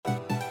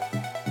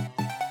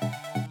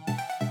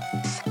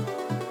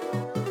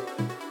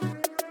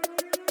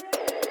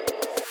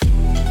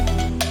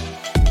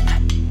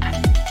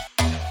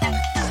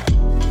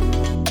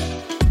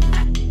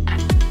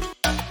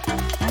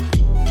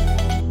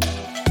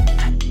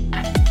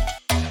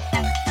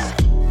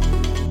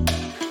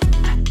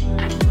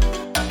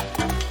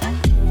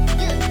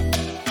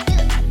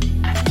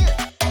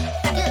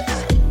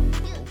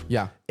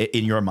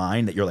in your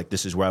mind that you're like,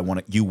 this is where I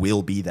want to, you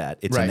will be that.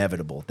 It's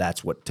inevitable.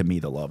 That's what, to me,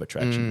 the law of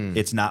attraction.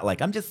 It's not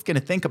like, I'm just going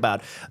to think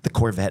about the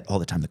Corvette all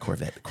the time, the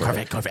Corvette.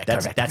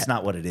 That's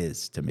not what it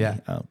is to me. Yeah.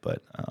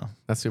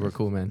 That's super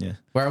cool, man. Yeah.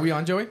 Where are we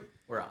on, Joey?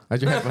 We're on.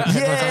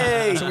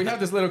 Yay! So we have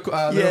this little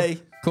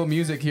cool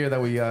music here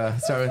that we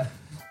started.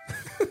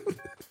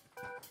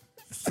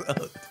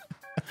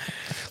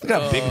 Look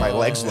how big my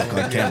legs look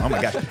on camera. Oh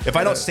my God. If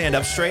I don't stand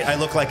up straight, I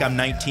look like I'm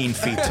 19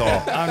 feet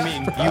tall. I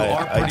mean, you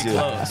are pretty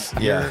close.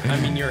 Yeah.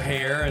 I mean, your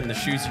hair and the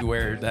shoes you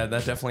wear, that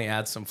definitely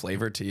adds some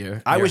flavor to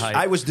you.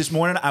 I was this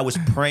morning, I was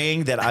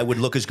praying that I would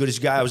look as good as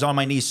you guys. I was on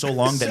my knees so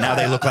long that now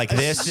they look like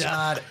this.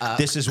 Shut up.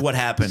 This is what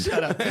happened. Dude,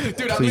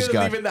 I'm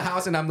leaving the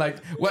house and I'm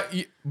like, what,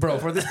 bro,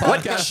 for this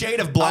podcast. What shade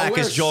of black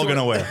is Joel going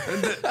to wear?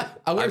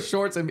 I wear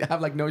shorts and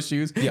have like no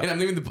shoes. And I'm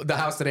leaving the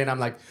house today and I'm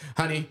like,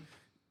 honey,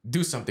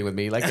 do something with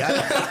me. Like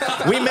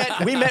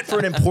we met for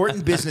an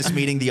important business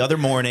meeting the other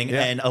morning,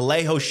 and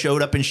Alejo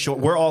showed up in shorts.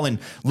 We're all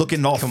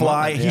looking all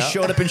fly. He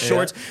showed up in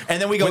shorts,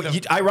 and then we go.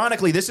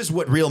 Ironically, this is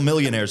what real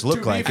millionaires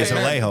look like. Is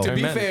Alejo? To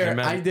be fair,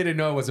 I didn't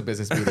know it was a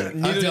business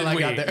meeting until I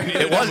got there.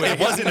 It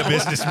wasn't a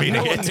business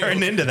meeting. It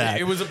turned into that.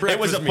 It was a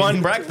breakfast. It was a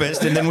fun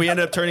breakfast, and then we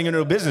ended up turning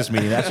into a business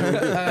meeting. That's what we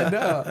do.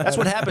 That's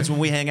what happens when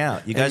we hang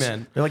out. You guys,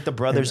 they're like the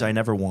brothers I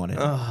never wanted.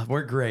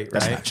 We're great,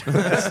 right?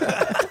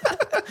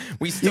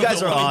 You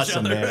guys are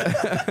awesome, man.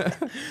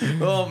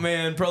 Oh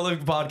man,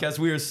 Prolific Podcast.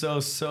 We are so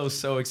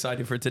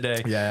excited for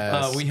today.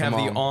 Yes, we have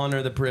the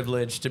honor, the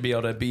privilege to be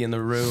able to be in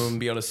the room,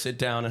 be able to sit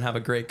down and have a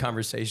great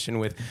conversation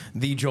with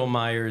the Joel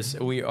Myers.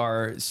 We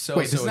are so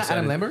excited. Not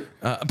Adam Lambert?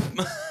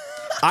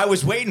 I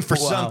was waiting for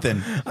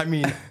something. I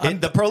mean,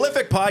 the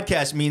Prolific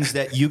Podcast means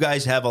that you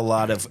guys have a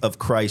lot of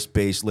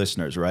Christ-based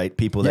listeners, right?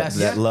 People that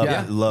love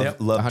 100%.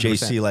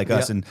 JC like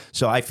us. And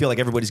so I feel like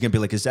everybody's going to be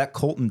like, is that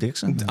Colton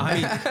Dixon? Dude,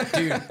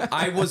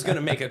 I was going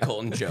to make a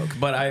Colton joke,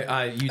 but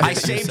I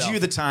saved you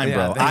the time,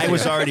 bro. I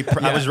was already,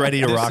 I was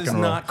ready to rock and roll. This is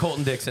not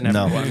Colton Dixon,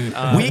 no.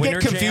 everyone. We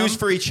get confused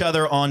for each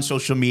other on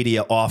social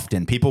media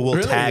often. People will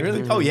tag.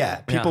 Oh, yeah.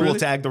 People will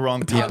tag the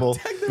wrong people.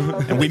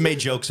 And we made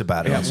jokes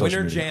about it on social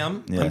Winter media.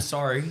 Jam. I'm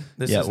sorry.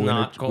 This is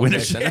not Colton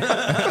Dixon. When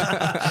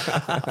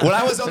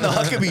I was on the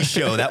Huckabee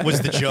show, that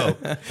was the joke.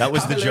 That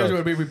was the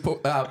joke. Would we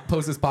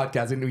post this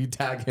podcast and we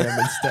tag him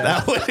instead.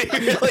 That would be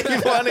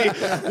really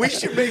funny. We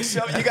should make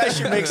some. You guys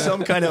should make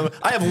some kind of.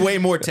 I have way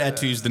more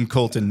tattoos than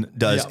Colton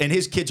does, and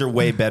his kids are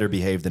way better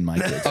behaved than my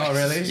kids. Oh,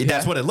 really?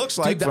 That's what it looks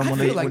like. Dude, I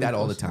feel like that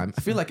all the time.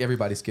 I feel like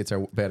everybody's kids are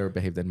better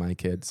behaved than my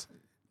kids.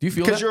 Do you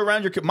feel that? Because you're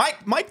around your kid. My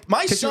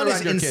son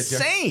is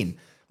insane.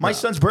 My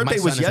son's birthday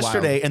was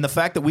yesterday, and the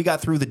fact that we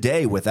got through the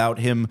day without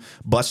him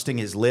busting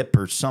his lip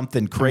or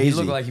something crazy. He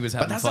looked like he was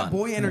having fun. But that's fun. That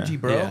boy energy,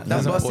 bro. Yeah,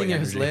 That's busting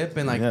his lip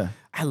and like,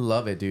 I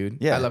love it, dude.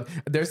 Yeah. I love.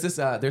 There's this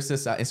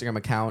Instagram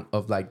account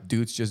of like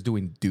dudes just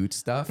doing dude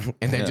stuff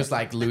and then just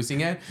like losing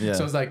it. Yeah.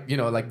 So it's like, you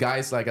know, like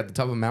guys like at the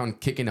top of a mountain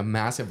kicking a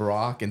massive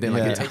rock and then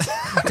like it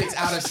takes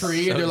out a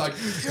tree and they're like,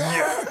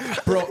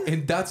 bro,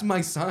 and that's my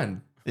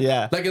son.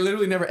 Yeah. Like it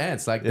literally never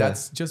ends. Like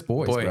that's just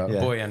boys, bro.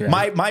 Boy energy.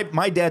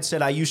 My dad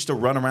said I used to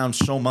run around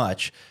so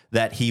much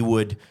that he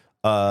would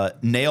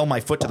nail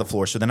my foot to the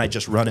floor, so then I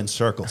just run in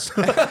circles.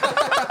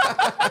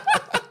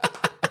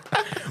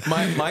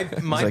 My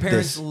like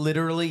parents this.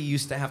 literally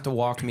used to have to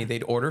walk me.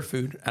 They'd order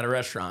food at a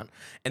restaurant,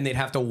 and they'd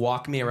have to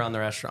walk me around the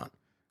restaurant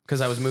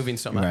because I was moving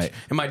so much. Right.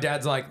 And my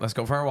dad's like, "Let's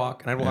go for a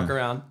walk," and I'd walk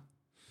around.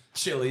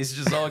 Chili's,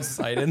 just all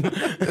excited,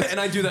 and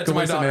I do that to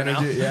my daughter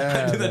now.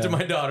 Yeah, I do that to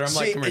my daughter. I'm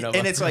like, come here, Nova.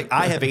 And it's like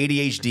I have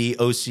ADHD,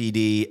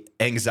 OCD,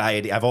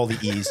 anxiety. I have all the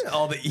E's.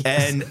 All the E's.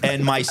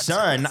 And my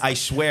son, I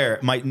swear,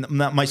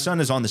 my son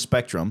is on the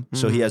spectrum,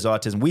 so he has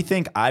autism. We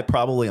think I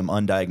probably am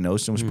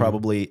undiagnosed and was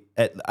probably.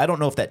 I don't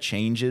know if that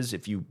changes.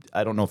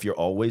 I don't know if you're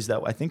always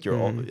that way. I think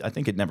I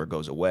think it never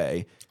goes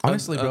away.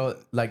 Honestly, bro,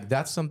 like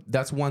that's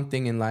one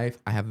thing in life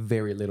I have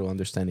very little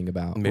understanding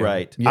about.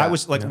 Right. Yeah. I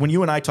was like when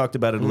you and I talked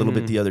about it a little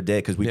bit the other day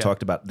because we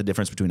talked about the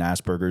difference between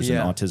Asperger's and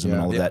autism and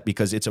all of that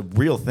because it's a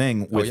real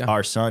thing with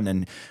our son,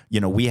 and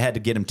we had to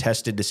get him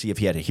tested to see if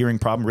he had a hearing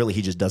problem. Really,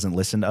 he just doesn't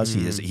listen to us.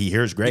 He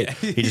hears great.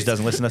 He just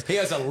doesn't listen to us. He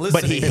has a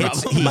listening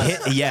problem.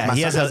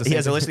 He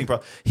has a listening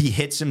problem. He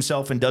hits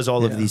himself and does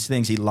all of these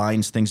things. He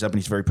lines things up and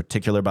he's very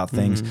particular about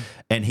things,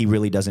 and he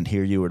really doesn't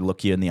hear you or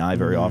look you in the eye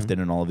very often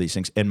and all of these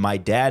things. And my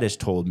dad has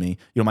told me,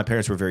 my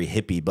parents were very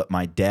hippie, but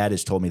my dad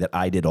has told me that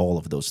I did all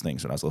of those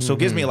things when I was little. So it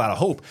gives me a lot of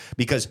hope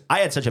because I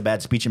had such a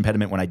bad speech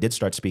impediment when I did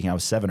start speaking. I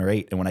was 7 or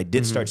 8, and when I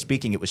did start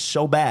speaking, it was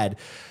so bad.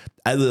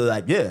 I was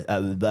like,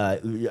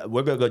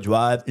 we're gonna go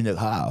drive in a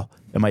cow,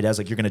 and my dad's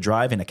like, you're gonna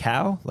drive in a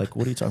cow? Like,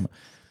 what are you talking about?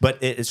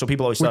 But so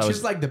people always thought Which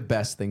is like the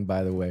best thing,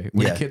 by the way,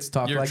 when kids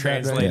talk You're like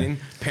translating,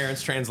 that.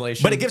 parents'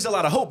 translation. But it gives a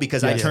lot of hope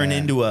because I turn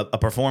into a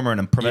performer and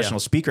a professional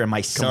speaker, and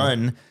my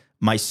son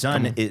My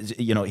son is,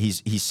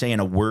 he's saying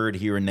a word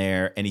here and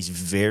there, and he's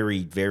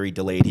very, very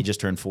delayed. He just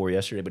turned 4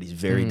 yesterday, but he's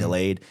very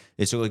delayed.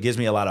 And so it gives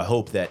me a lot of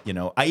hope that,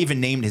 I even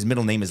named his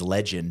middle name is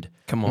Legend.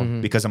 Come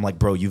on. Because I'm like,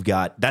 bro,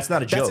 that's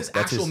not a joke. That's his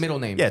actual middle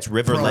name. Yeah, it's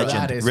River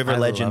Legend. River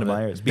Legend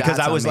Meyers. Because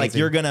I was like,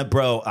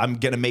 I'm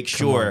going to make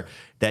sure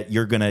that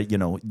you're going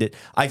to,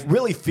 I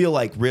really feel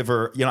like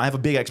River, I have a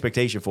big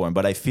expectation for him,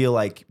 but I feel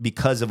like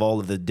because of all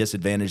of the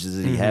disadvantages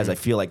that he has, I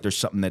feel like there's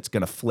something that's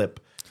going to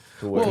flip.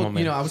 Well,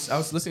 I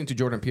was listening to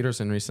Jordan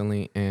Peterson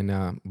recently,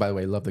 and by the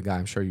way, love the guy.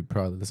 I'm sure you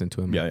probably listen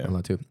to him a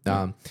lot too.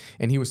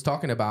 And he was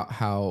talking about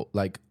how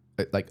like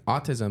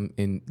autism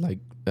in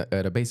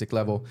at a basic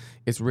level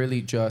is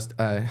really just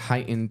a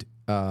heightened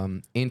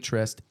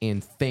interest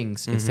in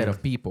things instead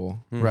of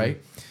people, right?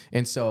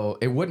 And so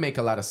it would make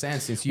a lot of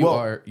sense since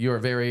you're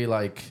very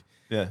like.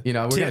 Yeah. We're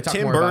going to talk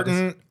Tim more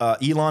Burton,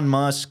 about Elon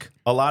Musk,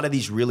 a lot of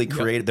these really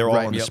creative, they're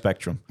all on the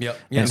spectrum. Yep.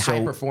 And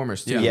high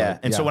performers too. Yeah.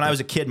 And so when I was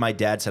a kid, my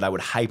dad said I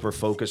would hyper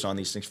focus on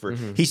these things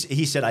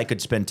he said I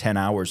could spend 10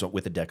 hours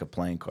with a deck of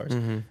playing cards.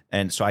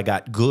 And so I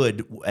got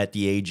good at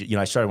the age,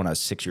 I started when I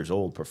was 6 years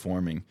old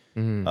performing,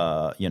 and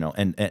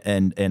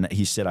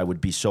he said I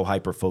would be so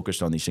hyper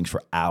focused on these things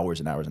for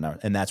hours and hours and hours.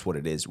 And that's what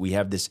it is. We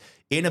have this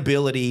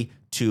inability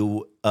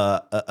to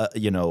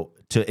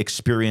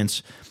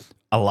experience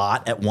a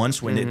lot at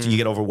once when you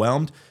get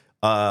overwhelmed.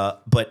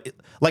 But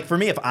like for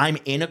me, if I'm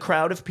in a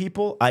crowd of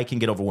people, I can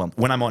get overwhelmed.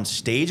 When I'm on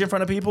stage in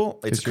front of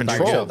people, it's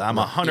controlled. I'm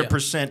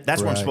 100%.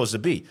 That's where I'm supposed to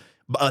be.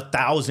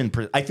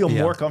 1,000%. I feel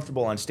more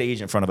comfortable on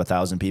stage in front of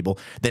 1,000 people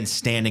than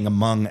standing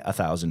among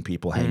 1,000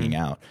 people hanging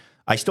out.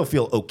 I still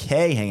feel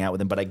okay hanging out with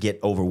them, but I get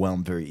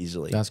overwhelmed very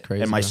easily. That's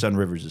crazy. And my son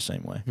River's the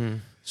same way.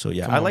 So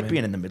I like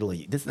being in the middle of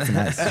you. This is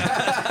nice.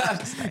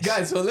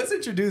 Guys, so let's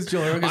introduce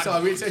Joel.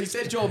 So he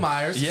said Joel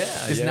Myers.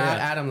 It's not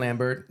Adam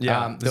Lambert.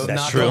 That's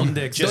not true.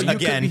 Just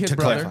again, to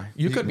clarify.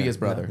 You could be his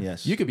brother.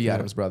 Yes. You could be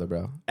Adam's brother,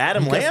 bro.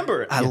 Adam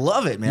Lambert. I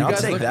love it, man. I'll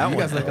take that one. You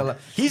guys look a lot.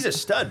 He's a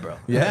stud, bro.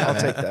 Yeah.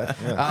 I'll take that.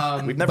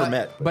 Yeah. We've never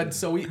met. But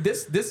so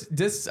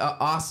this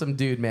awesome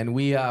dude, man.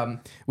 We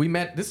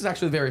met. This is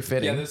actually very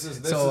fitting. Yeah,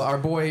 so our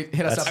boy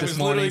hit us up this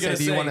morning and said,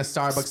 "Do you want a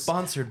Starbucks?"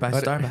 Sponsored by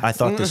Starbucks. I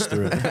thought this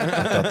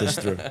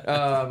through.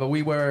 But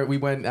we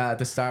went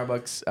to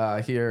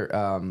Starbucks here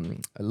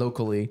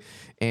locally,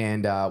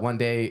 and one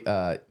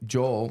day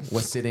Joel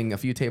was sitting a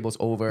few tables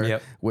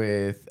over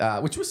with,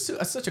 which was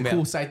such a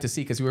cool sight to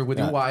see because you were with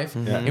your wife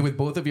and with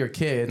both of your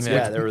kids. Which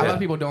a lot of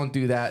people don't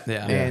do that,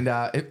 and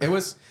it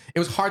was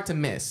hard to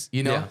miss,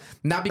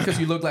 not because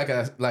you look like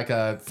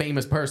a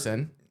famous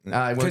person.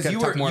 Because you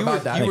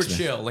were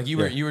chill, like you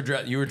were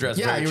dressed.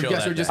 Yeah, very you chill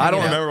were just. I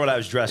don't remember what I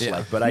was dressed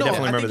like, but I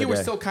definitely remember the day. I think you were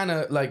still kind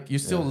of like you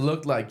still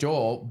looked like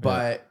Joel,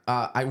 but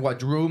what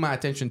drew my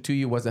attention to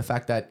you was the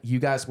fact that you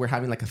guys were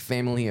having like a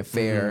family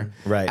affair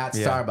at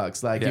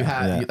Starbucks. Like you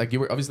had, like you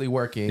were obviously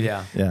working,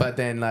 but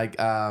then like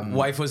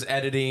wife was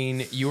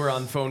editing, you were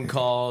on phone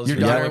calls. Your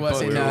daughter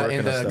was in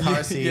the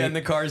car seat. Yeah, in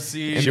the car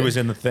seat. She was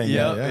in the thing.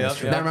 Yeah.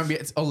 Now remember,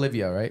 it's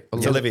Olivia, right?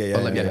 It's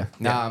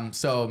Olivia.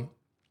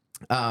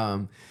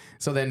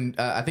 So then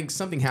I think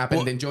something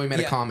happened. Then Joey made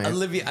a comment.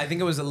 I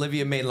think it was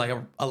Olivia made like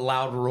a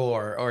loud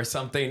roar or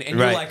something. And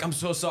you're like, I'm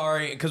so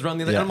sorry. Because we're on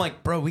the other. I'm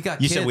like, bro, we got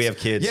kids. You said we have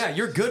kids. Yeah,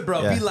 you're good,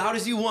 bro. Be loud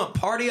as you want.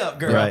 Party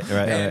up, girl.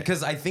 Right.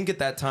 Because I think at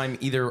that time,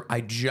 either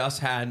I just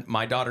had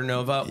my daughter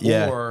Nova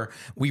or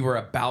we were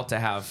about to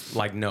have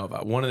like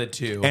Nova. One of the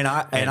two. And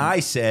I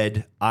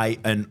said,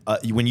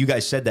 when you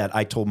guys said that,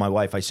 I told my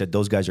wife, I said,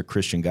 those guys are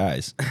Christian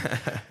guys.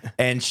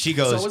 And she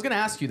goes. So I was going to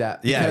ask you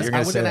that. Yeah, because I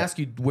was going to ask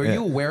you, were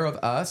you aware of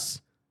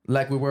us?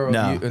 Like we were.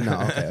 No.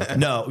 Okay.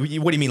 No. What do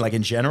you mean? Like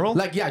in general?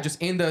 Like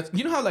just in the.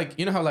 You know how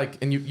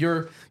and you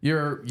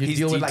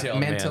deal with like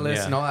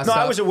mentalists and all that stuff.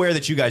 No, I was aware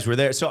that you guys were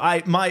there. So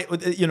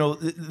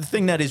the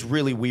thing that is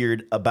really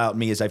weird about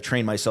me is I've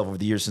trained myself over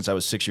the years since I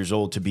was 6 years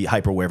old to be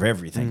hyper aware of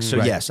everything. So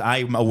yes,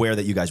 I'm aware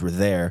that you guys were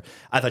there.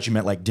 I thought you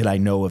meant like, did I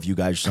know of you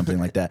guys or something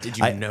like that? Did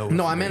you know?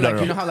 No, I meant like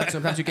you know how like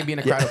sometimes you can be in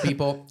a crowd of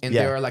people and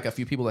there are like a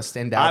few people that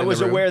stand out. I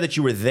was aware that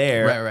you were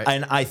there, right.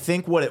 And I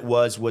think what it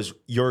was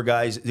your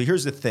guys.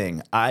 Here's the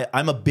thing.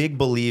 I'm a big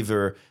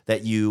believer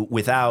that you,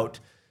 without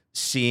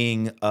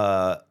knowing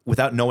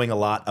a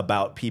lot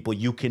about people,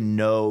 you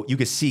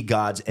can see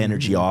God's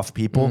energy off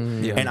people.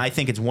 And I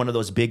think it's one of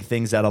those big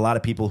things that a lot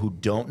of people who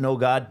don't know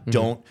God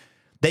don't.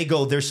 They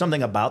go, there's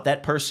something about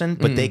that person,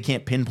 but they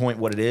can't pinpoint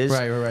what it is.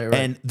 Right.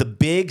 And the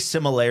big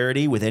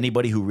similarity with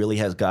anybody who really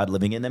has God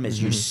living in them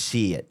is you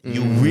see it.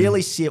 You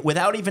really see it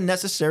without even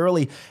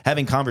necessarily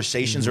having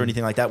conversations or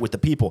anything like that with the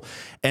people.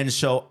 And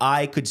so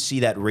I could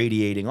see that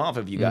radiating off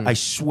of you guys. I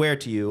swear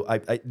to you,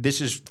 this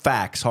is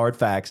facts, hard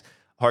facts.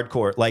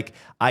 Hardcore. Like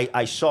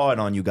I saw it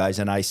on you guys,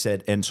 and I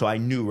said, and so I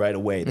knew right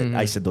away that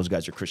I said those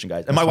guys are Christian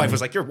guys. And my wife was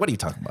like, "What are you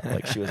talking about?"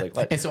 Like she was like,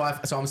 "What?" And so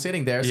I'm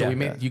sitting there. So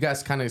you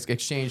guys kind of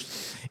exchanged,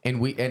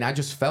 and I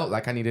just felt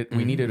like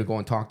we needed to go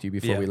and talk to you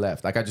before we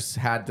left. Like I just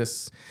had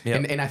this,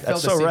 and I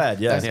felt That's so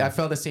rad. Yeah, I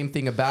felt the same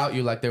thing about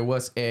you. Like there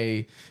was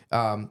there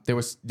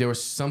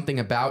was something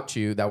about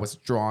you that was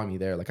drawing me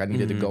there. Like I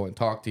needed to go and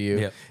talk to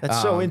you.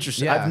 That's so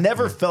interesting. I've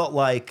never felt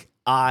like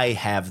I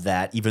have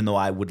that, even though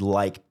I would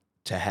like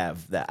to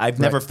have that. I've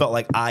never felt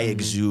like I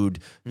exude,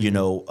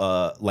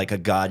 like a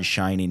God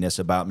shininess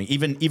about me.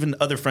 Even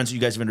other friends that you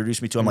guys have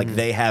introduced me to, I'm like,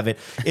 they have it.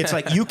 It's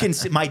like you can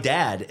see, my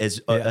dad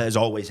has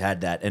always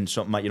had that. And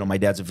so my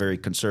dad's a very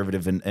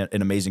conservative and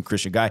an amazing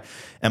Christian guy.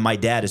 And my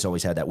dad has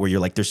always had that, where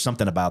you're like, there's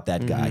something about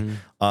that guy.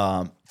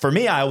 For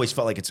me, I always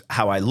felt like it's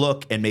how I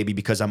look, and maybe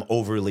because I'm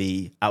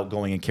overly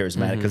outgoing and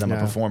charismatic because I'm a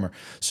performer.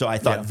 So I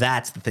thought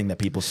that's the thing that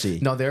people see.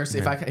 No, there's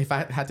if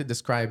I had to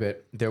describe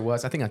it, there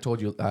was, I think I told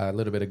you a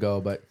little bit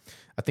ago, but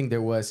I think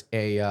there was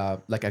a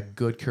like a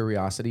good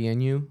curiosity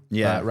in you.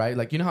 Yeah. Right.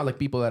 Like, you know how like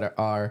people that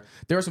are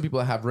there are some people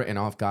that have written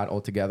off God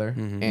altogether,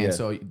 and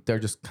so they're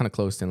just kind of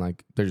closed and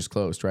like they're just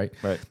closed, right?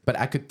 Right. But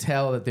I could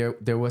tell that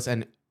there was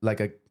like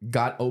a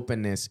God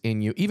openness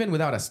in you, even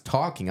without us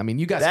talking. I mean,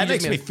 you guys. That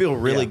makes me feel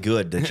really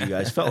good that you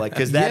guys felt like,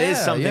 because that is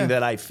something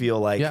that I feel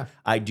like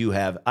I do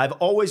have. I've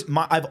always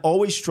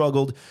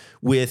struggled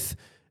with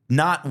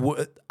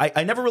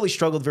I never really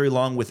struggled very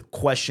long with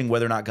questioning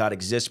whether or not God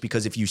exists,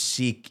 because if you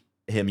seek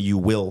him, you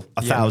will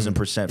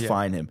 1,000%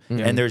 find him.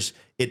 And there's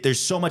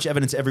so much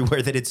evidence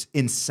everywhere that it's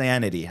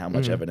insanity how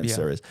much evidence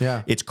there is.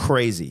 Yeah. It's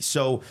crazy.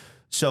 So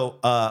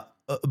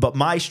but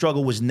my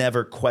struggle was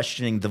never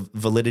questioning the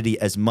validity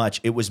as much.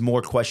 It was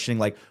more questioning,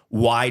 like,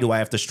 why do I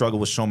have to struggle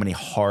with so many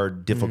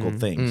hard, difficult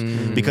things?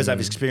 Because I've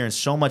experienced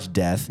so much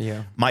death.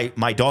 Yeah.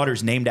 My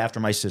daughter's named after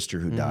my sister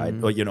who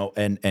died,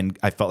 and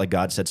I felt like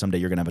God said, someday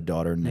you're going to have a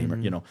daughter, and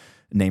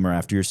name her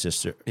after your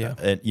sister. Yeah.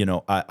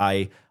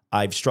 And,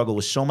 I've struggled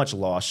with so much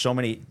loss,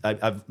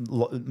 I've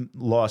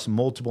lost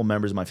multiple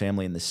members of my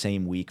family in the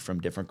same week from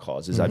different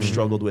causes. I've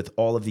struggled with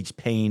all of these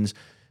pains,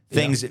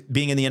 things.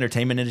 Being in the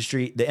entertainment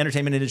industry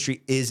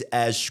is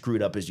as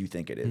screwed up as you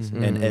think it is.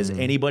 And as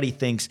anybody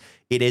thinks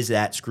it is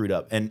that screwed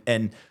up.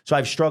 And so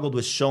I've struggled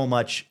with so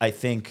much, I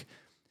think,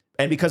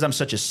 and because I'm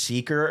such a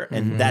seeker,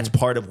 and that's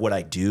part of what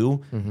I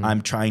do,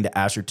 I'm trying to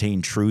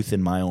ascertain truth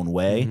in my own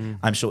way.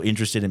 I'm so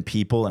interested in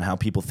people and how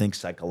people think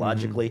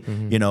psychologically.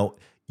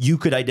 You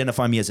could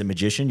identify me as a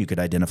magician. You could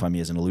identify me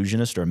as an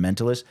illusionist or a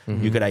mentalist.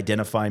 You could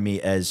identify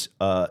me as,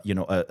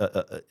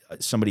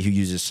 somebody who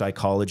uses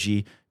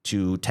psychology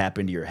to tap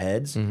into your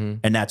heads, and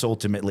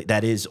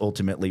that is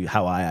ultimately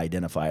how I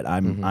identify it.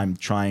 I'm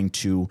trying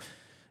to,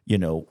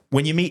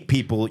 when you meet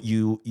people,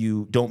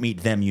 you don't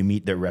meet them, you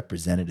meet their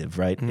representative,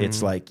 right?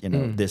 It's like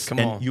this,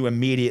 and you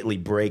immediately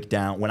break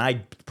down. When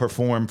I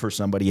perform for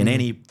somebody in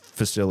any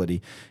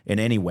facility, in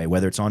any way,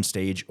 whether it's on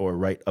stage or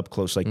right up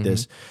close like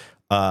this.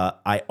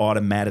 I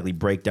automatically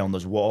break down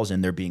those walls,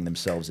 and they're being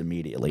themselves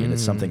immediately. And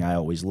it's something I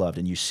always loved.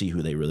 And you see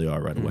who they really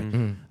are right away.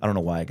 I don't know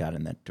why I got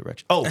in that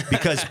direction. Oh,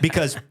 because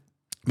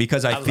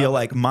I feel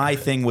like my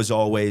thing was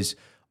always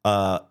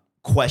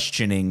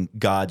questioning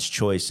God's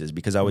choices,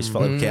 because I always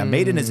felt like, okay, I'm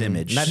made in his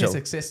image. Not his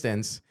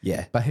existence,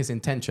 but his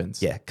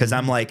intentions. Yeah, because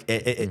I'm like,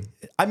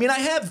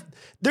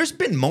 there's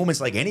been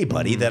moments like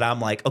anybody that I'm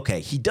like,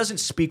 okay, he doesn't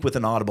speak with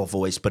an audible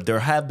voice, but there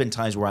have been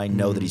times where I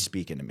know that he's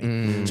speaking to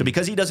me. So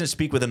because he doesn't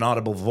speak with an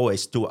audible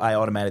voice, do I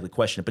automatically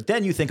question it? But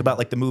then you think about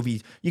like the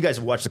movie, you guys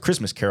have watched The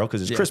Christmas Carol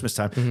because it's Christmas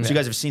time. So you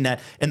guys have seen that.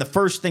 And the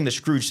first thing that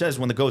Scrooge says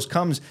when the ghost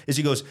comes is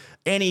he goes,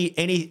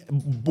 any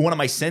one of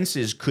my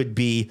senses could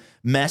be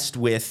messed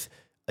with.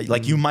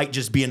 Like you might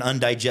just be an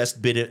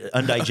undigested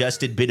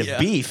bit of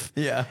beef.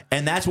 Yeah.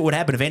 And that's what would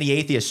happen if any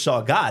atheist saw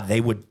God. They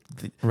would,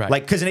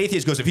 like, because an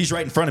atheist goes, if he's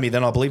right in front of me,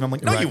 then I'll believe him. I'm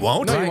like, no, you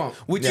won't. No, you won't.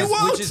 Which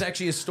is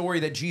actually a story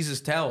that Jesus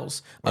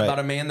tells about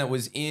a man that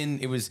was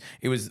it was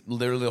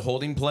literally a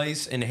holding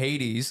place in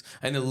Hades.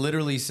 And it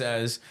literally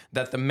says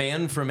that the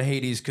man from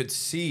Hades could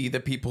see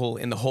the people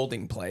in the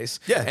holding place.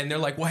 Yeah. And they're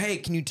like, well, hey,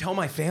 can you tell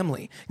my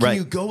family? Can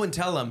you go and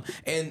tell them?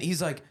 And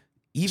he's like,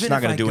 even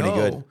if I do any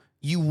good.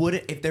 You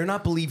wouldn't, if they're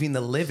not believing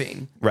the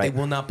living, they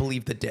will not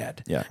believe the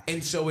dead. Yeah.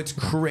 And so it's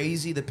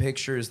crazy the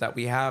pictures that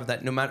we have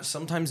that no matter,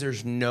 sometimes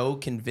there's no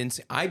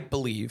convincing, I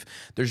believe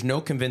there's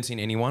no convincing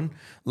anyone.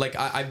 Like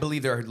I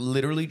believe there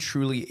literally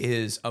truly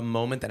is a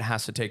moment that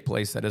has to take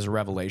place that is a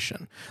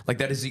revelation. Like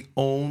that is the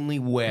only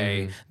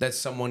way that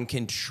someone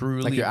can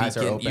truly like your eyes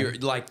are open.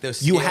 Like the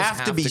you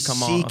have to be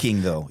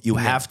seeking though. You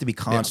have to be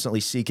constantly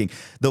seeking.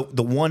 The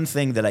one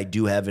thing that I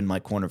do have in my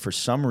corner for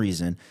some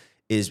reason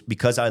is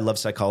because I love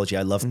psychology,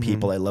 I love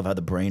people, I love how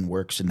the brain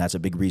works, and that's a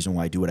big reason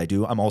why I do what I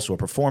do. I'm also a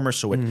performer,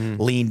 so it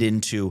leaned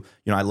into,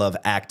 I love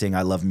acting,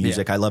 I love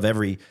music, I love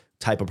every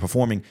type of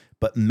performing,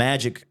 but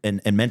magic and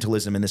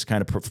mentalism and this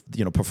kind of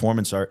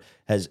performance art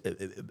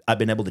I've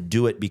been able to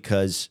do it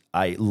because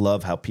I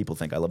love how people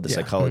think. I love the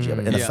psychology of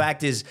it. And the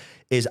fact is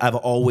I've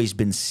always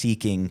been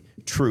seeking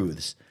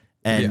truths.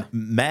 And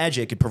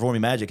magic and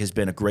performing magic has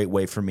been a great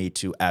way for me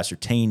to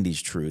ascertain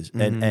these truths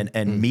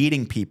and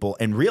meeting people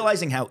and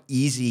realizing how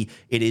easy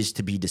it is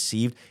to be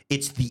deceived.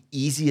 It's the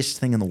easiest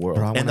thing in the world.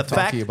 Bro, and the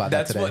fact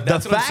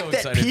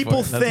that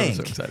people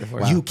think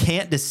you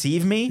can't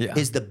deceive me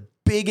is the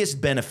biggest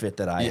benefit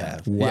that I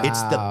have. Wow.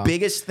 It's the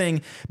biggest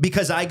thing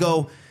because I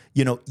go,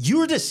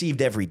 you're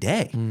deceived every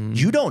day.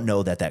 You don't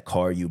know that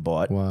car you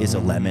bought is a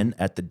lemon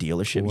at the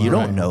dealership. You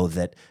don't know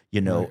that,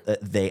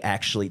 they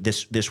actually,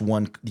 this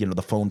one,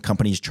 the phone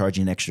company is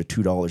charging an extra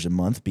 $2 a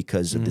month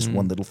because of this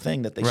one little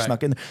thing that they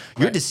snuck in.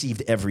 You're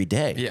deceived every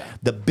day. Yeah.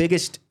 The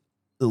biggest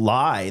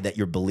lie that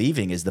you're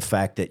believing is the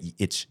fact that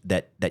it's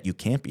that you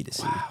can't be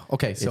deceived. Wow.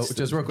 Okay, so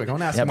just real quick, I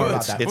want to ask more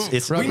about that.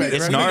 It's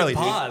gnarly.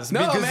 Pause.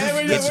 No,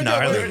 man, it's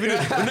gnarly.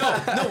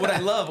 No. What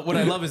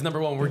I love is number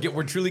one,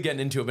 we're truly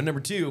getting into it. But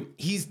number two,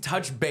 he's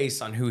touched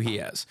base on who he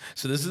is.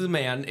 So this is a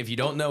man. If you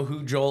don't know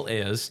who Joel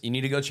is, you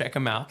need to go check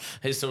him out.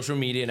 His social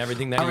media and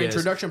everything that Our he is.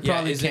 introduction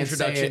probably can't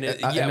say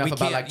enough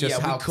about like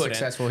just how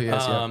successful he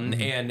is.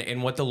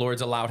 And what the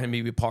Lord's allowed him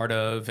to be part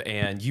of.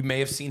 And you may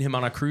have seen him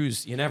on a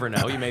cruise. You never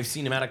know. You may have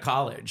seen him at a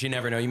college. You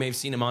never know. You may have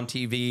seen him on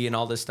TV and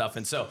all this stuff.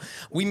 And so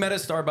we met at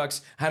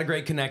Starbucks, had a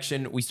great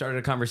connection. We started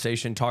a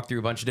conversation, talked through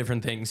a bunch of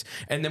different things.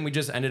 And then we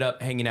just ended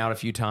up hanging out a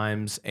few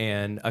times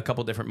and a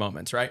couple different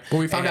moments, right? Well,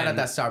 we found out at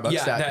that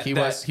Starbucks that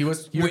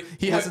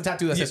he has a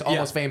tattoo that says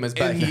almost famous,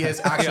 but he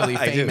is actually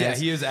famous. Yeah,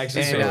 he is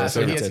actually famous.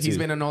 So he's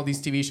been on all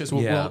these TV shows.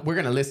 We're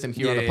going to list him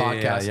here on the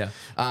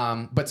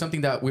podcast. But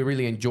something that we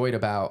really enjoyed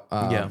about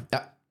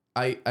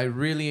I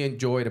really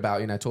enjoyed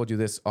about, and I told you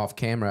this off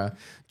camera,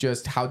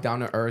 just how down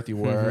to earth you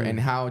were and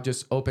how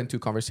just open to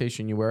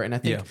conversation you were. And I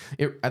think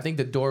I think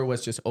the door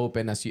was just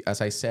open,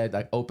 as I said,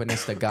 like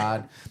openness to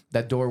God.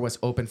 That door was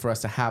open for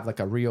us to have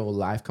like a real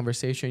life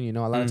conversation.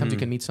 A lot of times you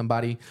can meet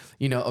somebody,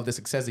 of the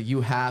success that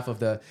you have, of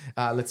the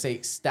let's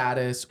say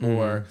status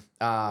or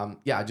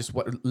just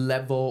what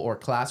level or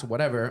class or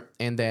whatever,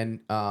 and then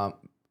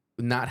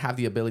not have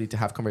the ability to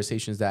have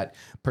conversations that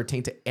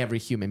pertain to every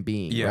human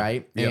being,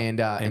 right? Yep.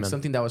 And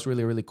something that was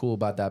really, really cool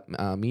about that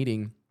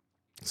meeting,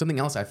 something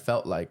else I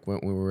felt like when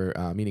we were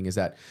meeting is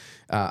that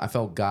I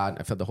felt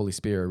the Holy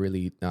Spirit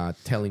really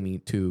telling me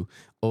to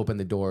open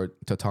the door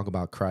to talk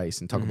about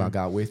Christ and talk about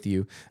God with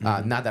you.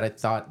 Not that I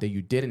thought that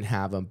you didn't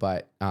have him,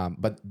 but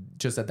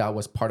just that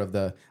was part of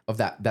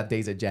that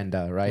day's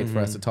agenda, right? For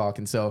us to talk.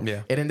 And so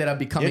it ended up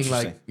becoming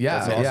like,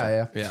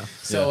 yeah.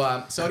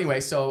 So anyway,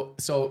 so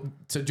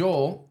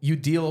Joel, you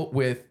deal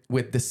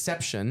with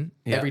deception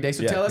every day.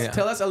 So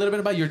tell us a little bit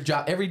about your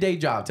job, everyday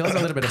job. Tell us a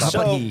little bit about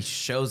what he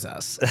shows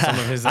us. Some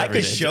of his I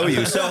can show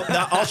you. So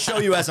I'll show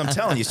you as I'm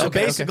telling you. So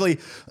basically,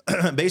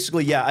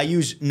 I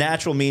use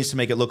natural means to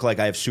make it look like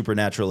I have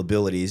supernatural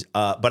abilities,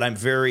 but I'm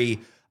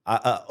very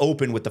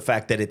open with the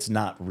fact that it's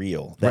not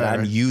real, that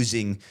I'm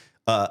using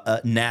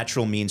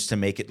natural means to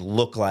make it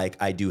look like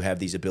I do have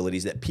these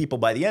abilities, that people,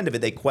 by the end of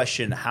it, they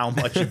question how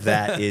much of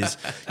that is,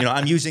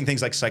 I'm using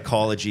things like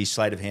psychology,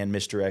 sleight of hand,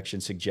 misdirection,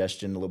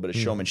 suggestion, a little bit of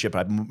showmanship.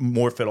 I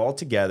morph it all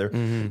together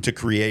to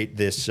create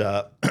this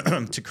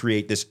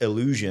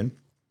illusion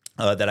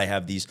that I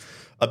have these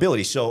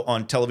ability. So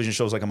on television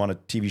shows, like I'm on a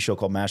TV show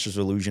called Masters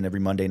of Illusion every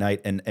Monday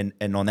night, and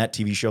on that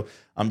TV show,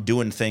 I'm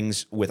doing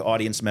things with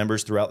audience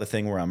members throughout the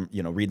thing where I'm,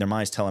 reading their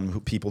minds, telling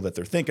them people that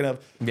they're thinking of,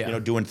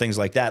 doing things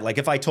like that. Like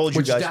if I told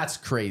you guys, that's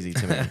crazy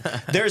to me.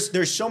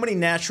 There's so many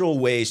natural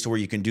ways to where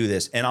you can do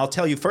this, and I'll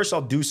tell you first.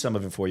 I'll do some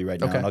of it for you right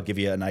now, and I'll give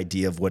you an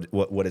idea of what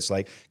it's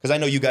like, because I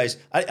know you guys.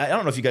 I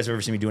don't know if you guys have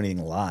ever seen me do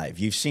anything live.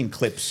 You've seen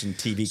clips and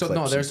TV. So clips.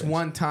 no, there's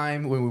one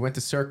time when we went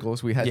to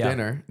Circles, we had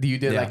dinner. You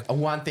did like a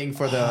one thing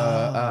for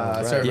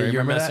the server.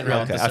 You're messing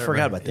around. Okay, I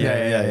forgot about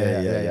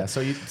that. Yeah.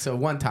 So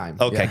one time.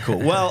 Okay, cool.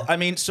 Well, I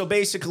mean, so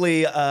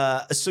basically,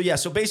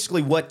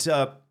 what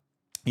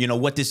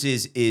what this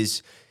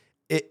is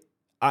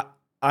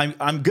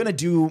I'm gonna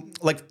do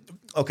like,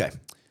 okay.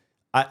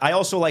 I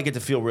also like it to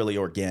feel really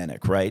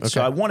organic, right? Okay.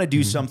 So I want to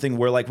do something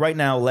where, like right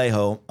now,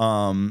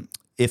 Alejo,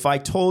 if I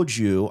told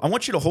you, I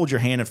want you to hold your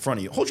hand in front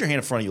of you. Hold your hand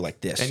in front of you like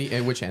this.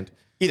 And which hand?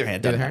 Either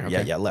hand. Either hand?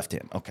 Okay. Yeah, left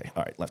hand. Okay,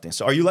 all right, left hand.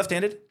 So are you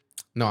left-handed?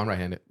 No, I'm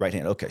right-handed.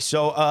 Right-handed, okay.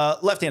 So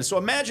left-handed. So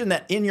imagine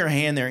that in your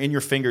hand there, in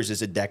your fingers,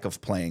 is a deck of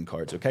playing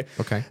cards, okay?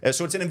 Okay.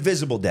 So it's an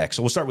invisible deck.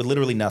 So we'll start with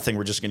literally nothing.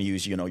 We're just going to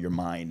use, your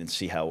mind and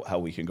see how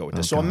we can go with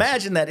this. So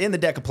imagine that in the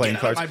deck of playing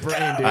cards. My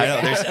brain, dude. I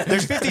know.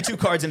 There's 52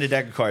 cards in the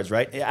deck of cards,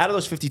 right? Out of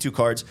those 52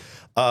 cards,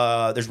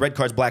 there's red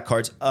cards, black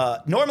cards.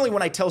 Normally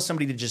when I tell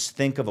somebody to just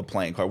think of a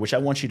playing card, which I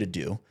want you to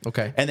do.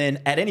 Okay. And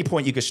then at any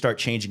point you can start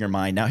changing your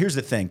mind. Now here's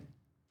the thing.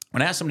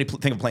 When I ask somebody to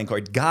think of a playing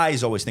card,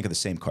 guys always think of the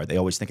same card. They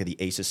always think of the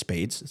ace of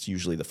spades. It's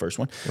usually the first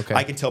one. Okay.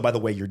 I can tell by the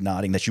way you're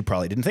nodding that you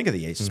probably didn't think of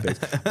the ace of spades.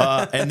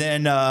 But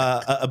then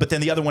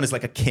the other one is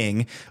like a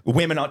king.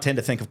 Women tend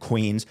to think of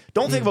queens.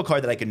 Don't think of a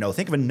card that I can know.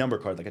 Think of a number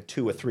card, like a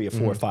 2, a 3, a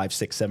 4, 5,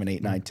 6, 7,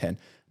 8, 9, 10.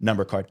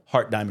 Number card,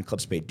 heart, diamond,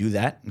 club, spade. Do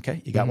that,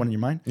 okay? You got one in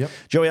your mind? Yep.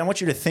 Joey, I want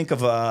you to think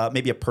of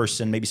maybe a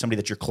person, maybe somebody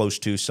that you're close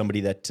to,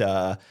 somebody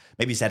that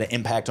maybe has had an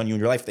impact on you in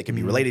your life. They can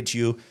be related to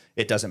you.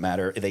 It doesn't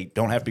matter. They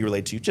don't have to be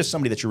related to you. Just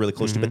somebody that you're really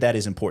close to, but that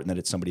is important that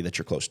it's somebody that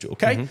you're close to,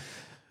 okay?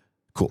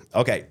 Cool.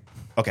 Okay.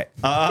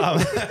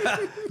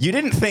 You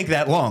didn't think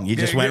that long. You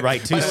just went right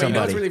to somebody. You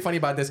know what's really funny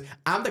about this?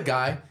 I'm the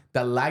guy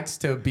that likes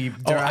to be.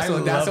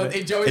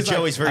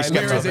 Joey's very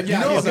skeptical.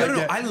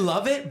 No. I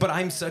love it, but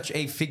I'm such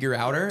a figure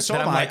outer. So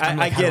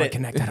I get it.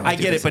 I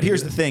get it. But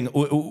here's the thing: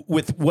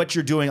 with what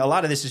you're doing, a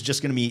lot of this is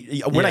just going to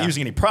be. We're not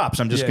using any props.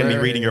 I'm just going to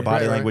be reading your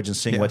body language and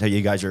seeing how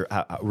you guys are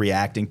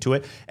reacting to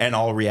it, and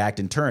I'll react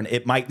in turn.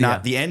 It might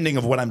not. The ending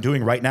of what I'm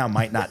doing right now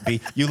might not be.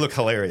 You look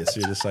hilarious.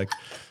 You're just like,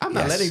 I'm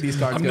not letting these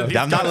cards go.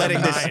 I'm not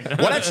letting this.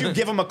 Why don't you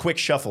give them a quick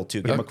shuffle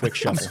too? Give them a quick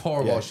shuffle. I'm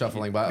horrible at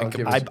shuffling, but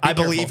I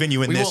believe in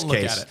you in this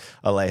case,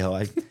 Alejo.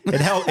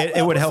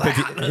 It would help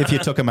if you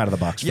took him out of the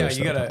box. Yeah, first,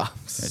 you gotta.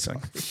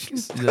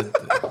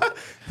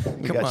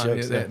 Come on,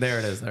 there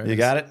it is. You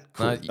got it.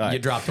 Cool. You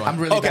dropped one. I'm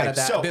really bad at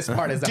that. So this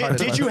part is the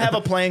hardest. Did you have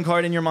a playing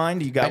card in your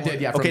mind? You got. I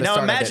did. Yeah. Okay.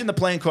 Now imagine the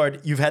playing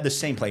card. You've had the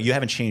same play. You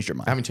haven't changed your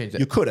mind. I haven't changed it.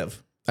 You could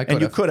have.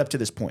 And you could up to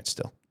this point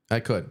still.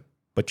 I could.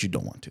 But you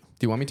don't want to. Do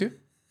you want me to?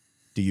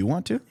 Do you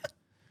want to?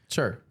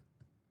 Sure.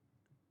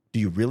 Do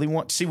you really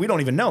want? See, we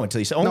don't even know until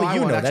you say. Only you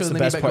know. Actually, that's the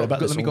best part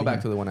about this. Let me go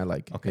back to the one I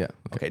like. Okay. Yeah.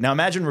 Okay. Now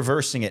imagine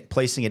reversing it,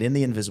 placing it in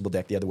the invisible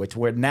deck the other way, to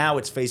where now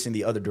it's facing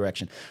the other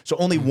direction. So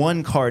only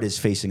one card is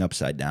facing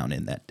upside down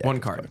in that deck. One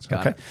card.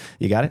 Okay.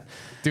 You got it?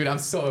 Dude, I'm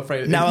so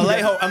afraid. Now,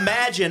 Alejo,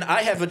 imagine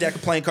I have a deck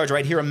of playing cards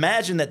right here.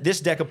 Imagine that this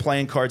deck of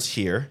playing cards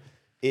here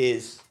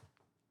is.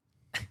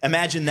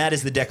 Imagine that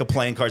is the deck of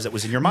playing cards that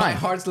was in your mind. My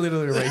heart's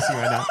literally racing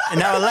right now. And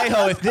now,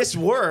 Alejo, if this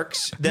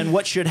works, then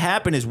what should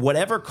happen is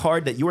whatever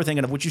card that you were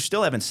thinking of, which you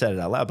still haven't said it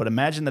out loud, but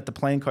imagine that the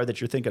playing card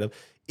that you're thinking of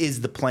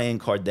is the playing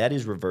card that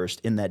is reversed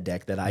in that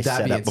deck that I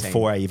set up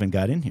before I even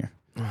got in here.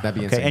 That'd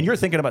be insane. And you're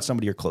thinking about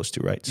somebody you're close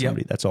to, right?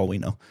 Somebody. That's all we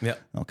know. Yeah.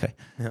 Okay.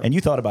 And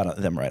you thought about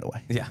them right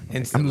away. Yeah.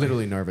 I'm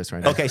literally nervous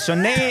right now. Okay. So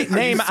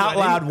name out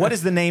loud. What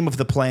is the name of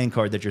the playing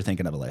card that you're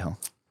thinking of, Alejo?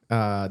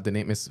 The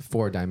name is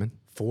 4 Diamond.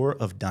 4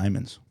 of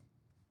Diamonds.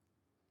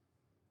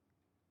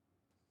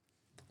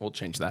 We'll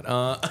change that.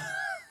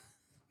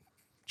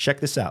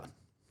 Check this out.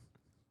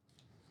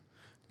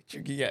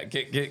 Yeah,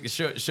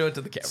 show it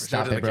to the camera.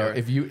 Stop it, bro.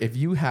 If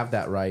you have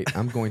that right,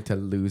 I'm going to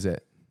lose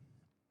it.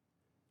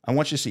 I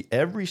want you to see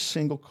every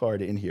single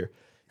card in here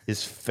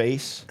is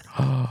face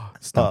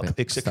Stop up.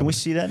 it. Can we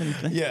see that?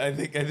 Yeah, I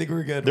think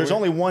we're good. There's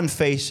only one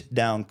face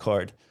down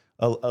card.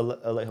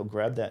 Alejo,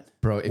 grab that.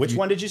 Bro, which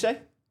one did you say?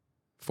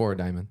 4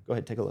 Diamond. Go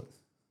ahead, take a look.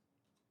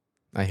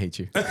 I hate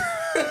you.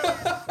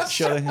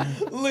 Show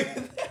it. Look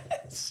at that.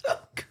 It's so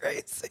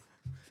crazy.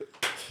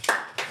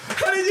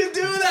 How did you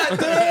do that,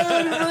 dude?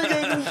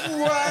 Freaking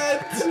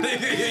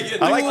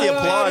what? I like the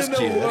applause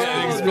cue.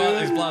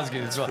 Applause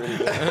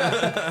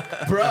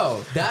cue.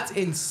 Bro, that's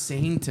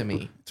insane to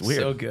me. It's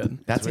weird. So good.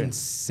 That's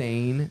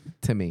insane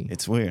to me.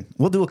 It's weird.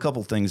 We'll do a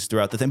couple things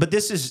throughout the thing, but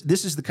this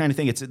is the kind of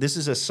thing. This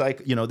is a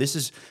psych. You know, this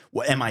is.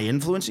 Am I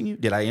influencing you?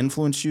 Did I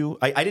influence you?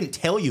 I didn't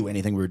tell you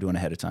anything we were doing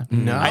ahead of time.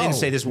 No, I didn't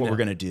say this is what we're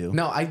gonna do.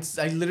 No, I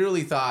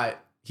literally thought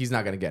he's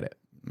not gonna get it.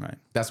 Right.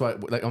 That's why,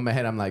 like, on my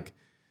head, I'm like,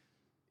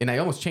 and I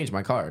almost changed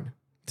my card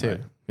too.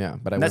 Right. Yeah,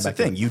 but that's the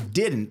thing. You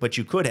didn't, but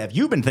you could have.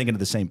 You've been thinking of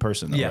the same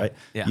person, though, right?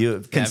 Yeah.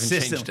 You've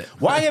consistently.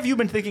 Why have you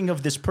been thinking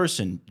of this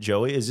person,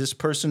 Joey? Is this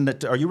person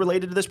that? Are you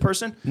related to this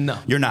person? No,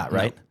 you're not,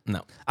 right?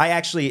 No.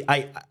 I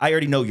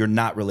already know you're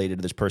not related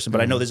to this person, but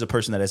I know this is a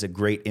person that has a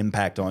great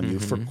impact on you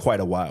for quite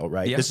a while,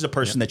 right? Yeah. This is a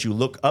person that you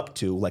look up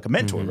to, like a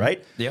mentor,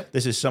 right? Yep.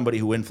 This is somebody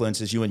who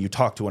influences you and you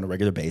talk to on a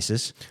regular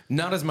basis.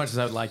 Not as much as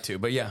I would like to,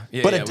 but yeah.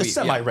 But a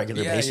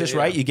semi-regular basis,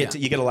 right? You get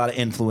a lot of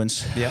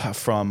influence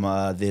from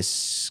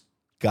this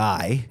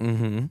guy.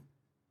 Mm-hmm.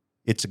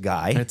 It's a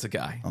guy. It's a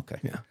guy. Okay.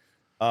 Yeah.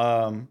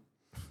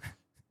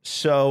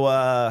 So,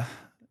 are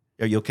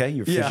you okay?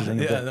 You're fidgeting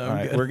a bit? No, all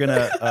right. good. We're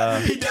gonna.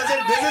 He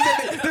doesn't.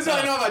 This is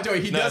what I know about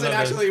Joey. He doesn't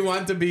actually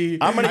want to be.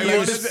 I'm gonna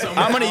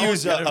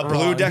use a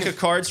blue deck of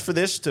cards for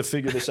this to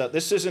figure this out.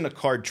 This isn't a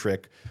card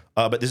trick,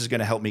 but this is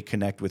gonna help me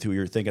connect with who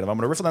you're thinking of. I'm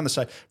gonna riffle down the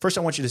side. First,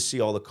 I want you to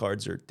see all the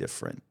cards are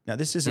different. Now,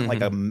 this isn't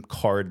like a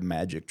card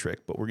magic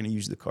trick, but we're gonna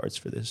use the cards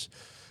for this.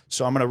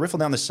 So I'm gonna riffle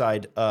down the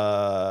side.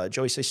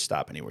 Joey, say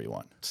stop anywhere you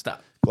want.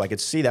 Stop. Well, I could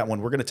see that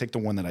one. We're gonna take the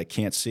one that I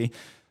can't see.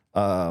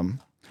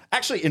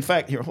 Actually, in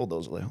fact, here, hold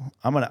those.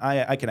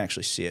 I can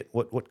actually see it.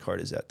 What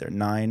card is that there?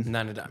 9 of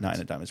diamonds. 9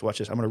 of diamonds. Watch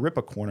this. I'm gonna rip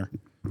a corner.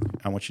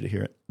 I want you to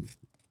hear it.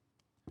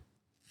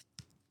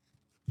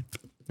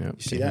 Yeah,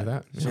 you see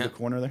that? See the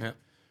corner there? Yeah.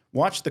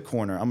 Watch the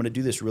corner. I'm gonna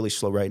do this really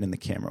slow right in the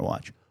camera.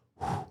 Watch.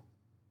 You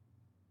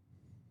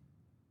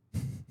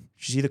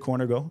see the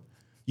corner go?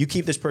 You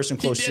keep this person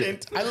close to.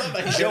 I love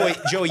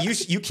that. Joey,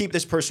 you keep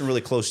this person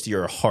really close to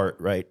your heart,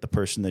 right? The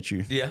person that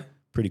you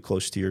pretty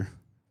close to your.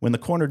 When the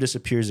corner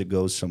disappears, it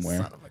goes somewhere.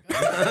 Son of a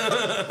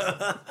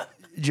gun.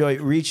 Joey,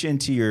 reach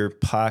into your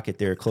pocket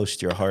there, close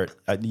to your heart.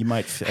 You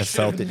might have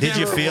felt it. Did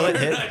you feel it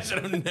hit? I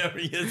should have never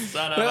used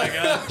son of a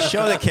gun.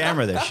 Show the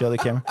camera there. Show the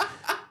camera.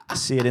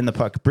 See it in the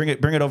pocket. Bring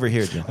it over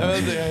here, Jim.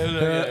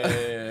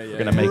 We're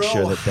gonna make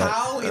sure that.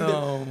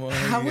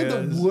 How in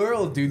the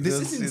world, dude? This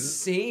is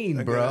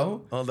insane,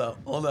 bro. Hold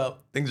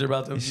up. Things are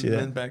about to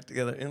bend back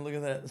together. And look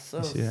at that. It's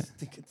so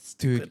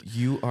stupid. Dude,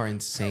 you are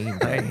insane,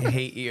 bro. I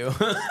hate you.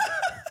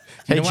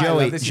 Hey,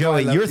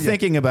 Joey, you're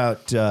thinking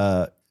about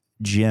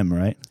Jim,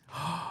 right?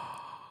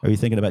 Are you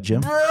thinking about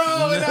Jim? Bro,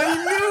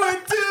 I knew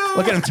it too.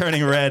 Look at him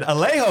turning red.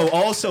 Alejo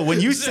also,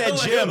 when you said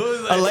Jim,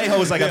 Alejo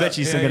was like, I bet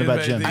she's thinking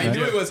about Jim. I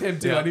knew it was him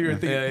too. I knew you were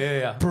thinking.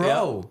 Yeah.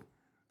 Bro,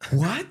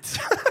 what?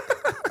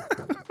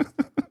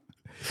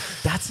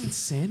 That's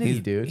insanity,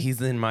 dude.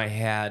 He's in my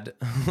head.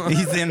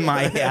 He's in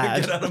my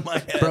head. Get out of my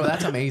head. Bro,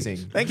 that's amazing.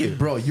 Thank you.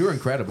 Bro, you're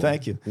incredible.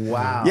 Thank you.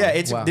 Wow.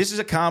 Yeah, wow. this is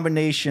a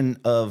combination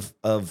of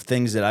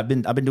things that I've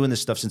been doing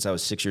this stuff since I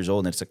was 6 years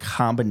old, and it's a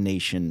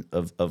combination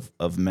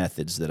of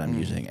methods that I'm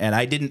using. And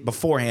I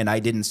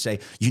didn't say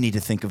you need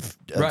to think of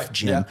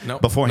Jim. Yeah.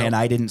 Nope. Beforehand,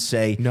 I didn't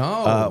say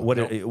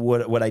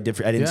what I did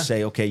for. I didn't Yeah.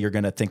 say, okay, you're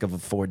going to think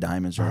of 4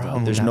 diamonds. Or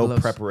there's no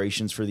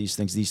preparations for these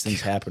things. These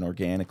things happen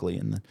organically,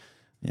 and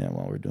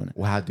while we're doing it.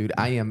 Wow, dude,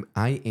 I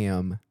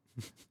am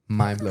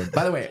mind blown.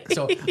 By the way,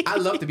 so I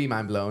love to be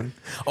mind blown.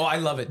 Oh, I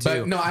love it too.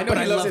 But no, I know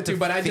he loves it too,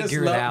 but I just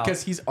love it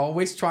because he's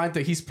always trying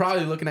to. He's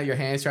probably looking at your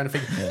hands, trying to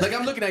figure. Like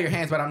I'm looking at your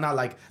hands, but I'm not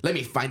like, let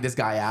me find this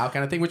guy out,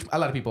 kind of thing. Which a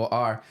lot of people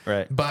are.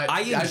 Right. But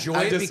I enjoy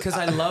it because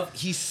I love.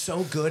 He's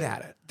so good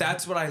at it.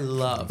 That's what I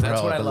love.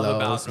 That's Bro, what I love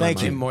about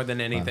Thank him you. more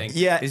than anything.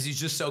 Is he's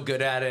just so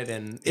good at it,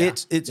 and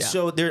It's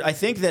so there. I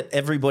think that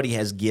everybody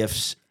has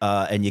gifts,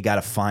 and you got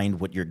to find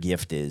what your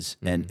gift is.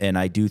 And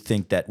I do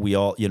think that we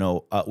all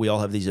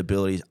have these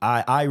abilities.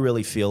 I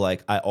really feel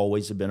like I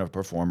always have been a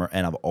performer,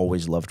 and I've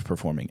always loved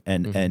performing.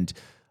 And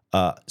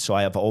so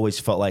I have always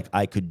felt like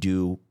I could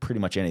do pretty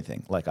much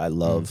anything. Like I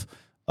love.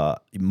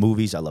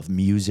 Movies. I love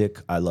music.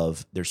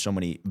 There's so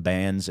many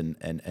bands and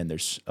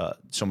there's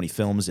so many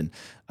films, and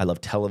I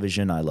love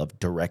television. I love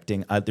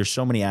directing. There's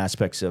so many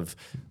aspects of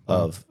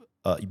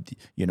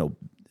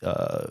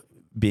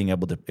being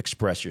able to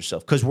express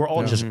yourself, because we're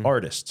all just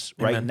artists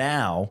right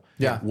now.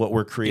 What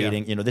we're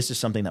creating, this is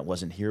something that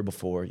wasn't here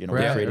before.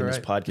 We're creating this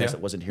podcast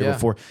that wasn't here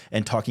before,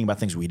 and talking about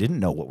things we didn't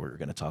know what we were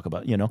going to talk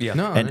about.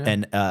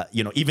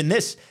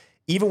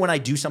 Even when I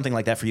do something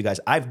like that for you guys,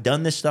 I've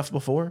done this stuff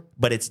before,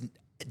 but it's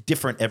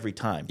different every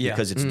time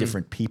because it's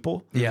different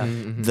people.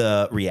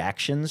 The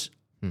reactions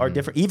are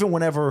different. Even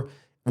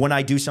when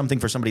I do something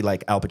for somebody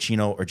like Al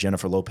Pacino or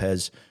Jennifer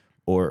Lopez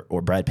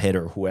or Brad Pitt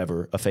or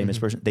whoever, a famous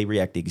person, they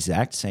react the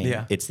exact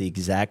same. It's the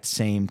exact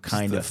same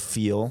kind of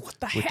feel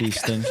with these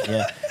things.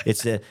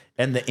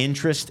 And the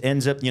interest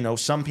ends up,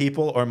 some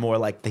people are more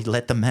like they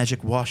let the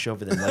magic wash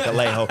over them, like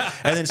Alejo,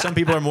 and then some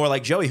people are more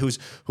like Joey, who's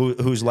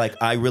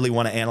like, I really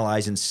want to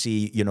analyze and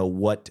see,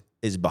 what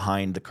is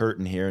behind the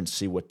curtain here and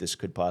see what this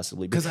could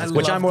possibly be.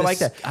 I'm more like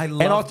that. I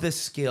love the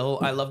skill.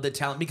 I love the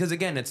talent, because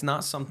again, it's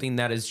not something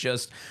that is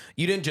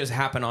you didn't just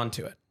happen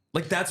onto it.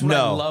 Like that's what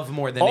I love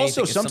more than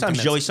anything. Also,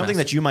 sometimes Joey, something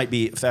that you might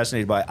be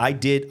fascinated by.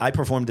 I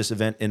performed this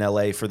event in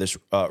LA for this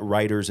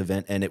writers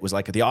event, and it was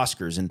like at the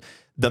Oscars. And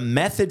the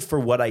method for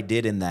what I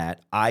did in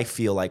that, I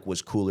feel like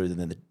was cooler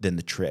than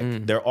the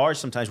trick. There are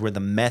some times where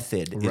the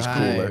method is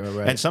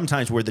cooler, and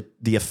sometimes where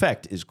the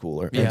effect is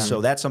cooler. And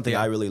so that's something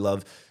I really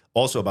love.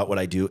 Also about what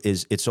I do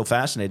is it's so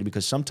fascinating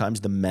because sometimes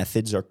the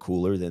methods are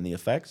cooler than the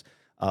effects,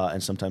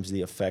 and sometimes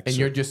the effects.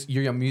 And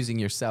you're amusing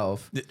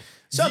yourself.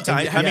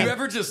 Sometimes. Have you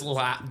ever just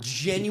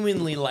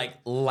genuinely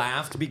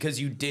laughed because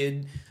you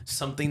did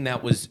something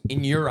that was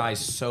in your eyes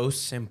so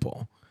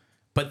simple,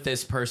 but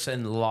this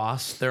person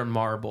lost their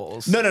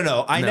marbles?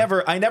 No. I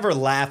never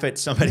laugh at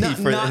somebody not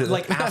after.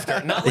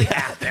 Not like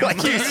after.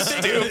 Like you're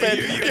stupid.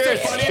 You're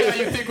funny how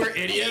you think we're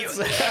idiots.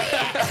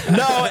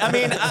 No, I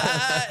mean,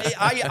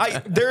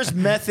 I there's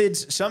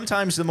methods.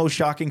 Sometimes the most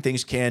shocking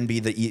things can be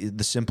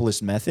the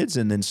simplest methods,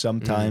 and then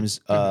sometimes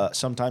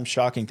sometimes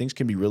shocking things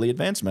can be really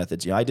advanced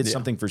methods. I did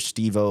something for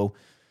Steve-O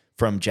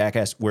from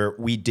Jackass where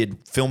we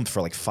filmed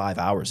for like 5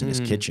 hours in his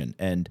kitchen,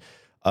 and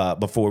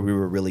before we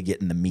were really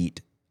getting the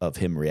meat of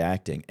him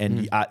reacting.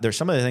 And there's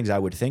some of the things I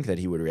would think that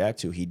he would react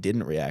to, he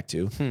didn't react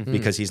to,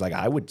 because he's like,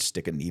 I would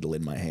stick a needle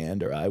in my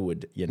hand, or I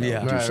would,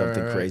 do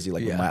something crazy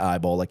like with my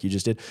eyeball, like you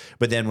just did.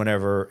 But then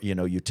whenever,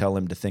 you tell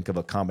him to think of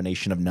a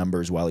combination of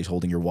numbers while he's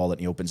holding your wallet,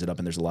 and he opens it up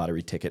and there's a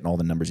lottery ticket, and all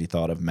the numbers he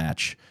thought of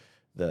match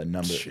the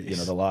number,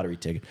 the lottery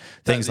ticket,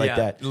 things like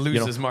that.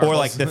 Loses marbles. Or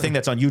like the thing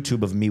that's on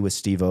YouTube of me with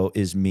Steve-O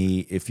is me.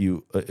 If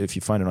you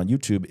find it on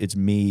YouTube, it's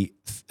me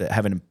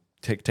having him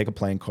take a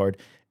playing card,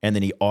 and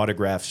then he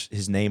autographs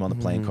his name on the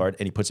playing card,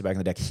 and he puts it back in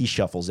the deck. He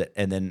shuffles it,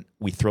 and then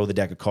we throw the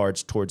deck of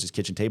cards towards his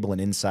kitchen table, and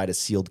inside a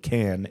sealed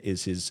can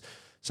is his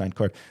signed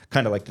card,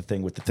 kind of like the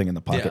thing with the thing in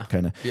the pocket,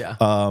 kind of. Yeah.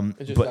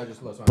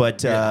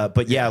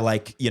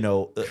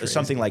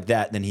 Something like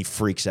that. And then he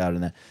freaks out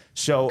in that.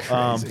 So,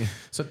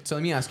 so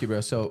let me ask you,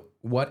 bro. So,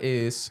 what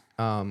is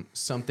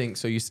something?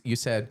 So you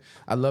said,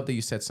 I love that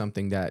you said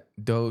something that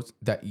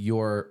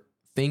you're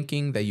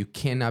thinking that you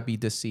cannot be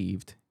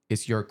deceived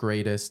is your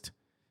greatest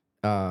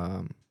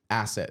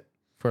asset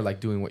for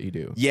like doing what you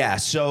do. Yeah.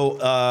 So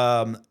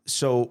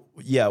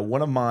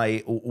one of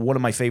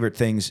my favorite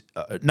things,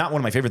 not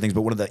one of my favorite things,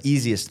 but one of the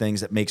easiest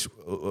things that makes,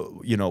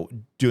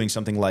 doing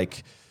something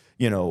like,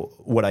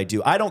 what I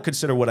do. I don't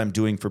consider what I'm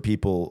doing for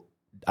people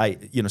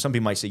some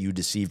people might say you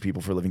deceive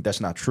people for a living.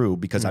 That's not true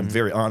because I'm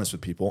very honest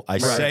with people. I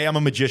say I'm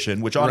a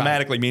magician, which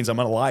automatically means I'm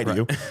going to lie to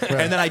you,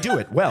 and then I do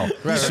it well.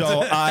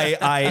 So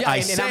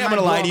I say I'm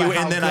going to lie to you,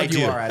 and then I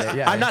do.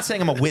 I'm not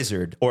saying I'm a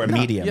wizard or a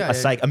medium.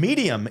 A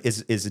medium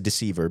is a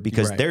deceiver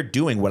because they're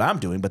doing what I'm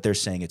doing, but they're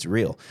saying it's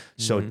real.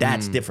 So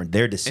that's different.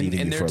 They're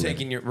deceiving you for a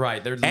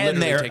living.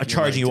 They're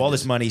charging you all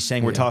this money,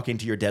 saying we're talking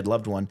to your dead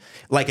loved one.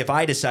 Like if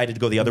I decided to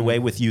go the other way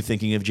with you,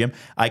 thinking of Jim,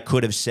 I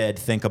could have said,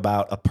 think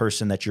about a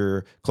person that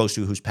you're close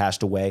to who's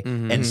passed away,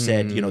 and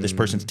said, this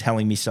person's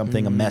telling me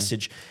something, a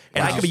message,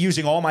 and I could be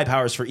using all my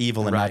powers for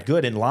evil and not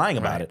good and lying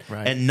about it,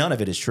 and none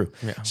of it is true.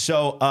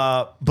 So,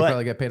 but you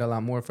probably get paid a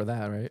lot more for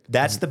that, right?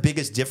 That's the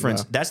biggest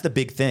difference. That's the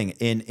big thing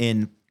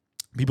in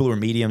people who are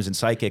mediums and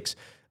psychics.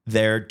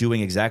 They're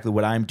doing exactly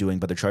what I'm doing,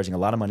 but they're charging a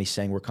lot of money,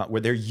 saying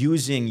where they're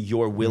using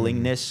your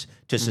willingness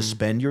to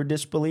suspend your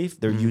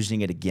disbelief. They're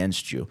using it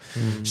against you.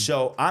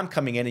 So I'm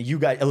coming in, and you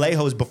guys,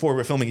 Alejo's before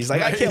we're filming, he's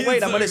like, I can't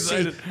wait. I'm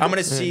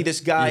gonna see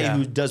this guy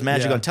who does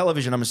magic on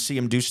television. I'm gonna see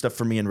him do stuff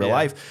for me in real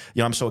life.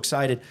 I'm so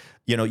excited.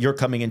 You're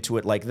coming into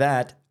it like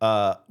that.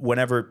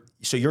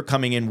 So you're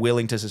coming in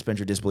willing to suspend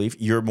your disbelief.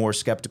 You're more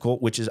skeptical,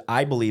 which is,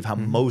 I believe, how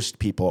most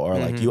people are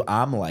like you.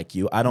 I'm like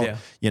you. I don't,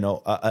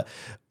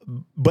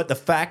 but the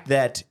fact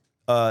that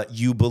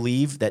you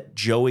believe that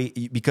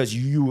Joey, because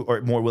you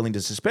are more willing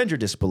to suspend your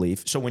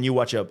disbelief. So when you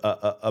watch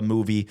a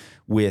movie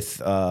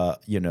with, a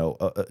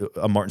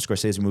Martin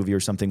Scorsese movie or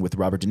something with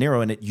Robert De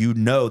Niro in it, you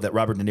know that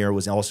Robert De Niro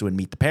was also in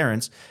Meet the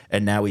Parents,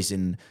 and now he's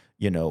in,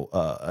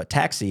 a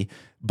Taxi.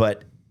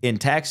 But in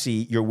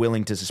Taxi, you're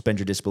willing to suspend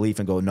your disbelief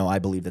and go, no, I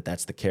believe that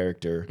that's the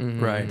character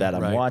that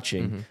I'm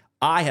watching.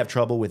 I have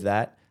trouble with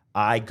that.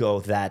 I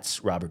go,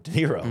 that's Robert De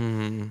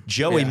Niro.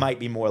 Joey might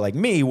be more like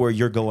me, where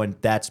you're going,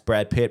 that's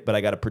Brad Pitt, but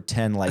I got to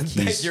pretend like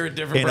he's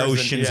in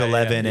Ocean's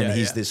 11 and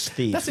he's this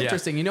thief. That's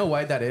interesting. You know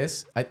why that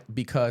is?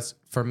 Because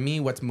for me,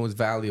 what's most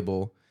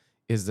valuable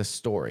is the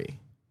story.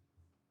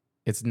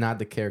 It's not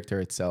the character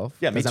itself.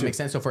 Yeah, does that make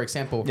sense? So, for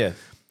example,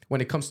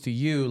 when it comes to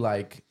you,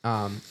 like,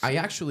 I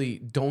actually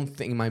don't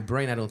think in my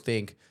brain, I don't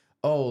think,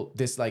 oh,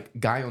 this like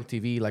guy on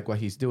TV, like what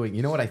he's doing.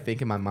 You know what I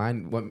think in my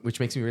mind, which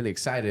makes me really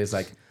excited, is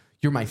like,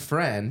 you're my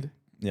friend.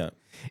 Yeah.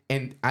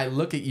 And I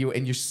look at you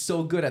and you're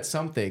so good at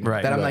something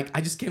that I'm like,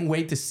 I just can't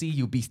wait to see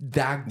you be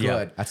that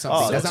good at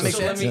something. Does that make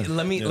sense?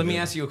 Let me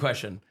ask you a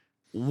question.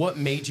 What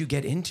made you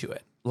get into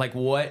it? Like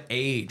what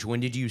age? When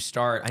did you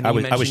start? I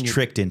was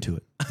tricked into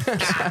it.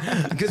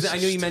 Because I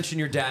know you mentioned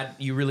your dad,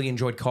 you really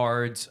enjoyed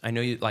cards. I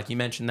know you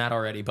mentioned that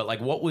already, but like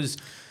what was,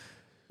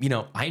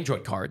 I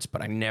enjoyed cards,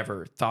 but I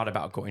never thought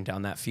about going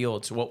down that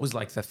field. So what was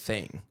like the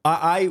thing?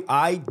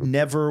 I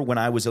never, when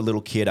I was a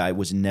little kid, I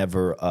was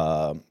never,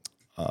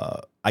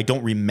 I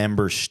don't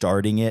remember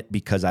starting it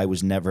because I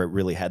was never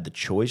really had the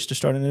choice to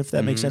start in it, if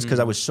that makes sense. Because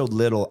I was so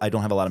little, I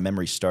don't have a lot of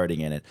memory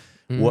starting in it.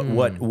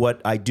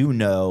 What I do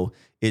know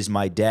is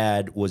my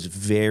dad was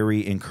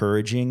very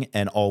encouraging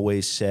and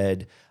always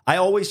said, I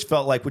always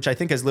felt like, which I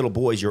think as little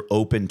boys, you're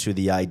open to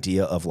the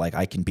idea of like,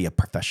 I can be a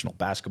professional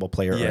basketball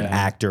player or an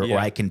actor, or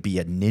I can be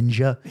a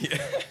ninja,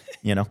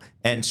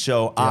 And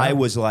so I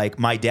was like,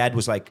 my dad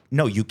was like,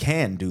 no, you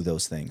can do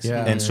those things.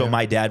 So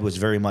my dad was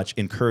very much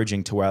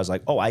encouraging to where I was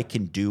like, oh, I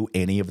can do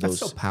any of those.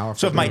 That's so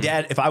powerful. So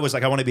if I was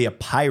like, I want to be a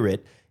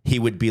pirate, he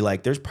would be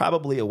like, there's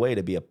probably a way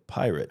to be a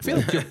pirate. I feel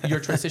like your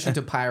transition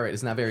to pirate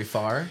is not very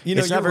far.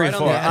 It's not very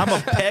far. I'm a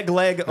peg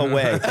leg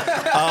away.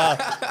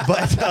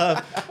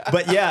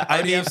 But yeah,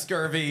 I have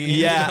scurvy.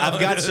 Yeah,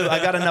 I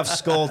got enough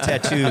skull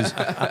tattoos.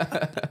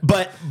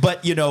 But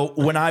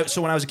when I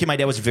was a kid, my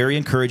dad was very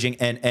encouraging,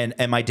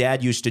 and my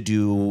dad used to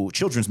do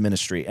children's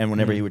ministry, and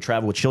whenever he would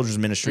travel with children's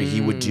ministry,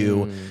 he would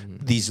do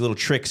these little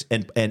tricks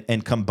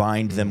and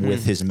combined them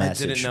with his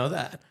message. I didn't know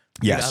that.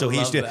 Yeah, so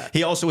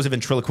he also was a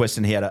ventriloquist,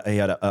 and he had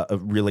a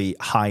really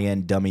high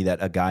end dummy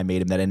that a guy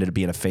made him that ended up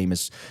being a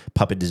famous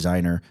puppet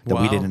designer that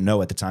we didn't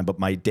know at the time. But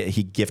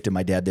he gifted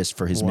my dad this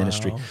for his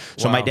ministry.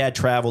 So my dad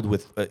traveled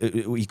with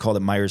he called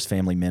it Meyers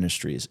Family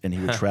Ministries, and he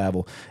would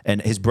travel.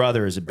 And his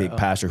brother is a big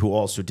pastor who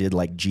also did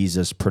like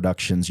Jesus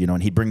productions,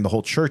 and he'd bring the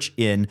whole church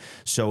in.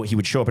 So he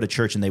would show up at a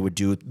church, and they would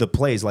do the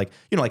plays like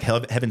like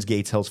Heaven's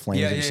Gates, Hell's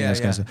Flames, kind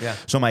of stuff. Yeah.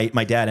 So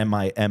my dad and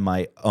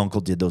my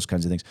uncle did those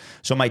kinds of things.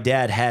 So my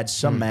dad had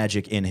some magic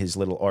in his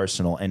little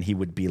arsenal, and he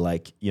would be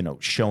like,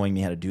 showing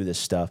me how to do this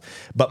stuff.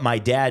 But my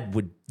dad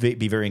would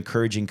be very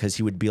encouraging because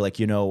he would be like,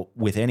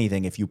 with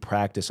anything, if you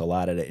practice a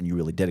lot at it and you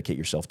really dedicate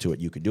yourself to it,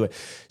 you could do it.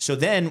 So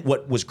then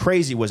what was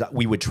crazy was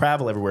we would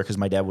travel everywhere because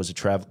my dad was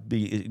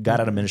got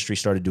out of ministry,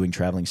 started doing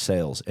traveling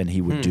sales, and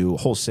he would do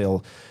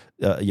wholesale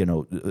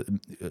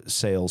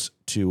sales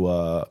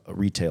to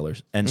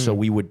retailers. And so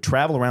we would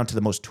travel around to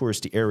the most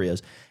touristy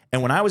areas.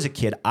 And when I was a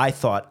kid, I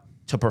thought,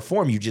 to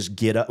perform, you just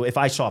get up. If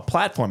I saw a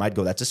platform, I'd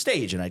go, that's a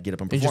stage, and I'd get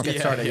up and perform. You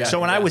just get started, so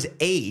when I was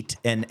 8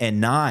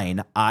 and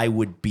 9, I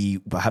would put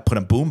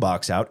a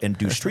boombox out and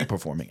do street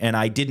performing. And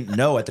I didn't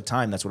know at the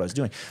time that's what I was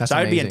doing. So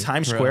I would be in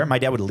Times Square. My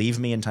dad would leave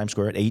me in Times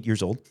Square at 8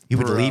 years old. He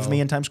would leave me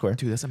in Times Square.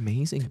 Dude, that's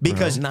amazing.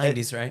 Because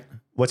 90s, right?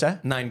 What's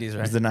that? 90s, right? It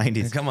was the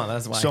 90s. Come on,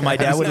 that's why. So my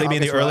dad would leave me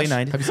in the early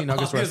 90s. Have you seen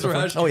August Rush?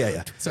 before? Oh,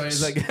 yeah. So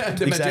it's like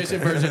the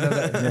magician version of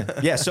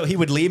that. Yeah, so he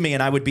would leave me,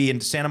 and I would be in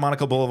Santa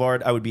Monica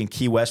Boulevard. I would be in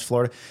Key West,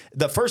 Florida.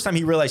 The first time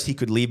he realized he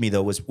could leave me,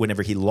 though, was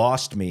whenever he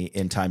lost me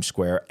in Times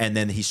Square, and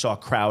then he saw a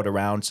crowd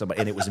around somebody,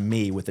 and it was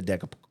me with a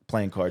deck of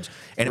playing cards,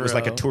 and it was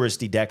like a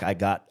touristy deck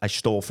I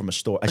stole from a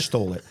store. I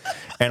stole it,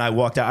 and I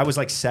walked out. I was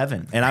like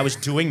 7, and I was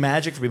doing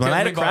magic for people, and I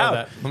had a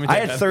crowd. I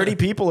had 30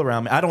 people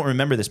around me. I don't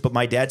remember this, but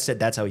my dad said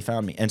that's how he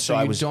found me, and so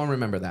I was. Don't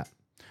remember that.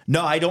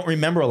 No, I don't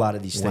remember a lot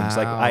of these things.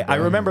 Like I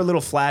remember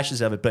little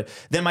flashes of it, but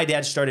then my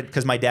dad started,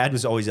 because my dad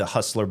was always a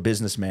hustler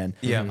businessman.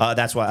 Yeah.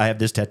 That's why I have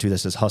this tattoo that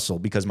says hustle,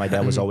 because my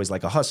dad was always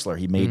like a hustler.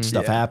 He made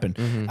stuff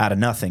happen out of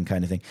nothing,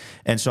 kind of thing.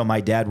 And so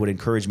my dad would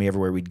encourage me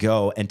everywhere we'd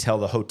go and tell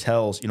the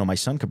hotels, my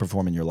son could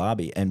perform in your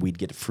lobby, and we'd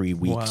get a free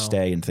week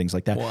stay and things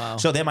like that. Wow.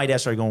 So then my dad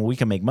started going, well, we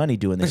can make money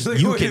doing this.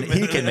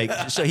 He can make.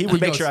 So he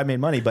would make sure I made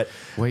money, but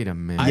wait a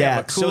minute.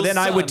 Yeah. So then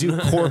I would do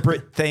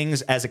corporate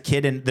things as a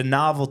kid, and the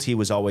novelty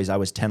was always, I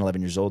was 10,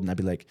 11 years old, and I'd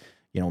be like,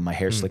 my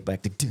hair slicked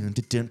back,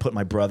 put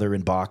my brother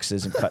in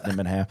boxes and cutting him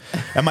in half.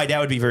 And my dad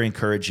would be very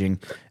encouraging.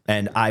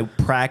 And I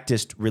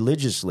practiced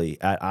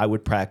religiously. I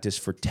would practice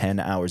for 10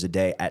 hours a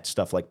day at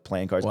stuff like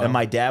playing cards. Wow. And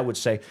my dad would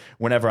say,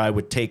 whenever I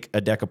would take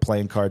a deck of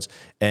playing cards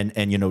and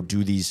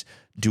do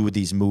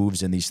these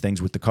moves and these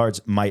things with the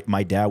cards,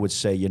 my dad would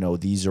say,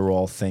 these are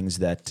all things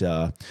that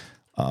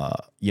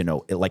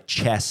like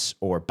chess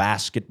or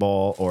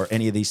basketball or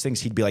any of these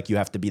things, he'd be like, you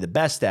have to be the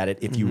best at it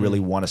if you really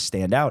want to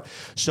stand out.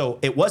 So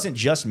it wasn't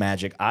just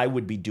magic. I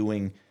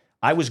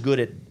was good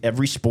at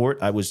every sport.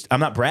 I'm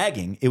not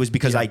bragging. It was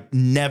because I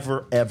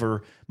never,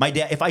 ever, my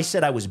dad, if I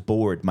said I was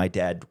bored,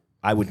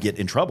 I would get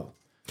in trouble.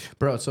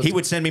 Bro, so he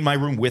would send me in my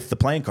room with the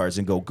playing cards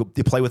and go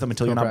play with them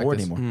until you're not bored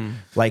anymore.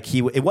 Like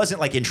it wasn't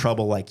like in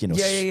trouble, like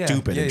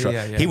stupid.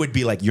 He would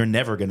be like, "You're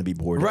never going to be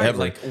bored, right?" Ever.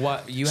 Like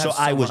what you have. So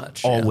I was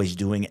always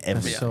doing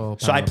everything.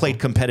 So I played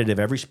competitive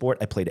every sport.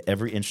 I played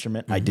every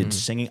instrument. I did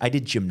singing. I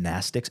did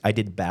gymnastics. I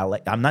did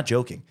ballet. I'm not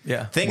joking.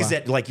 Yeah, things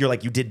that like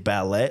you did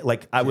ballet.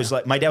 Like I was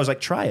like, my dad was like,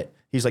 "Try it."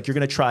 He's like, "You're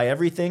going to try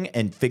everything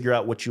and figure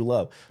out what you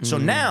love." So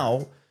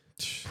now.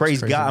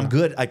 Praise God, I'm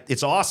good.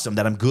 It's awesome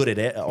that I'm good at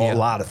it, a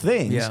lot of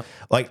things. Yeah.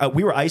 Like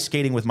we were ice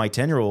skating with my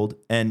 10-year-old,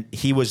 and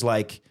he was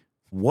like,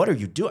 "What are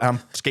you doing?" I'm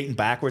skating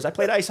backwards. I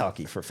played ice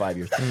hockey for 5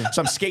 years,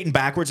 so I'm skating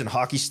backwards and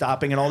hockey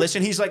stopping and all this.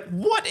 And he's like,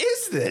 "What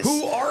is this?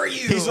 Who are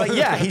you?" He's like,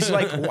 "Yeah." He's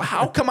like, well,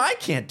 "How come I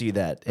can't do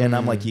that?" And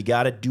I'm like, "You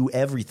got to do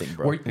everything,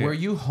 bro." Were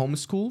you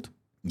homeschooled?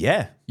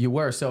 Yeah, you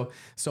were. So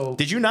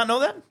did you not know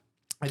that?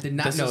 I did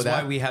not know that. This is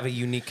why we have a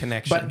unique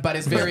connection. But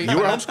it's very... You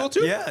were homeschooled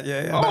too?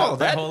 Yeah. Oh,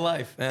 my whole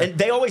life. Yeah. And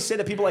they always say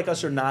that people like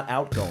us are not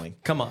outgoing.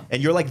 Come on.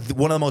 And you're like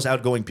one of the most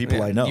outgoing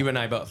people I know. You and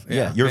I both.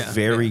 Yeah, you're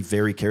very,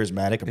 very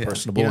charismatic and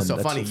personable. So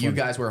funny. You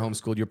guys were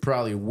homeschooled. You're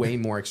probably way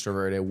more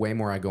extroverted, way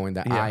more outgoing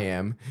than I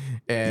am.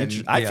 And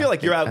I feel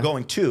like you're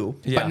outgoing too.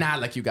 But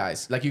not like you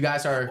guys. Like you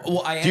guys are...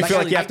 Well, I am. Do you feel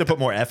like you have to put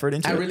more effort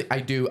into it? I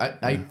do.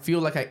 I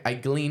feel like I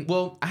glean...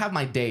 Well, I have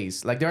my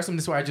days. Like there are some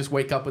days where I just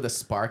wake up with a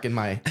spark in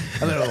my...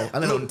 A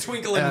little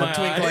twinkle in my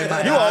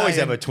eye. You always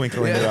have a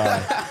twinkle in your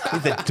eye.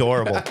 It's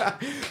adorable.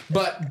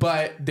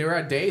 But there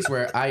are days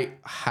where I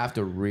have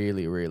to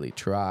really, really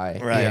try.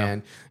 Right.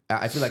 And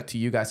I feel like to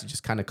you guys, it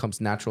just kind of comes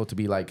natural to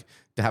be like,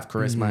 to have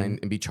charisma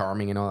and be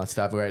charming and all that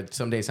stuff. Where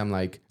some days I'm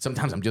like,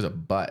 sometimes I'm just a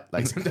butt.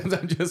 Like sometimes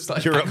I'm just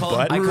like, You're a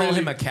butt? I call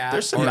him a cat.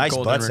 There's some nice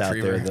butts out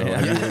there, though.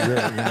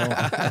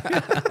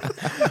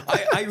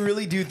 I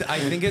really do. I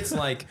think it's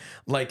like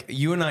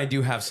you and I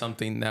do have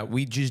something that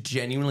we just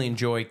genuinely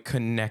enjoy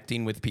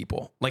connecting with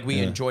people. Like we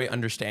enjoy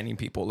understanding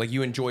people. Like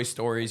you enjoy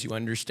stories. You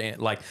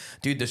understand. Like,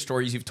 dude, the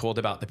stories you've told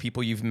about the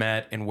people you've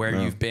met and where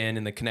you've been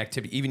and the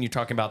connectivity. Even you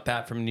talking about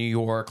that from New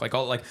York. Like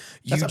all like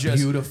you That's a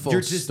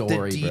beautiful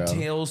story, the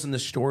details and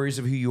the stories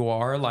of who you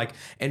are. Like,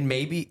 and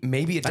maybe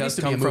it does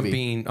come from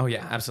being. Oh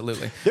yeah,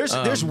 absolutely.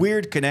 There's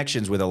weird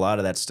connections with a lot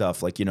of that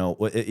stuff. Like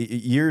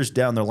years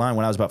down the line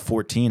when I was about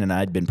 14 and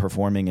I'd been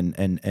performing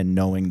and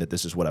knowing that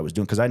this is what I was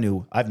doing, because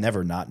I've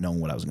never not known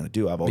what I was going to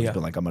do. I've always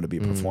been like, I'm going to be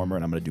a performer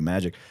and I'm going to do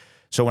magic.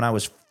 So when I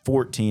was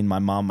 14, my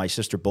mom, my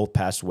sister both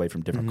passed away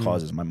from different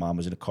causes. My mom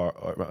was in a car.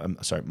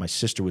 My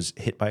sister was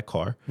hit by a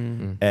car,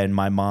 and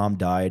my mom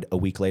died a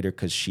week later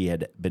because she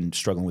had been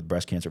struggling with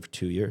breast cancer for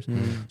 2 years.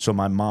 So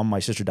my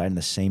sister died in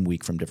the same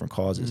week from different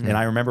causes. And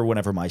I remember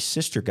whenever my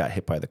sister got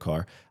hit by the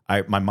car,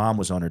 my mom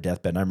was on her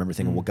deathbed, and I remember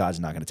thinking, well, God's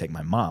not going to take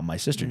my mom. My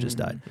sister just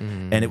died.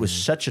 And it was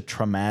such a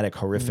traumatic,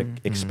 horrific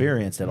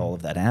experience that all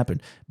of that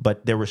happened.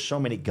 But there were so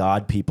many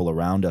God people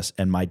around us,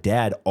 and my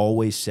dad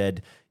always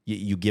said,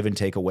 you give and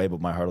take away,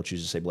 but my heart will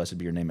choose to say, blessed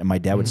be your name. And my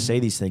dad would say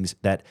these things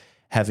that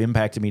have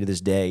impacted me to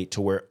this day,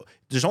 to where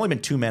there's only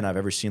been two men I've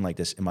ever seen like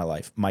this in my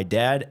life. My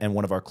dad and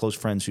one of our close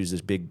friends who's this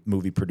big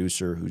movie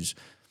producer who's,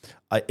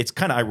 it's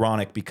kind of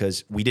ironic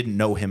because we didn't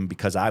know him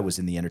because I was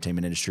in the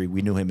entertainment industry.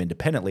 We knew him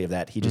independently of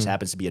that. He just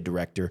happens to be a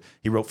director.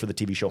 He wrote for the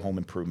TV show Home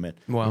Improvement.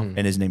 Wow. And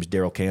his name's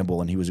Daryl Campbell,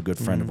 and he was a good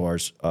friend of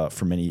ours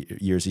for many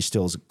years. He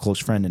still is a close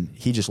friend, and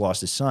he just lost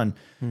his son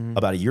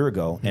about a year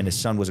ago, and his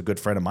son was a good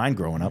friend of mine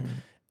growing up.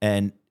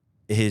 And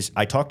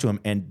I talked to him,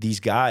 and these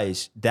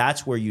guys,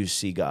 that's where you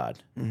see God.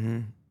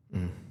 Do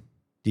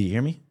you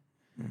hear me?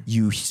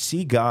 You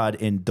see God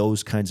in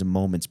those kinds of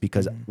moments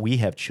because we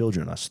have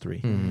children, us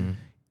three.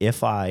 If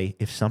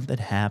something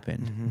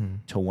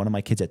happened to one of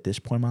my kids at this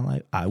point in my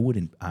life,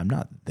 I'm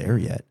not there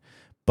yet,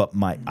 but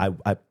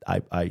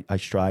I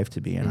strive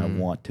to be, and I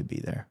want to be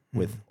there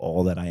with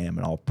all that I am.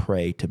 And I'll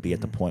pray to be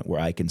at the point where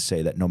I can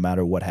say that no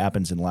matter what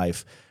happens in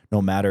life,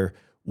 no matter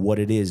what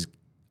it is,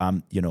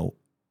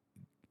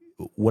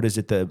 what is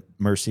it, the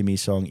Mercy Me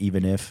song,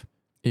 Even If,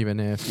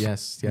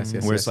 yes.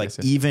 Where it's like,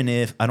 even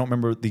if, I don't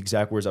remember the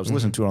exact words, I was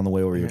listening to it on the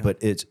way over here, but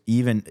it's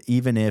even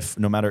if,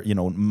 no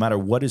matter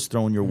what is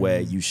thrown your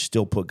way, you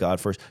still put God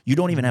first. You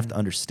don't even have to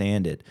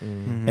understand it.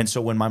 And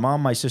so when my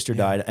mom, my sister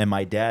died, and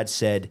my dad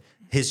said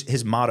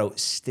his motto,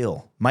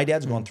 still, my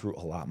dad's gone through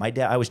a lot. I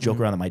always joke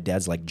around that my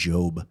dad's like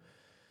Job,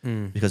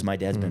 because my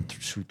dad's been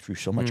through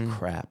so much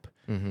crap.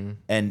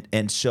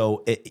 And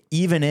so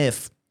even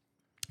if,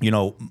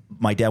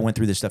 my dad went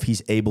through this stuff,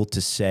 he's able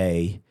to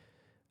say,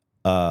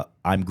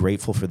 I'm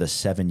grateful for the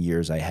 7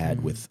 years I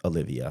had with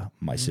Olivia,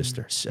 my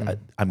sister. So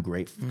I'm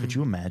grateful. Could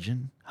you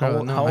imagine?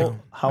 How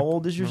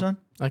old is your son?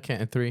 I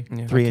can't. 3.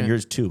 Yeah. 3 and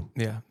yours 2.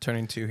 Yeah,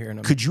 turning 2 here.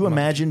 Could you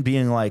imagine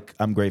being like,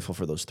 I'm grateful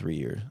for those 3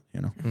 years?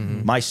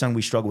 My son,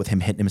 we struggle with him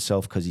hitting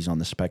himself because he's on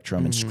the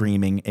spectrum and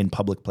screaming in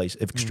public place.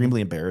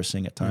 Extremely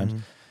embarrassing at times.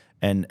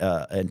 And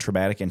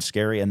traumatic and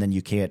scary, and then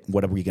you can't.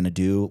 What are we going to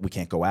do? We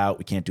can't go out.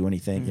 We can't do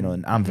anything.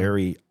 And I'm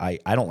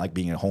I don't like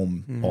being at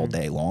home all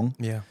day long.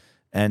 Yeah.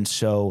 And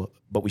so,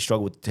 but we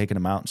struggle with taking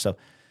them out and stuff.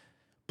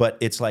 But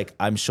it's like,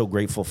 I'm so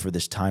grateful for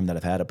this time that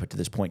I've had up to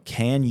this point.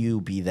 Can you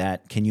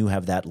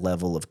have that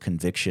level of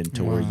conviction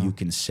to where you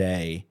can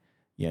say,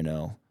 Yeah,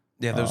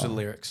 those are the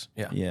lyrics.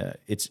 Yeah. Yeah.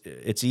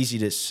 It's easy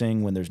to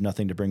sing when there's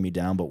nothing to bring me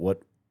down, but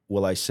what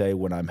will I say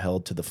when I'm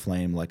held to the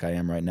flame like I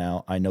am right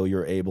now? I know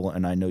you're able,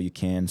 and I know you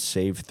can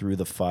save through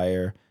the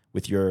fire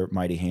with your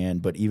mighty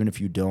hand. But even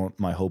if you don't,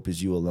 my hope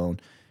is you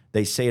alone.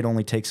 They say it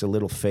only takes a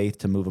little faith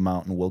to move a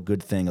mountain. Well,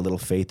 good thing, a little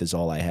faith is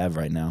all I have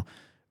right now.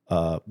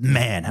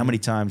 Man, how many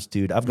times,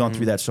 dude? I've gone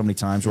through that so many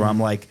times where I'm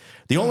like,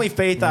 the only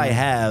faith I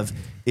have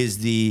is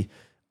the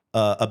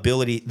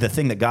ability, the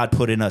thing that God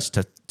put in us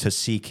to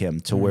seek Him,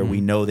 to where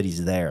we know that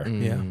He's there.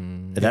 Yeah.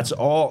 That's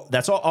all.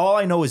 That's all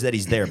I know is that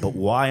He's there. But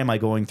why am I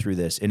going through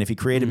this? And if He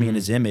created me in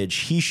His image,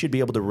 He should be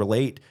able to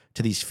relate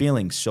to these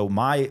feelings. So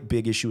my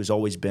big issue has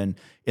always been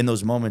in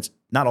those moments.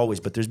 Not always,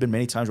 but there's been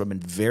many times where I've been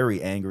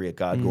very angry at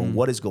God, going,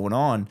 "What is going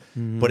on?"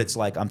 But it's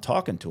like I'm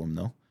talking to Him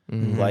though.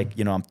 Like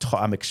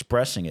I'm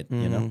expressing it.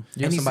 You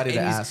have somebody to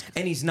ask,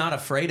 and He's not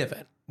afraid of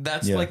it.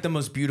 That's like the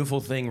most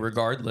beautiful thing,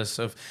 regardless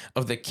of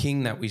the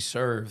King that we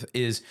serve,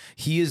 is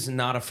He is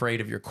not afraid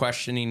of your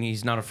questioning.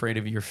 He's not afraid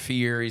of your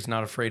fear. He's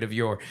not afraid of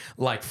your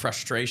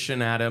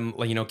frustration at Him.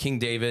 Like, King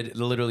David,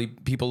 literally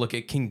people look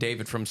at King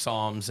David from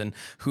Psalms and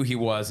who he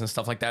was and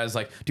stuff like that. It's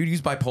like, dude,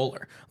 he's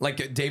bipolar.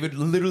 Like David,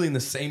 literally in the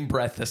same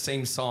breath, the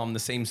same psalm, the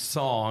same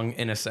song,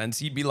 in a sense,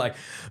 he'd be like,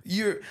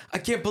 I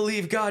can't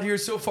believe, God, you're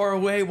so far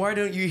away. Why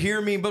don't you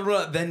hear me? Blah,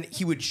 blah, blah. Then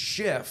he would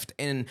shift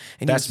and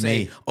he would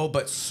say, oh,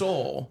 but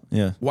soul,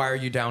 why are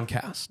you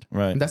downcast?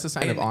 Right. And that's a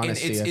sign of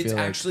honesty. And it's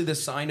actually the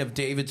sign of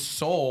David's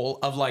soul,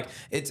 of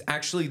it's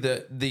actually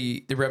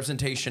the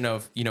representation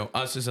of,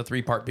 us as a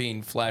 3-part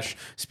being, flesh,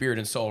 spirit,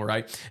 and soul,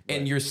 right?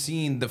 And you're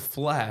seeing the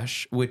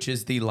flesh, which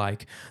is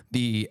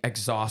the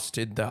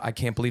exhausted, I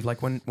can't believe,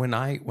 when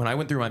I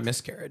went through my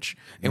miscarriage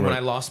and when I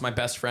lost my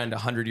best friend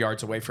 100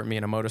 yards away from me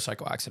in a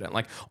motorcycle accident,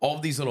 all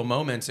of these little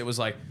moments, it was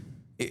like,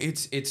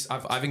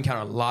 I've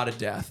encountered a lot of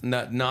death,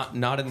 not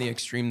in the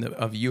extreme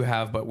of you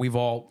have, but we've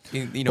all,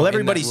 well,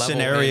 everybody's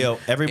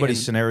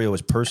scenario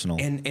is personal.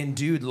 And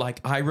dude,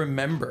 I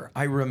remember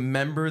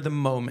the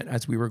moment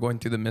as we were going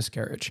through the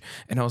miscarriage,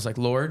 and I was like,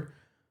 Lord,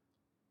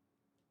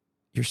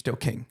 you're still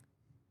King,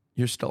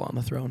 you're still on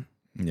the throne,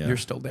 you're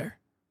still there,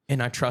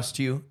 and I trust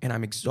you, and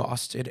I'm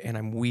exhausted, and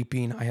I'm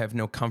weeping. I have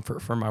no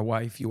comfort for my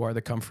wife. You are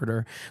the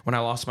comforter. When I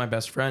lost my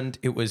best friend,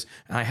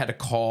 I had to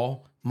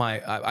call.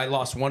 I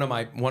lost one of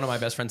my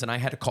best friends, and I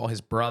had to call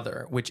his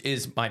brother, which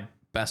is my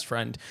best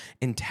friend,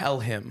 and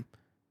tell him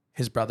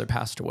his brother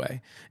passed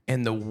away.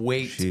 And the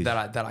weight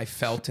that I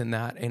felt in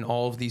that, and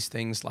all of these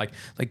things, like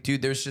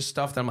dude, there's just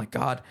stuff that I'm like,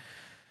 God,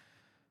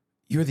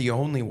 you're the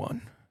only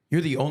one. You're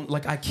the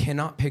only, I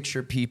cannot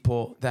picture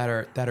people that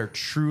are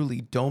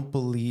truly don't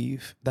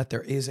believe that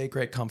there is a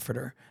great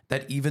comforter,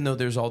 that even though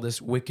there's all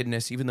this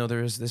wickedness, even though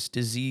there is this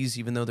disease,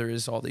 even though there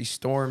is all these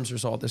storms,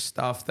 there's all this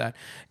stuff, that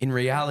in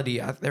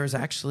reality, there's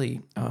actually,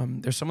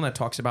 there's someone that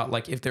talks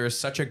about, if there is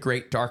such a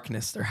great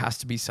darkness, there has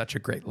to be such a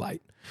great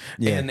light.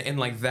 Yeah.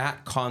 And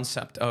that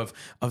concept of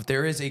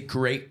there is a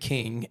great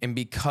King, and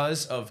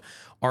because of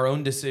our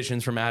own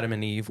decisions from Adam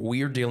and Eve,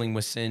 we are dealing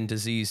with sin,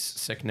 disease,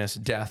 sickness,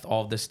 death,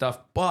 all this stuff.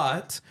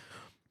 But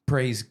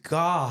praise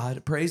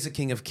God, praise the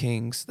King of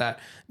Kings, that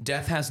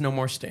death has no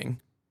more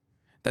sting,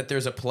 that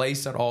there's a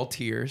place that all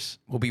tears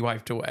will be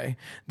wiped away,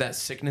 that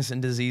sickness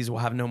and disease will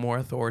have no more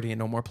authority and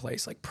no more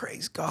place.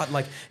 Praise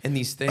God, in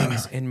these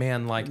things. And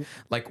man,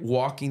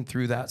 walking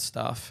through that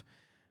stuff,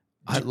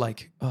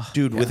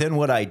 Dude, within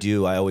what I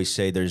do, I always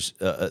say there's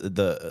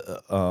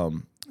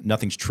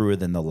nothing's truer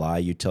than the lie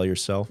you tell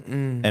yourself,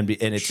 and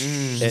it's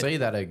say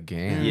that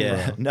again.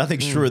 Yeah, bro.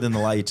 Nothing's truer than the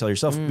lie you tell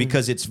yourself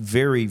because it's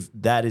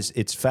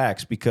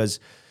facts. Because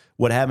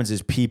what happens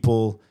is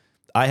people.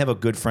 I have a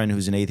good friend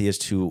who's an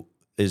atheist who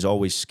is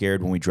always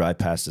scared when we drive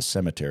past the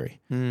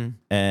cemetery,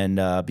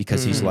 and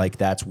because he's like,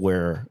 that's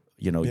where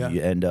you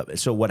end up.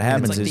 So what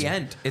happens is the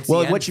end.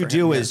 What you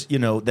do is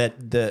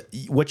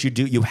what you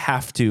do, you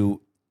have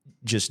to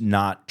just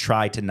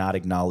try to not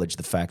acknowledge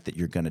the fact that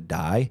you're going to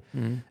die,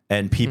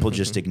 and people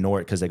just ignore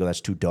it because they go,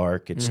 that's too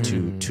dark, it's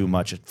too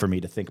much for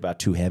me to think about,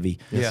 too heavy.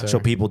 So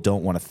people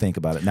don't want to think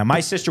about it. Now my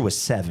sister was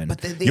 7.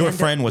 Your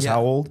friend was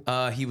how old?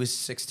 He was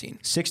 16.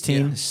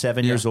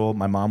 7 years old.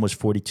 My mom was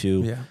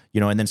 42.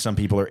 And then some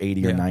people are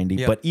 80 or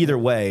 90. But either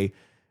way,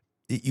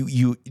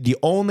 the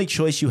only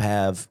choice you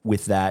have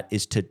with that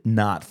is to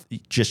not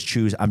just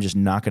choose. I'm just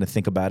not going to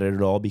think about it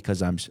at all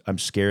because I'm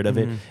scared of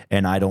it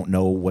and I don't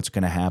know what's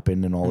going to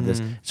happen and all of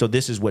this. So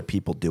this is what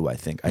people do. I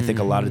think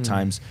a lot of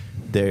times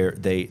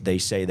they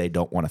say they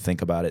don't want to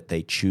think about it.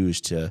 They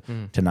choose to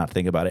not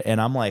think about it. And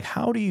I'm like,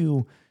 how do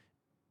you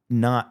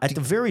not at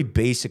the very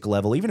basic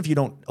level, even if you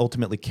don't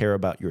ultimately care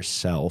about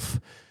yourself,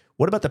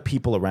 what about the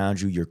people around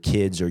you, your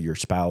kids or your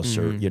spouse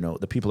or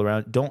the people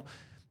around?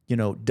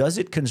 Does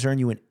it concern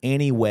you in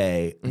any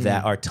way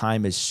that our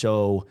time is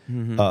so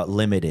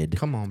limited?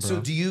 Come on, bro. So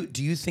do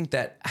you think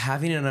that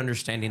having an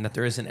understanding that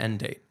there is an end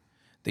date,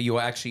 that you'll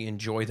actually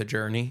enjoy the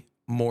journey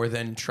more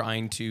than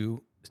trying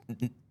to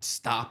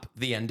stop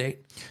the end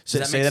date? Say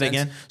that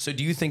again. So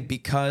do you think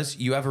because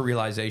you have a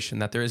realization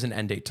that there is an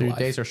end date to life,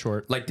 days are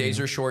short, like days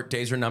are short,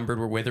 days are numbered,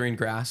 we're withering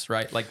grass,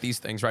 right? Like these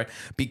things, right?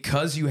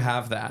 Because you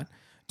have that,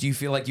 do you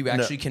feel like you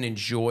actually can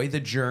enjoy the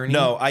journey?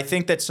 No, I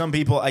think that some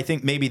people, I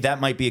think maybe that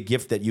might be a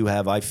gift that you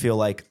have. I feel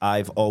like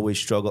I've always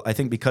struggled. I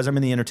think because I'm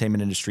in the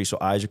entertainment industry, so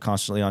eyes are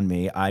constantly on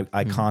me.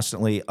 I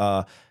constantly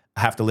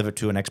have to live up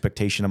to an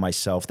expectation of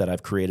myself that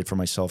I've created for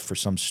myself for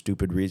some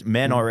stupid reason.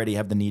 Men already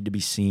have the need to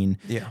be seen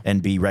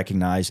and be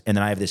recognized. And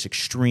then I have this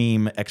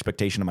extreme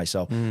expectation of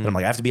myself that I'm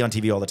like, I have to be on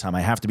TV all the time.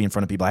 I have to be in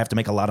front of people. I have to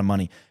make a lot of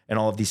money and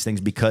all of these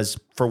things because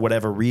for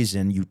whatever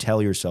reason, you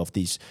tell yourself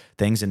these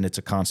things and it's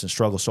a constant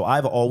struggle. So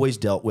I've always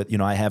dealt with,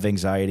 I have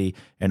anxiety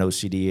and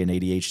OCD and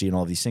ADHD and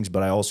all of these things,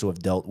 but I also have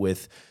dealt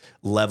with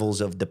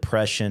levels of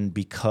depression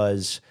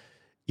because,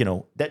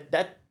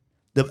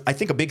 I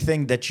think a big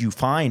thing that you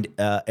find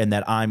and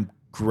that I'm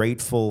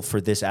grateful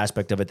for this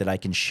aspect of it that I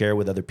can share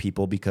with other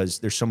people because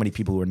there's so many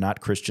people who are not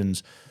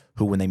Christians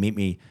who when they meet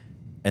me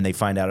and they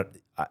find out,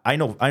 I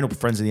know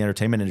friends in the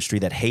entertainment industry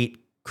that hate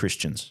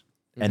Christians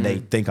and they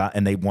think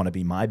and they want to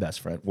be my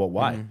best friend. Well,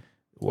 why?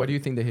 Why do you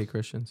think they hate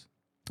Christians?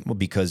 Well,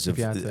 because of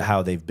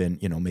how they've been,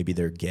 maybe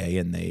they're gay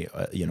and they,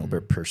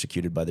 they're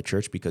persecuted by the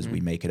church because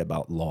we make it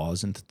about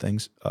laws and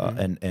things.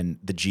 And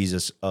the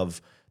Jesus of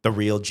the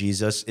real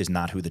Jesus is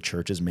not who the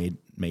church has made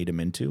him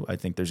into. I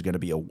think there's going to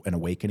be an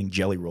awakening.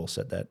 Jelly Roll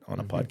said that on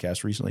a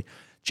podcast recently.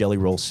 Jelly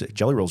Roll's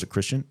a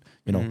Christian.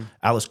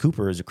 Alice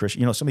Cooper is a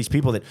Christian. Some of these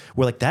people that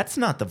were like, that's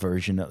not the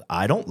version of,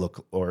 I don't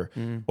look or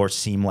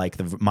seem like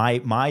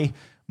my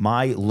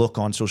look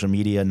on social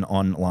media and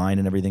online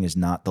and everything is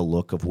not the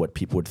look of what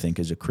people would think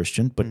is a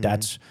Christian. But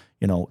that's,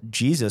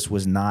 Jesus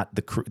was not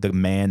the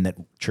man that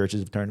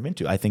churches have turned him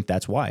into. I think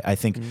that's why. I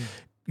think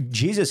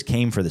Jesus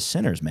came for the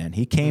sinners, man.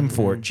 He came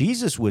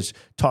Jesus was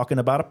talking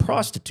about a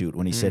prostitute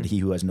when he said, he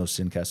who has no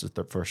sin casts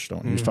the first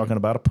stone. He was talking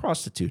about a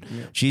prostitute.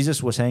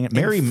 Jesus was hanging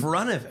in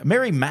front of him.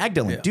 Mary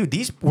Magdalene. Dude,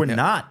 these were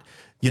not,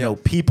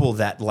 people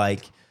that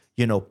like,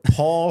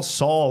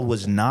 Saul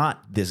was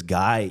not this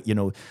guy,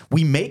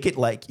 we make it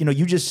like,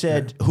 you just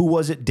said, who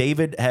was it?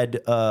 David had,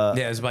 it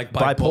was like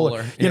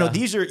bipolar.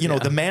 These are,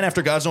 the man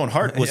after God's own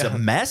heart was a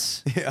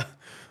mess. Yeah.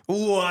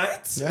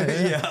 What?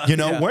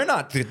 We're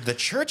not the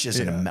church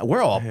isn't a mess.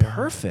 We're all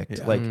perfect.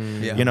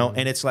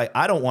 And it's like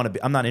I don't want to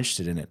be. I'm not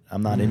interested in it.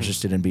 I'm not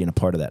interested in being a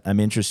part of that.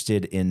 I'm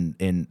interested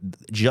in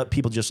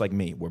people just like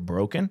me. We're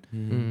broken.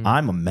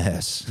 I'm a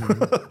mess.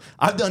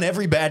 I've done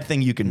every bad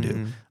thing you can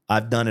do.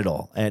 I've done it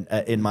all, and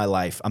in my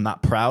life, I'm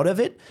not proud of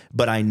it,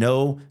 but I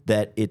know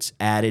that it's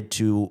added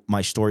to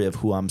my story of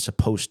who I'm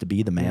supposed to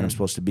be, the man I'm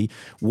supposed to be.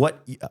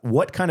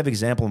 What kind of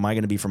example am I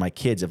going to be for my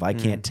kids if I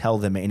can't tell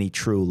them any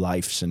true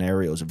life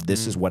scenarios of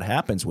this is what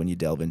happens when you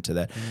delve into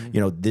that?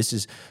 This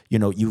is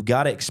you've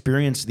got to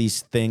experience these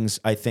things.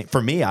 I think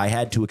for me, I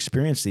had to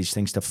experience these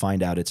things to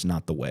find out it's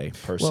not the way.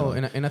 Personally,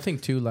 well, and I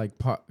think too, like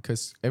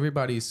because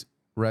everybody's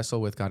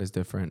wrestle with God is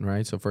different,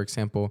 right? So, for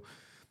example,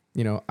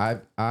 I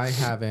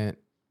haven't.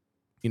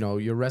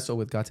 You wrestle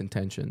with God's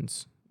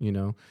intentions,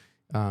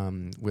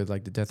 with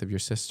like the death of your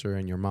sister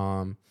and your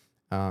mom,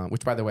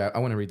 which, by the way, I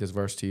want to read this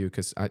verse to you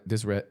because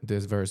this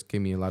verse gave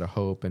me a lot of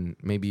hope, and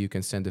maybe you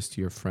can send this to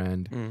your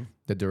friend,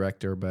 the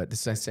director. But this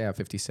is Isaiah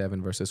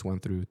 57, verses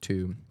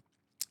 1-2.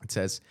 It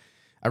says,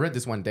 I read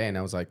this one day and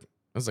I was like, it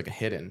was like a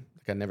hidden,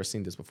 like I'd never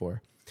seen this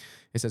before.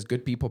 It says,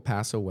 good people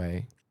pass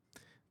away.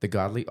 The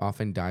godly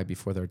often die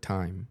before their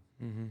time,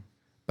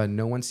 but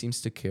no one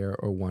seems to care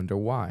or wonder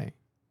why,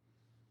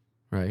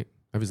 right?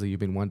 obviously you've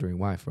been wondering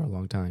why for a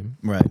long time.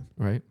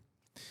 Right.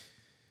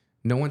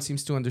 No one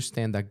seems to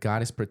understand that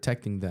God is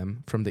protecting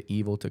them from the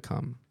evil to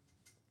come.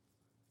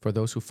 For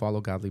those who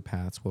follow godly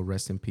paths will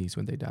rest in peace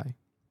when they die.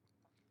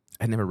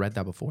 I never read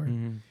that before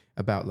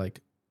about like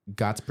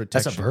God's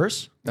protection. That's a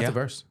verse? That's a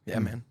verse. Yeah,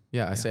 man.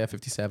 Yeah, Isaiah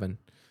 57,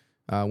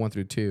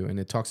 1-2. And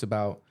it talks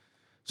about,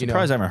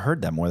 Surprised I haven't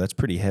heard that more. That's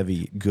pretty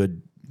heavy,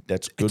 good.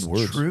 That's good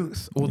words.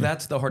 Truth. Well,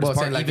 that's the hardest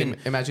part. Like,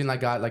 imagine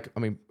like God, like,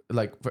 I mean,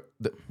 like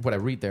what I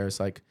read there is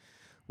like,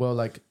 well,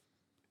 like,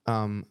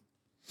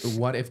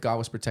 what if God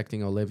was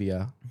protecting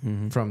Olivia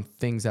from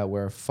things that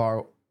were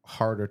far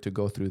harder to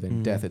go through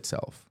than death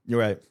itself? You're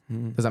right.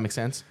 Does that make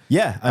sense?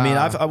 Yeah, I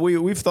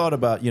mean, we've thought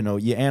about,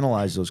 you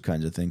analyze those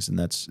kinds of things, and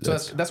that's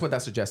what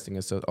that's suggesting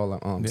is all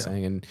I'm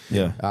saying. And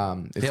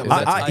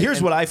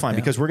here's what I find,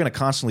 because we're going to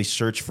constantly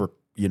search for,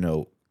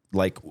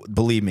 like,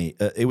 believe me,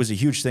 it was a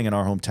huge thing in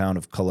our hometown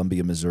of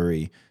Columbia,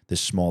 Missouri,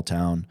 this small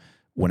town,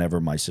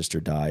 whenever my sister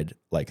died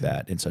like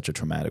that in such a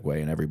traumatic way,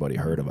 and everybody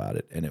heard about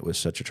it, and it was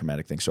such a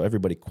traumatic thing. So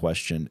everybody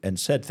questioned and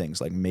said things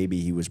like, maybe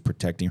he was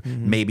protecting her,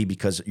 maybe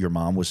because your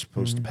mom was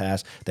supposed to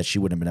pass, that she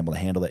wouldn't have been able to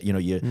handle that.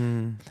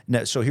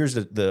 Now, so here's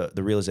the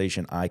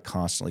realization I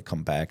constantly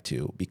come back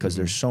to, because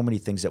there's so many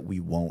things that we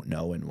won't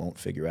know and won't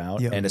figure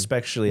out, and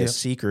especially as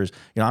seekers,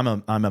 I'm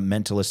a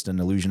mentalist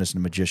and illusionist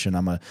and a magician.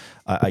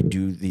 I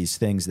do these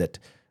things that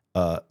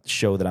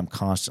show that I'm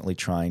constantly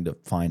trying to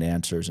find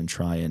answers and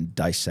try and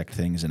dissect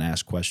things and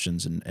ask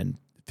questions and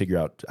figure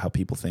out how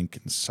people think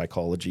and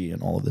psychology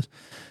and all of this.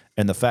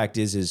 And the fact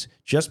is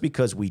just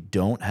because we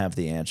don't have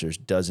the answers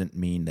doesn't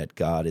mean that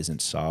God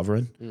isn't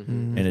sovereign,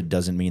 and it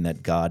doesn't mean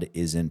that God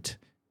isn't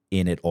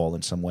in it all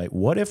in some way.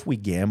 What if we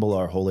gamble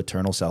our whole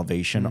eternal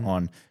salvation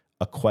on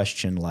a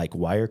question like,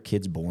 why are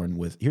kids born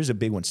with... Here's a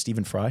big one.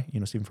 Stephen Fry. You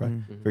know Stephen Fry?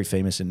 Very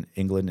famous in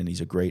England, and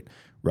he's a great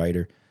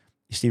writer.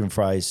 Stephen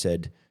Fry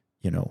said...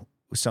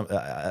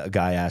 a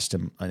guy asked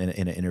him in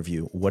an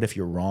interview, what if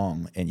you're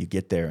wrong and you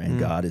get there and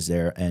God is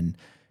there? And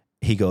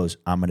he goes,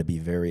 I'm going to be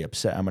very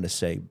upset. I'm going to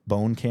say,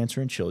 bone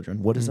cancer in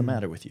children. What is the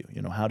matter with you?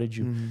 How did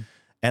you...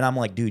 And I'm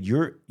like, dude,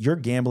 you're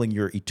gambling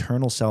your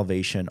eternal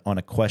salvation on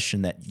a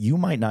question that you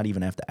might not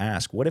even have to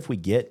ask. What if we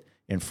get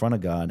in front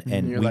of God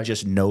and we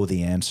just know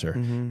the answer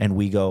and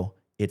we go,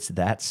 it's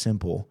that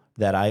simple,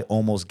 that I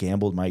almost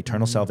gambled my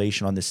eternal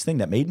salvation on this thing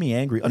that made me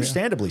angry,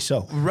 understandably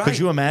so. Right. Could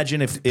you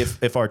imagine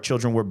if our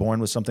children were born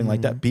with something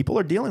like that? People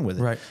are dealing with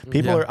it. Right.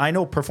 People are. I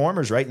know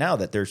performers right now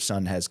that their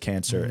son has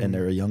cancer and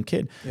they're a young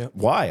kid. Yep.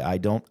 Why? I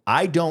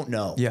don't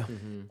know. Yeah.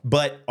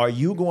 But are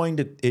you going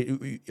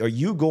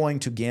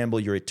to gamble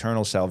your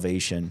eternal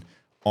salvation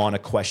on a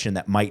question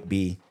that might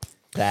be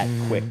that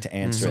quick to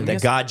answer?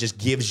 That God just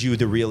gives you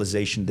the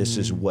realization this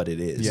is what it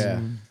is. Yeah.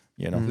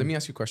 Let me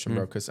ask you a question,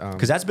 bro, because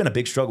that's been a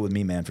big struggle with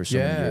me, man, for so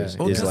many years.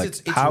 Well, is like,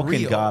 it's how real.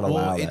 Can God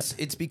allow that?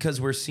 It's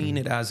because we're seeing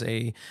it as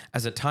a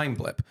time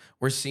blip.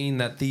 We're seeing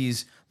that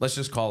these, let's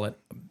just call it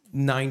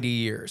 90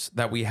 years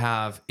that we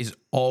have is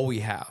all we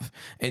have.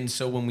 And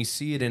so when we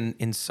see it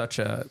in such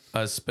a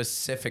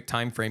specific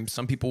time frame,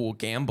 some people will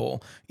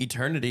gamble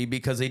eternity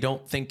because they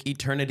don't think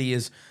eternity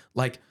is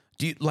like...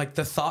 Do you, like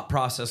the thought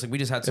process? Like we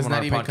just had someone on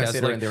our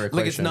podcast.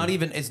 Like it's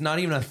not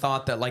even a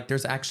thought that like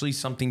there's actually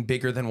something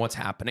bigger than what's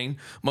happening.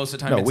 Most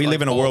of the time, no, we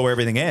live in a world where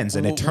everything ends.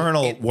 An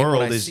eternal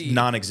world is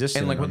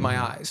non-existent. And like with my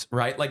eyes,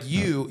 right? Like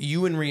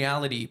you in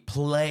reality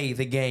play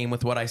the game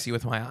with what I see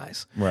with my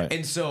eyes, right?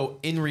 And so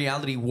in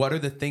reality, what are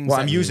the things? Well,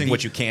 I'm using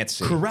what you can't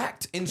see.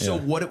 Correct. And so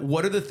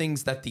what are the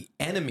things that the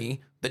enemy,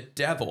 the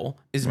devil,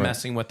 is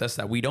messing with us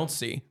that we don't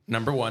see?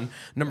 Number one.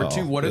 Number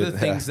two, what are the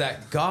things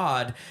that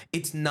God,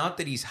 it's not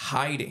that he's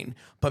hiding,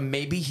 but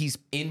maybe he's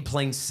in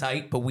plain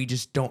sight, but we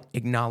just don't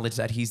acknowledge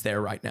that he's there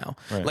right now.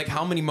 Right. Like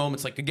how many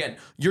moments, like again,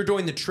 you're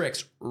doing the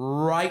tricks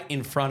right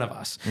in front of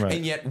us,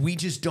 and yet we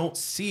just don't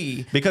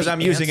see. Because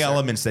I'm using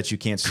elements that you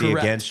can't see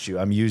against you.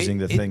 I'm using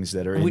the things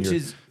that are in your...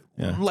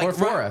 Yeah. Like or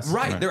for us,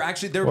 right? They're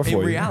in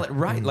reality,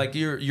 right? Like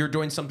you're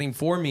doing something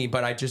for me,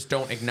 but I just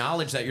don't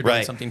acknowledge that you're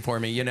doing something for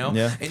me,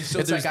 Yeah. And so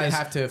it's like I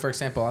have to, for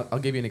example, I'll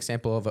give you an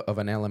example of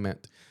an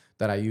element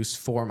that I use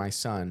for my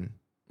son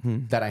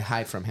that I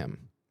hide from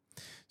him.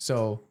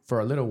 So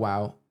for a little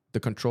while, the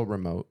control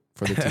remote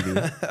for the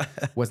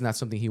TV was not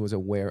something he was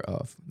aware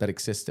of that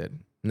existed.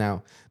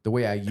 Now, the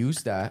way I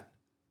use that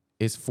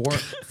is for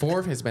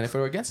his benefit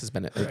or against his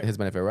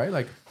benefit, right?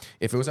 Like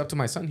if it was up to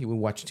my son, he would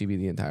watch TV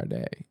the entire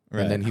day,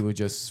 and then he would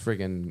just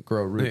friggin'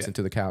 grow roots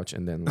into the couch,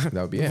 and then that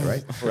would be it,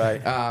 right?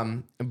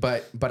 Right.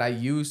 But I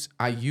use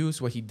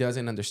what he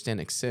doesn't understand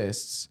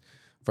exists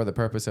for the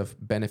purpose of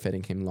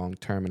benefiting him long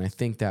term, and I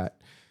think that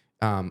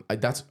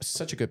that's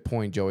such a good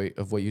point, Joey,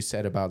 of what you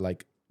said about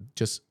like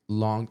just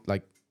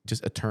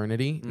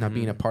eternity, not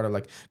being a part of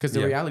like, because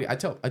the reality, I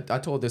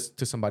told this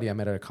to somebody I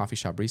met at a coffee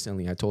shop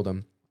recently. I told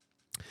him,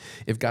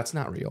 if God's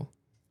not real,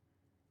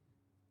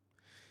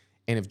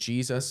 and if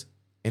Jesus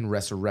in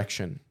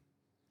resurrection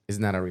is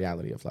not a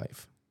reality of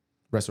life,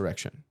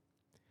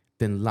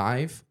 then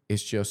life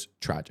is just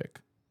tragic.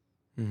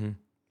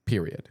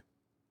 Period.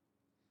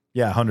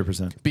 Yeah,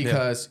 100%.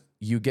 Because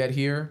you get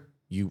here,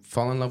 you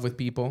fall in love with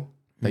people,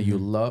 that you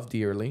love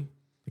dearly,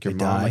 like your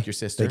mom, like your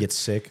sister. They get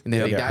sick. And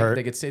then they get die, hurt.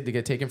 they get sick, they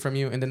get taken from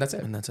you, and then that's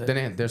it. And that's it.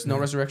 Then there's no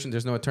resurrection,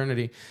 there's no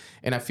eternity.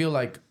 And I feel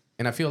like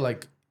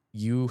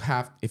you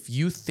have, if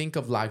you think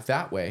of life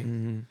that way,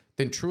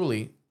 then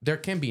truly there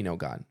can be no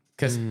God.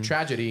 Because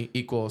tragedy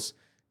equals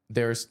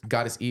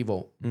God is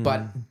evil.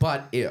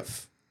 But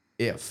if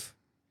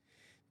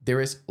there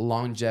is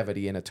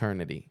longevity in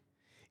eternity,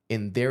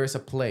 and there is a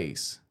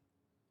place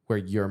where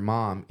your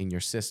mom and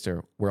your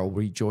sister will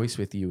rejoice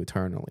with you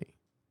eternally,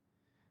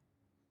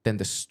 then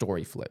the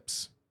story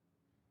flips.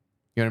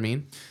 You know what I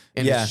mean?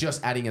 And it's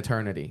just adding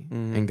eternity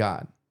and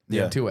God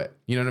to it.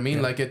 You know what I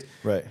mean? Like it.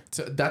 Right.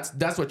 So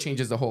that's what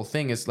changes the whole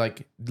thing. Is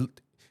like,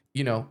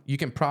 you know, you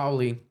can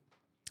probably,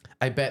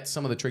 I bet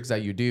some of the tricks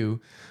that you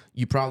do,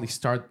 you probably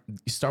start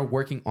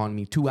working on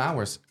me 2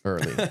 hours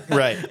early.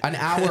 Right. An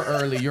hour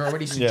early, you're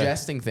already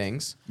suggesting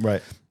things.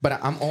 Right.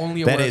 But I'm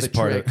only aware of the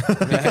trick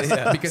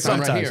because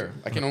I'm right here.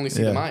 I can only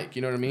see the mic.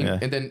 You know what I mean? Yeah.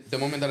 And then the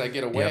moment that I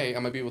get away,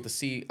 I'm gonna be able to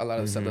see a lot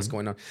of the stuff that's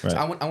going on. Right. So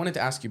I wanted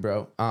to ask you,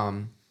 bro.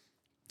 I'm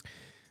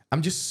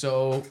just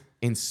so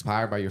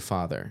inspired by your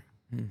father.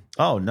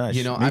 Oh, nice.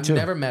 You know, I've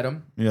never met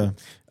him. Yeah.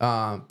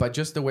 But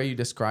just the way you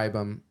describe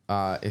him,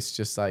 it's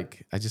just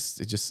like it's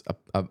just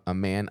a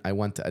man I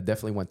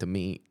definitely want to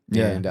meet.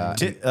 Yeah. And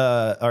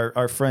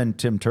our friend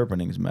Tim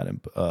Turpining's met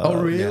him.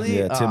 Oh, really?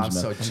 Yeah. Tim's I'm met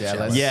so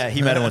jealous. Yeah,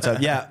 he met him one time.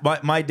 Yeah.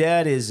 My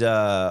dad is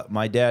a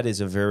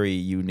very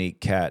unique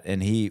cat,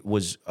 and he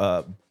was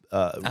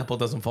Apple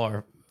doesn't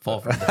fall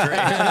from the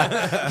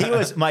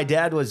tree. My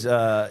dad was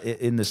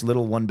in this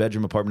little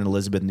 1-bedroom apartment in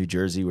Elizabeth, New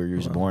Jersey, where he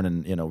was born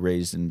and, you know,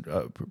 raised and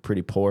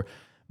pretty poor.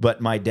 But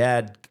my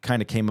dad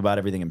kind of came about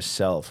everything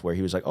himself, where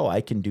he was like, oh,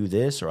 I can do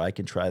this, or I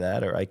can try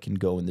that, or I can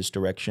go in this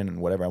direction, and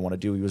whatever I want to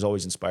do. He was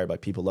always inspired by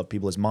people, loved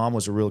people. His mom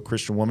was a real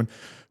Christian woman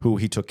who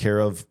he took care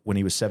of when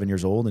he was 7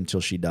 years old until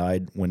she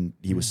died when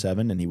he was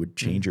 7, and he would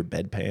change her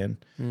bedpan,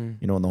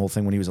 you know, and the whole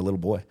thing when he was a little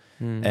boy.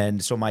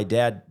 And so my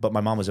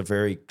mom was a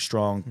very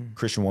strong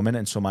Christian woman,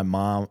 and so my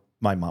mom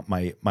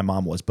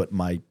was, but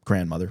my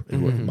grandmother,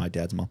 my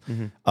dad's mom.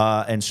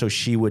 And so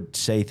she would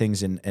say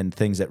things and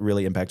things that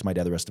really impacted my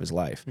dad the rest of his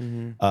life.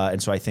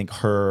 And so I think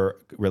her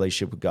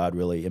relationship with God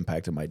really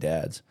impacted my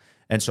dad's.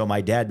 And so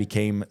my dad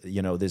became,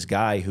 you know, this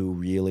guy who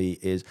really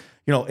is,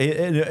 you know,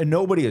 and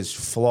nobody is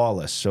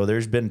flawless. So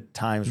there's been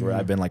times where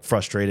I've been like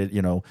frustrated,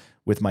 you know,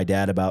 with my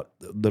dad about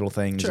little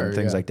things and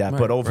things like that. Right,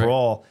 but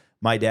overall,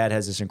 my dad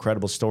has this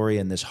incredible story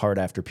and this heart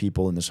after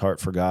people and this heart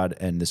for God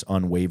and this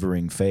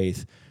unwavering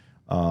faith.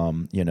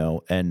 You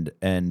know, and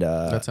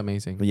that's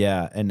amazing.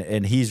 Yeah,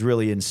 and he's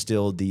really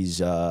instilled these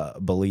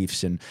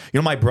beliefs. And you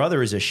know, my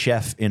brother is a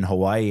chef in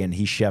Hawaii, and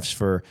he chefs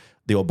for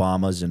the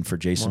Obamas and for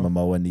Jason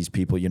Momoa and these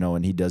people, you know,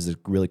 and he does this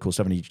really cool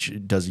stuff, and he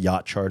does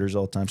yacht charters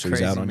all the time, so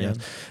he's out on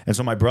yachts. And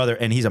so my brother,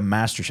 and he's a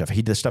master chef.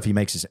 The stuff he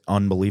makes is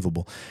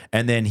unbelievable.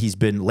 And then he's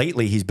been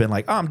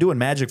like, oh, I'm doing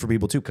magic for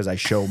people too, because I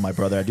show my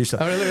brother I do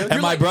stuff.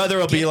 And my brother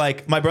will be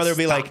like,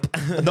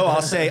 no,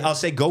 I'll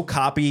say, go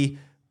copy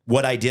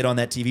what I did on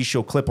that TV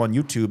show clip on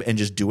YouTube and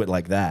just do it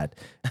like that,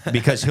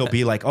 because he'll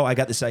be like, oh, I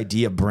got this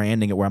idea of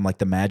branding it where I'm like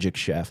the magic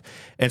chef.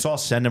 And so I'll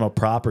send him a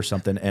prop or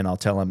something and I'll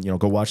tell him, you know,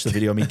 go watch the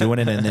video of me doing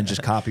it and then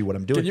just copy what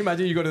I'm doing. Can you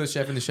imagine you go to the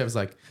chef and the chef's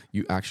like,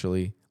 you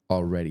actually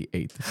already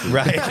ate the food.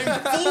 Right. I'm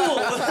full.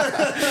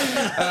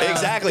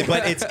 Exactly.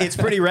 But it's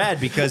pretty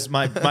rad because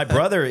my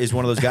brother is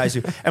one of those guys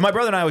who, and my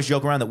brother and I always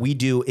joke around that we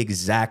do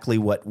exactly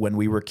what, when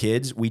we were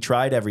kids, we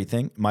tried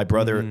everything. My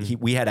brother,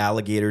 we had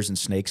alligators and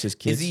snakes as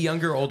kids. Is he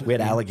younger or older? We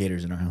had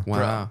alligators in our house.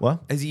 Wow.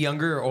 What? Is he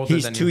younger or older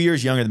He's than 2 you?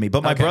 years younger than me.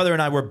 But my brother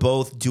and I were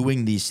both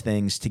doing these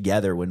things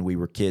together when we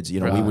were kids. You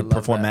know, we would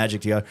perform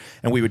magic together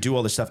and we would do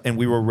all this stuff. And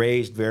we were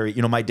raised very,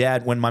 you know, my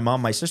dad, when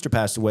my sister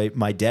passed away,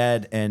 my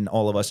dad and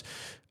all of us,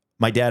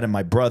 my dad and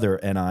my brother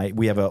and I,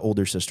 we have an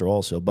older sister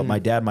also, but my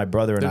dad, my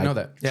brother and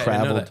I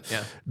traveled.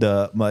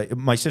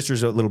 My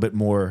sister's a little bit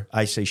more,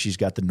 I say she's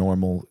got the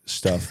normal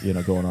stuff, you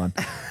know, going on.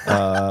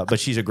 But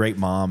she's a great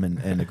mom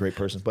and a great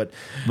person. But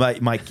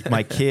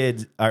my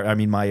kid,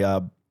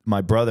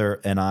 my brother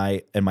and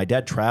I and my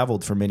dad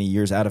traveled for many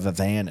years out of a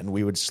van, and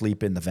we would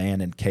sleep in the van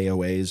in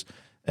KOAs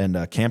and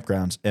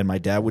campgrounds. And my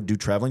dad would do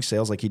traveling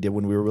sales like he did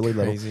when we were really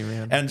little. Crazy,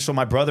 man. And so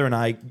my brother and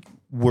I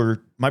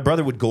my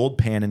brother would gold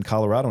pan in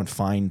Colorado and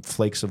find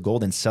flakes of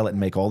gold and sell it and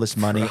make all this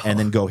money and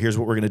then go, here's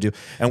what we're going to do.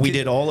 And we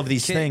did all of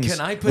these things.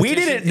 We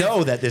didn't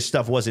know that this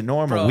stuff wasn't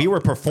normal. Bro. We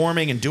were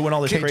performing and doing all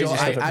this crazy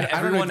stuff.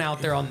 Everyone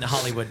out there on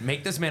Hollywood,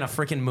 make this man a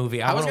freaking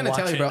movie. I was going to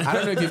tell you, bro, I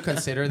don't know if you've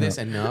considered this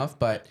enough,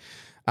 but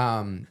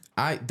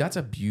that's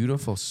a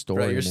beautiful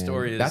story. Bro, your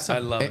story is, I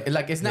love it.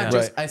 Like, it's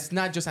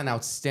not just an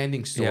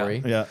outstanding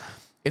story. Yeah.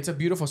 It's a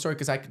beautiful story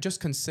because I just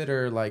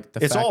consider like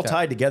it's all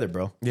tied together,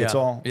 bro. Yeah. It's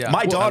all. Yeah.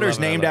 My daughter's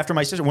named after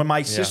my sister. When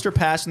my sister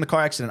passed in the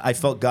car accident, I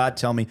felt God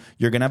tell me,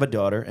 "You're gonna have a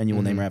daughter, and you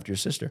will name her after your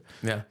sister."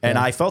 Yeah. And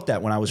I felt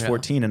that when I was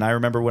 14, and I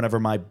remember whenever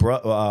my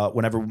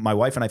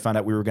wife and I found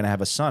out we were gonna have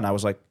a son, I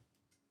was like,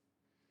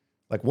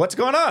 Like, what's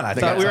going on? I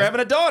thought we were having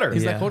a daughter.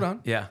 He's like, hold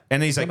on. Yeah.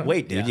 And he's like,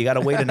 wait, dude, you got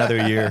to wait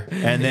another year.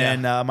 And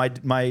then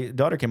my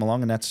daughter came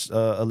along, and that's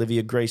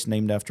Olivia Grace,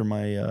 named after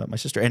my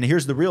sister. And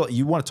here's the real,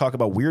 you want to talk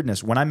about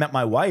weirdness. When I met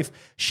my wife,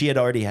 she had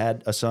already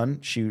had a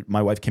son.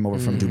 My wife came over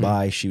from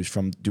Dubai. She was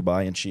from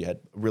Dubai, and she had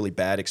a really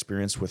bad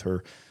experience with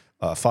her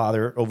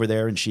father over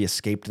there, and she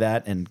escaped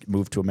that and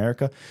moved to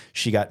America.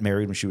 She got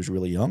married when she was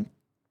really young.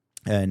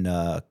 And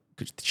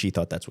she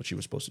thought that's what she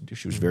was supposed to do.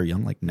 She was very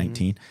young, like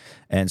 19.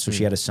 And so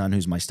she had a son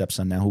who's my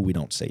stepson now, who we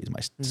don't say is my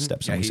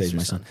stepson. We say he's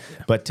my son.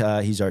 Yeah.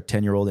 But he's our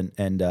 10-year-old.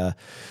 And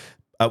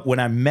when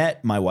I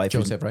met my wife...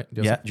 Joseph, right?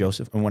 Yeah,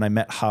 Joseph. And when I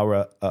met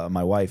Hara,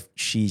 my wife,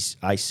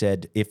 I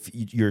said, if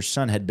your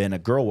son had been a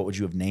girl, what would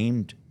you have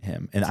named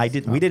him? And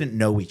we didn't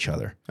know each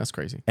other. That's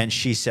crazy. And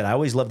she said, I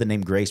always loved the name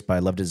Grace, but I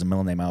loved it as a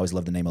middle name. I always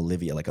loved the name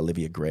Olivia, like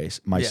Olivia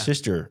Grace. My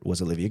sister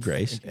was Olivia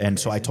Grace. And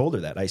so I told her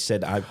that. I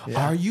said,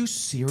 Are you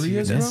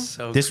serious, bro?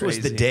 So this was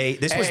the day.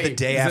 This was the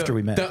day after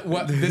we met.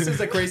 This is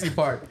the crazy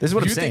part. This is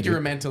what I'm you saying. think you're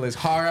a mentalist.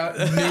 Hara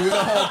knew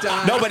the whole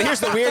time. No, but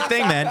here's the weird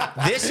thing, man.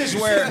 This is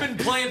where, been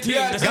planting.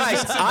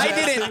 guys,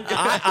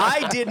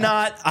 I did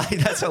not.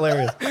 That's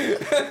hilarious.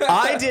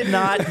 I did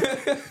not.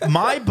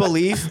 My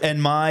belief and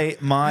my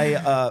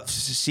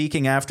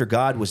seeking after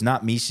God was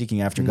not me seeking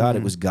after God.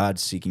 It was God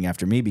seeking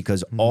after me,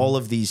 because all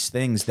of these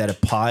things that have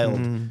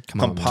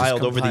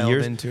compiled over the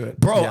years. Into it.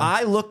 Bro,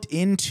 I looked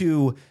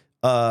into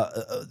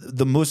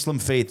the Muslim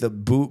faith, the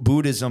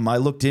Buddhism. I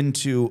looked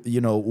into,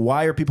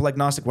 why are people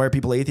agnostic? Why are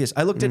people atheists?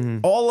 I looked at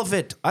all of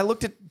it.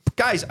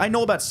 Guys, I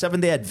know about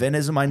Seventh-day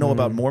Adventism. I know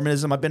about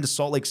Mormonism. I've been to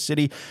Salt Lake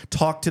City,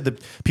 talked to the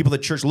people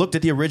at church, looked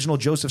at the original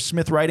Joseph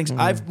Smith writings.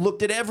 I've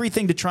looked at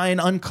everything to try and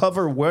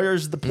uncover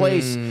where's the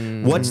place,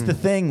 what's the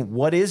thing,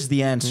 what is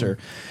the answer.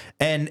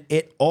 And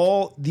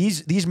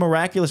these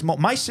miraculous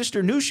moments. My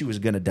sister knew she was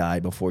going to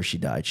die before she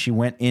died. She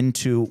went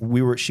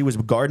into, she was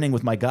gardening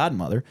with my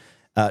godmother.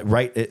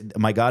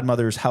 My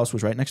godmother's house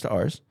was right next to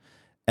ours.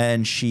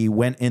 And she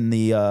went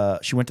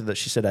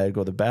she said I had to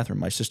go to the bathroom.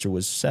 My sister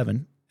was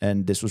 7.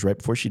 And this was right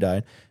before she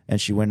died. And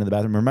she went in the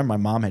bathroom. Remember, my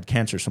mom had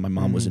cancer, so my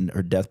mom was in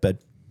her deathbed.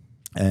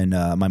 And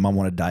my mom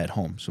wanted to die at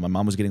home. So my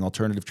mom was getting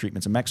alternative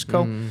treatments in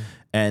Mexico.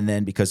 And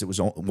then because it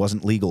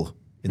wasn't legal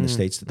in the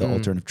States, the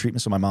alternative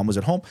treatment, so my mom was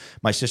at home.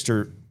 My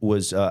sister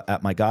was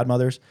at my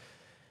godmother's.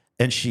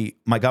 And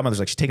my godmother's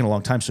like, she's taking a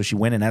long time. So she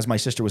went in. As my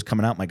sister was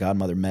coming out, my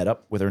godmother met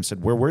up with her and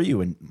said, where were you?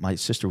 And my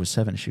sister was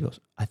 7. And she goes,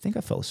 I think I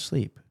fell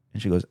asleep.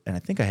 And she goes, and I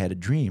think I had a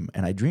dream.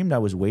 And I dreamed I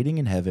was waiting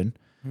in heaven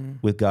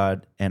with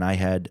God, and I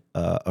had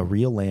a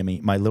real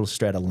lammy. My little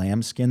sister had a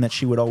lamb skin that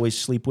she would always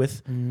sleep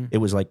with. It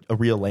was like a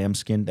real lamb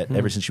skin that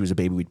ever since she was a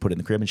baby we'd put in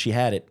the crib, and she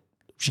had it.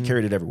 She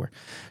carried it everywhere.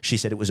 She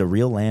said it was a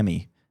real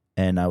lammy,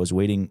 and I was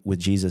waiting with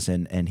Jesus,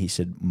 and he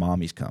said,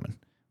 Mommy's coming.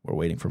 We're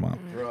waiting for Mom.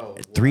 Bro,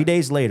 3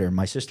 days later,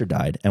 my sister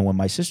died, and when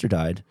my sister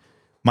died,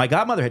 my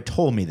godmother had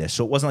told me this,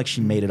 so it wasn't like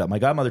she made it up. My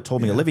godmother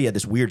told me, Olivia had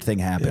this weird thing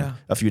happen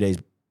a few days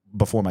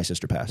before my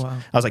sister passed. Wow.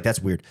 I was like,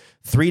 that's weird.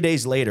 3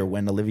 days later,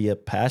 when Olivia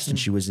passed, and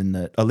she was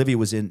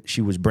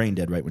brain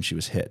dead right when she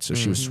was hit. So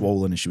she was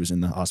swollen and she was in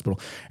the hospital.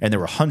 And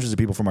there were hundreds of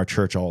people from our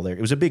church all there.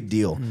 It was a big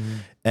deal.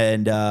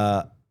 And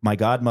my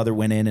godmother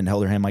went in and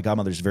held her hand. My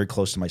godmother's very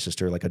close to my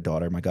sister, like a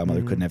daughter. My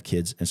godmother couldn't have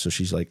kids. And so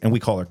she's like, and we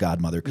call her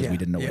godmother because we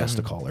didn't know what else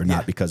to call her.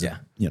 Not because,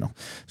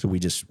 so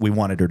we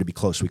wanted her to be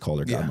close. We called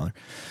her godmother.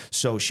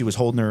 So she was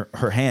holding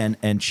her hand,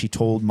 and she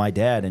told my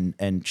dad,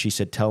 and she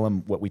said, tell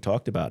him what we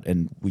talked about.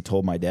 And we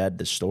told my dad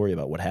the story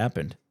about what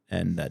happened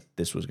and that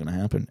this was going to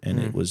happen. And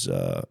it was,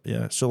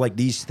 So like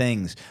these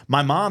things,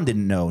 my mom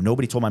didn't know.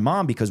 Nobody told my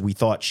mom because we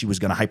thought she was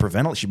going to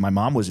hyperventilate. My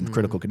mom was in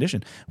critical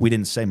condition. We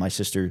didn't say my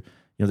sister,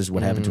 this is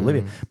what happened to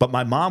Olivia. But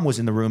my mom was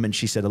in the room, and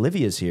she said,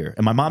 Olivia's here.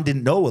 And my mom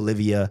didn't know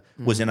Olivia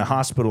was in a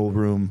hospital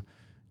room,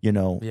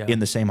 in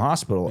the same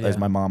hospital as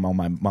my mom on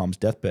my mom's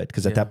deathbed.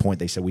 Because at that point,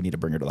 they said, we need to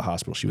bring her to the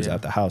hospital. She was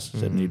at the house.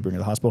 Said, we need to bring her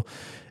to the hospital.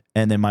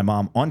 And then my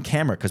mom, on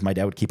camera, because my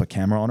dad would keep a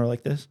camera on her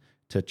like this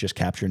to just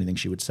capture anything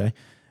she would say.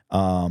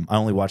 I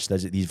only watched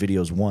these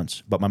videos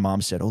once. But my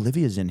mom said,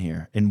 Olivia's in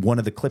here. In one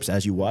of the clips,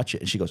 as you watch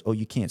it, and she goes, oh,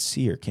 you can't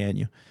see her, can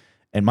you?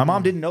 And my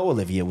mom didn't know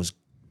Olivia was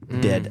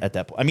dead at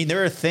that point. I mean,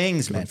 there are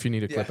things, man. If you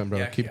need to clip him,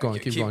 bro, keep going.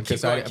 Keep going.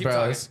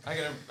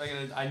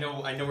 I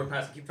know we're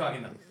past. Keep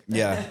talking though.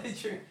 Yeah.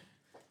 Sure.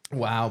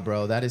 Wow,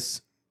 bro, that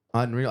is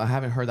unreal. I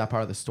haven't heard that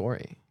part of the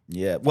story.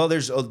 Yeah. Well,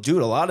 there's a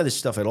lot of this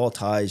stuff. It all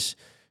ties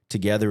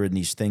together in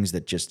these things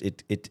that just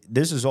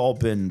this has all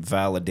been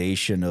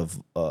validation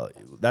of.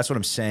 That's what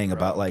I'm saying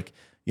about like.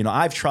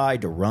 I've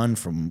tried to run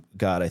from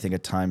God, I think,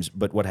 at times,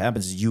 but what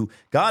happens is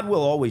God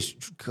will always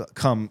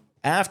come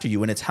after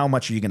you, and it's how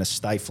much are you going to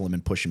stifle him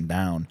and push him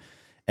down.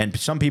 And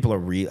some people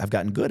have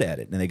gotten good at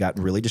it, and they got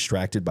really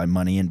distracted by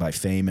money and by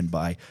fame and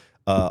by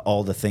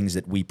all the things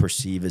that we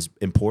perceive as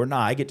important.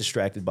 I get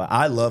distracted by,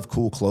 I love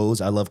cool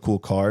clothes, I love cool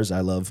cars,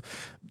 I love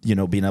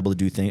being able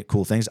to do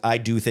cool things. I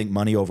do think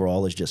money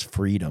overall is just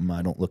freedom.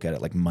 I don't look at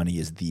it like money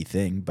is the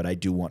thing, but I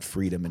do want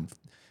freedom and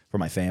for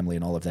my family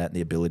and all of that, and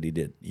the ability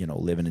to,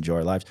 live and enjoy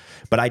our lives.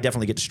 But I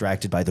definitely get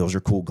distracted by those are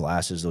cool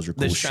glasses, those are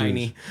cool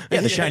shiny. shoes.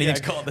 Yeah, the shiny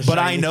things. I call it the but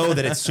shiny. I know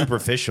that it's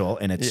superficial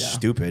and it's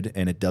stupid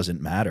and it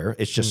doesn't matter.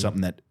 It's just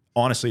something that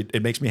honestly,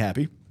 it makes me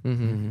happy.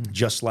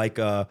 Just like,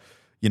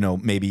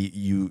 maybe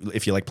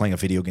if you like playing a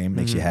video game, it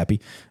makes you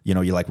happy. You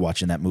like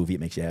watching that movie, it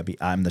makes you happy.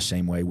 I'm the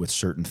same way with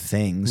certain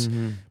things.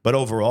 But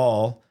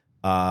overall,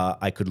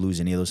 I could lose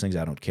any of those things.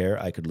 I don't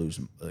care. I could lose,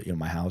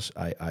 my house.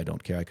 I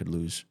don't care. I could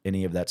lose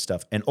any of that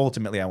stuff. And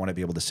ultimately, I want to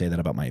be able to say that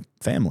about my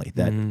family.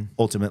 That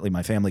ultimately,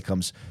 my family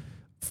comes,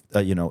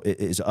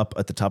 is up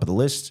at the top of the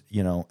list.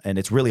 And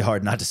it's really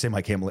hard not to say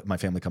my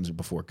family comes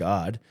before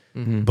God.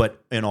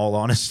 But in all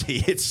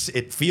honesty,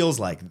 it feels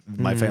like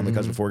my family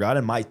comes before God,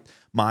 and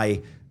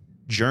my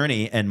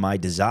journey and my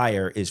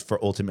desire is for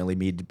ultimately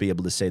me to be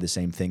able to say the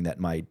same thing that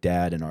my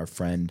dad and our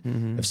friend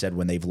have said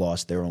when they've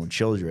lost their own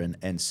children,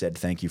 and said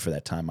thank you for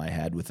that time I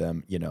had with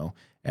them,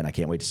 and I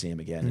can't wait to see him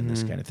again and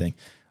this kind of thing.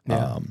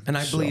 Yeah. And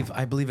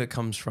I believe it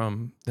comes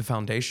from the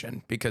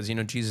foundation, because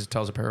Jesus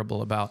tells a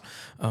parable about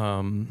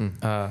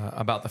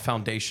the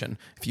foundation.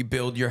 If you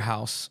build your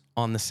house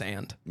on the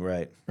sand,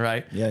 right,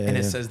 and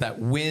it says that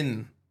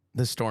when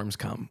the storms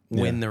come,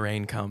 when the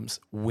rain comes,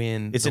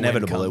 when it's the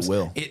inevitable, wind comes, it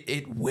will.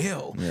 it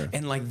will. Yeah.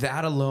 And like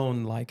that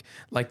alone, like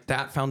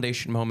that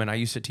foundation moment. I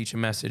used to teach a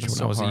message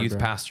when I was a youth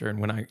pastor, and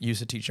when I used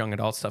to teach young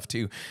adult stuff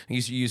too. I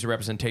used to use a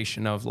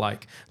representation of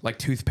like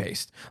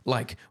toothpaste.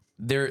 Like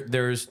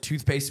there's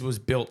toothpaste was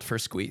built for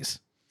squeeze.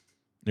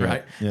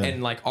 Right. Yeah.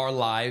 And like our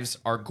lives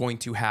are going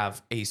to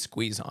have a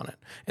squeeze on it.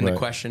 And the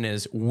question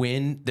is,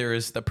 when there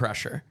is the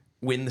pressure,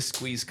 when the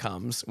squeeze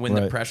comes, when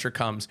the pressure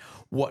comes,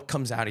 what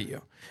comes out of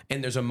you?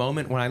 And there's a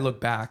moment when I look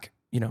back,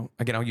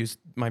 again, I'll use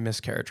my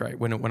miscarriage, right?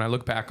 When I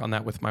look back on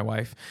that with my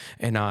wife,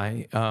 and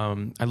I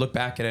look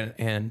back at it,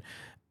 and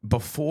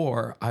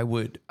before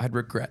I'd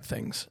regret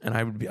things, and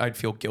I'd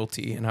feel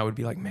guilty, and I would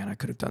be like, man, I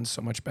could have done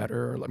so much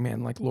better. Or like,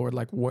 man, like Lord,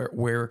 like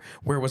where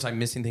was I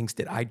missing things?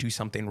 Did I do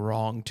something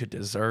wrong to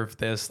deserve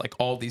this? Like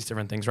all these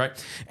different things, right?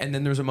 And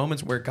then there's a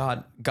moments where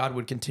God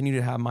would continue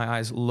to have my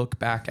eyes look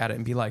back at it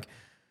and be like,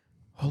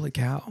 holy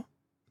cow,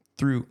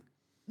 through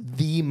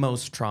the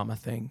most trauma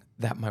thing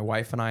that my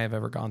wife and I have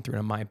ever gone through,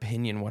 and in my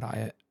opinion, what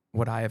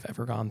I have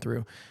ever gone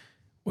through,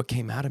 what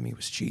came out of me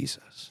was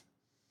Jesus.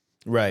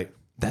 Right.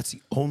 That's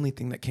the only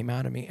thing that came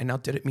out of me. And now,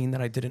 did it mean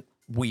that I didn't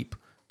weep?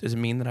 Does it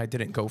mean that I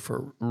didn't go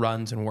for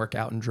runs and work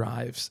out and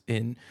drives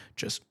in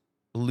just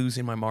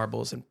losing my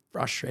marbles and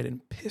frustrated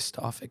and pissed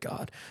off at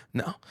God?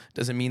 No.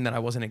 Does it mean that I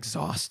wasn't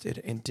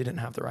exhausted and didn't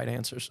have the right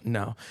answers?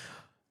 No.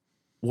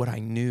 What I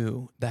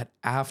knew, that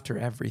after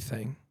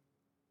everything,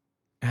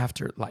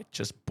 after like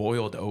just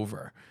boiled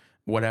over,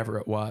 whatever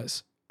it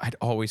was, I'd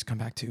always come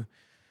back to,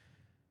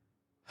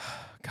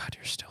 God,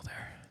 you're still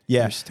there.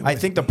 Yeah, I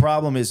think the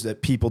problem is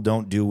that people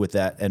don't do with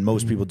that, and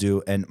most people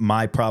do. And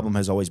my problem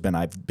has always been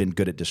I've been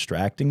good at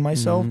distracting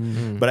myself,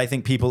 but I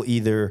think people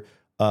either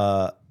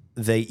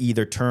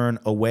turn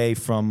away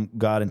from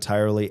God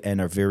entirely and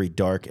are very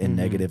dark and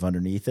negative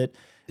underneath it.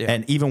 Yeah.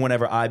 And even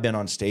whenever I've been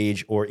on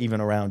stage, or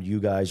even around you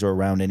guys or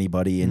around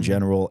anybody in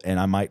general, and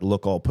I might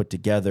look all put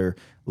together,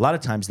 a lot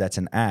of times that's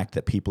an act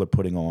that people are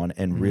putting on.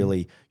 And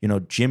really,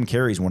 Jim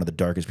Carrey's one of the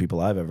darkest people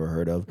I've ever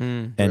heard of.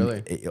 And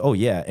really? Oh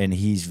yeah. And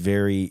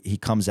he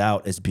comes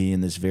out as being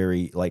this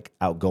very like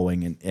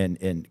outgoing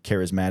and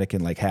charismatic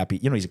and like happy.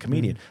 He's a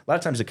comedian. A lot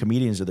of times the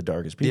comedians are the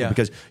darkest people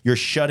because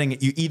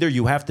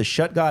you have to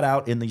shut God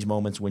out in these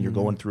moments when you're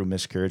going through a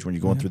miscarriage, when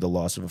you're going through the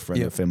loss of a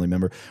friend or a family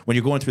member, when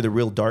you're going through the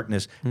real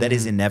darkness that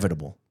is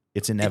inevitable.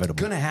 It's inevitable.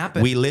 It's going to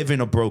happen. We live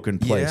in a broken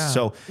place.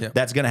 So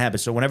that's going to happen.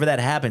 So whenever that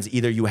happens,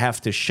 either you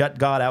have to shut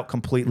God out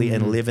completely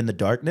and live in the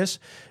darkness.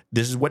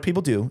 This is what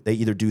people do. They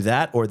either do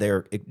that, or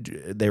they're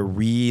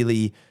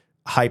really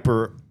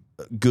hyper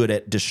good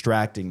at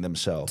distracting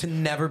themselves. To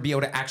never be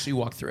able to actually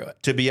walk through it.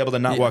 To be able to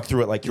not walk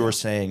through it like you're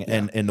saying.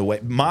 And in the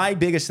way, my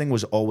biggest thing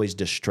was always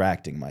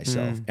distracting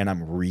myself. And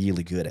I'm and I'm still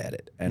really good at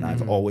it.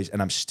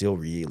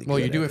 Well,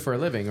 you do it for a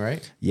living,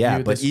 right?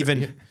 Yeah, but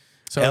even...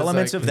 So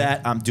elements of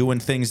that, I'm doing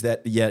things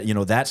that,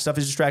 that stuff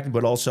is distracting,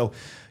 but also,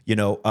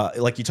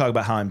 like you talk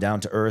about how I'm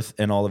down to earth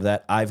and all of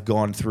that. I've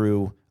gone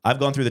through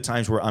the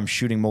times where I'm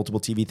shooting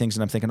multiple TV things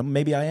and I'm thinking, oh,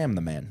 maybe I am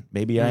the man.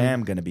 Maybe I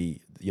am going to be,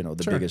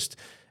 the biggest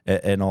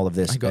and all of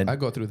this. I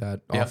go through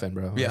that often,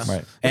 bro. Yeah.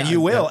 Right. And you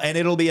will, and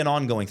it'll be an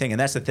ongoing thing. And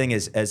that's the thing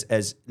is,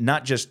 as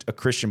not just a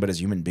Christian, but as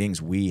human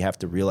beings, we have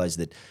to realize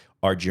that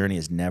our journey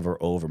is never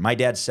over. My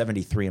dad's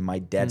 73, and my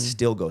dad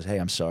still goes, "Hey,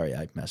 I'm sorry,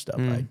 I messed up.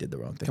 I did the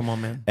wrong thing." Come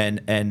on, man.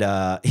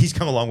 And he's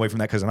come a long way from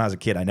that, because when I was a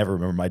kid, I never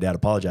remember my dad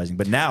apologizing.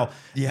 But now,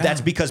 that's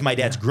because my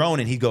dad's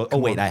grown, and he goes, "Oh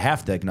wait, I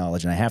have to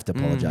acknowledge, and I have to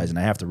apologize, and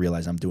I have to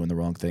realize I'm doing the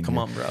wrong thing." Come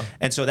on, bro.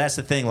 And so that's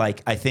the thing.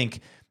 Like, I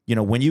think,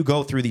 when you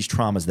go through these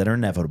traumas that are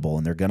inevitable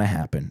and they're going to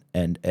happen,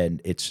 and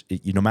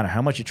no matter how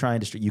much you try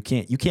and you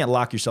can't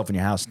lock yourself in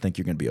your house and think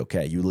you're going to be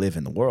okay. You live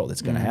in the world;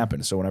 it's going to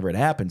happen. So whenever it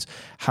happens,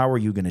 how are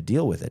you going to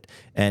deal with it?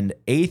 And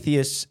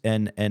atheists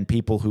and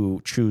people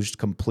who choose to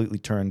completely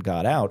turn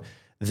God out,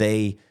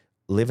 they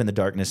live in the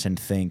darkness and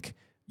think,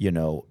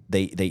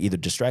 they either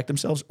distract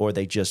themselves or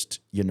they just,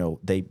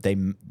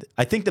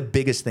 I think the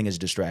biggest thing is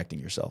distracting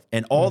yourself.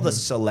 And all the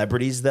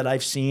celebrities that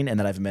I've seen and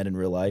that I've met in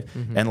real life,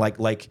 and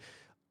like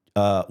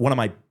one of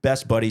my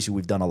best buddies who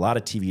we've done a lot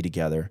of TV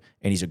together,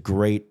 and he's a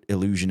great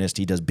illusionist.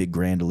 He does big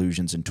grand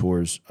illusions and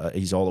tours.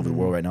 He's all over the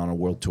world right now on a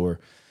world tour.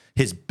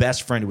 His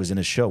best friend who was in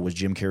his show was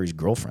Jim Carrey's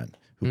girlfriend,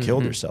 who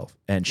killed herself.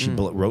 And she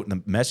wrote in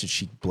the message,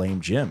 she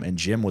blamed Jim. And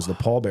Jim was the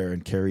pallbearer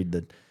and carried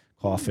the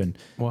coffin.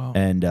 Wow.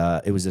 And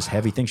it was this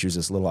heavy thing. She was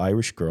this little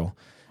Irish girl.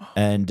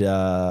 And,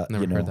 Never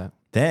heard that.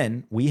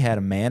 Then we had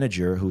a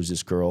manager who's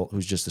this girl,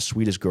 who's just the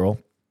sweetest girl.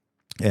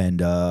 And,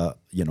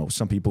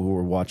 some people who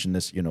are watching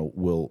this,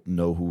 will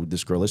know who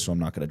this girl is. So I'm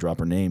not going to drop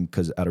her name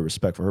because out of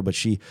respect for her. But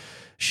she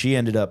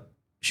ended up,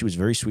 she was a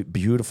very sweet,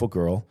 beautiful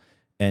girl.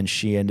 And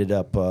she ended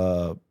up,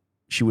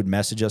 she would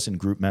message us in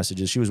group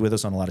messages. She was with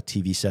us on a lot of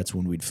TV sets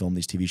when we'd film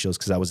these TV shows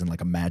because I was in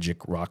like a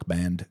magic rock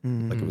band.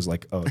 Like it was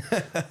like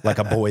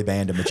a boy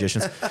band of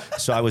magicians.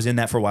 So I was in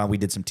that for a while. We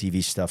did some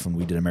TV stuff and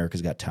we did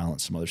America's Got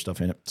Talent, some other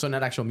stuff in it. So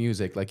not actual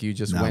music, like you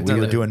just No, went we to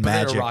were doing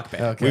magic. Rock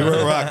band. Okay. We were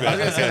a rock band. I was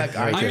gonna say like,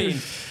 all right,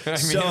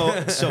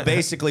 So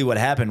basically what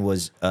happened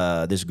was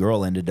this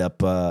girl ended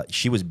up,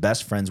 she was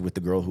best friends with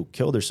the girl who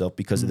killed herself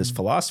because of this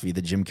philosophy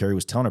that Jim Carrey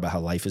was telling her about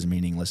how life is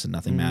meaningless and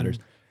nothing matters.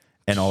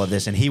 And all of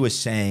this, and he was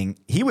saying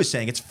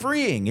it's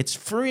freeing,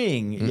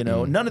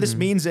 none of this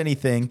means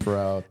anything,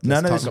 bro.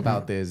 None of Let's this talk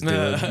about this, dude.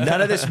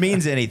 none of this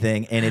means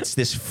anything, and it's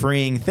this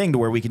freeing thing to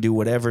where we can do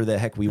whatever the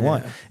heck we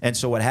want. And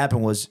so what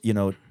happened was,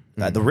 the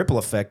ripple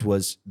effect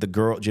was the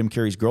girl, Jim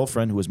Carrey's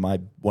girlfriend, who was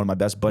one of my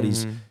best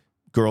buddies,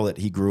 girl that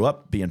he grew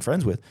up being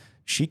friends with.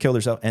 She killed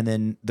herself, and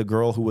then the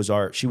girl who was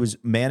she was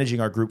managing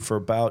our group for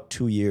about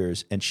 2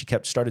 years, and she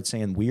started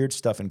saying weird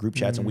stuff in group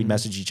chats, and we'd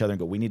message each other and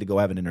go, "We need to go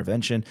have an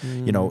intervention."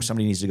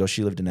 Somebody needs to go.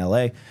 She lived in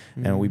L.A.,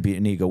 and we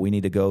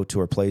need to go to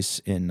her place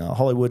in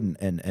Hollywood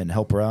and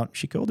help her out.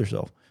 She killed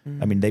herself.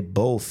 I mean, they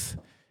both,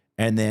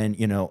 and then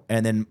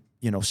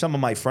some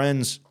of my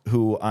friends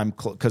who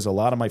because a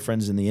lot of my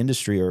friends in the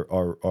industry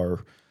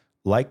are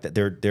like that.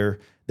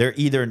 They're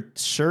either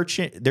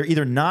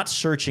not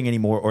searching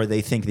anymore, or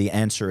they think the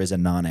answer is a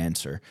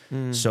non-answer.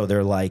 So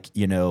they're like,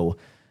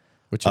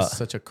 which is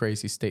such a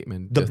crazy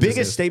statement. The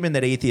biggest statement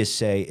that atheists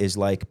say is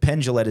like,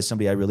 Penn Jillette is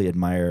somebody I really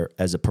admire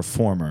as a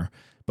performer,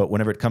 but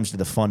whenever it comes to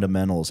the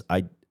fundamentals,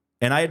 I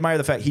admire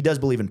the fact he does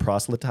believe in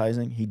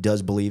proselytizing. He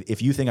does believe,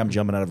 if you think I'm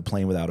jumping out of a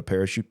plane without a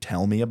parachute,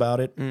 tell me about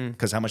it.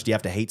 Because how much do you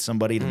have to hate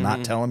somebody to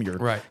not tell them you're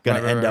going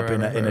to end up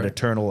in an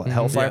eternal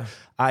hellfire? Yeah.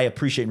 I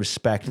appreciate and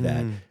respect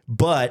that.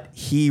 But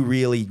he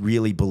really,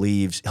 really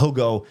believes, he'll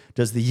go,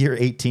 does the year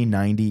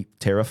 1890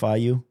 terrify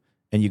you?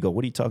 And you go,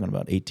 what are you talking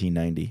about,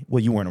 1890?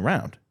 Well, you weren't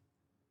around.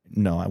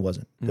 No, I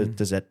wasn't.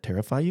 Does that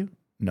terrify you?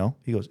 No.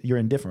 He goes, you're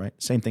indifferent,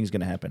 right? Same thing's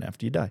going to happen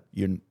after you die.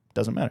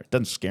 Doesn't matter. It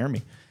doesn't scare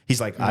me. He's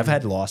like, I've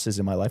had losses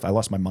in my life. I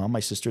lost my mom, my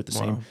sister at the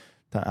same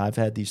time. I've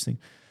had these things.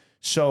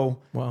 So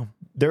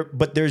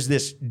there's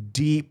this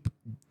deep.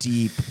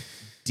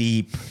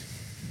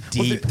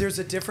 Well, there's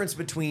a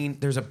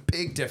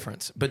big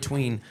difference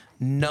between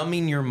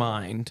numbing your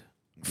mind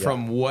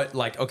from what,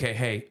 like, okay,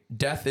 hey,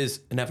 death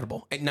is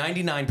inevitable. At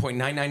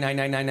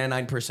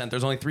 99.9999999%,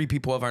 there's only 3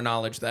 people of our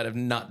knowledge that have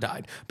not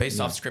died based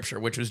off scripture,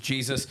 which was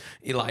Jesus,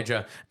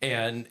 Elijah,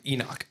 and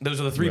Enoch. Those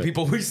are the 3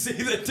 people we see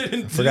that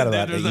didn't. Forgot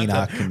about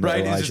Enoch and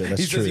Elijah.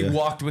 He says he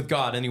walked with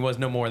God and he was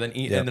no more than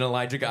and then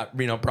Elijah got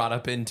brought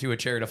up into a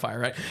chariot of fire,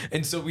 right?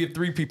 And so we have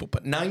 3 people,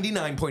 but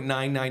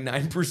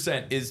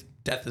 99.999% is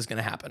death is going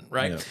to happen,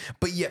 right? Yep.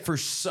 But yet for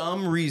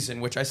some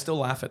reason, which I still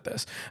laugh at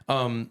this,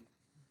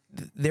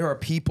 there are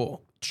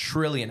people,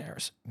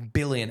 trillionaires,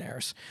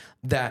 billionaires,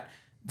 that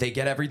they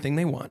get everything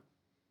they want,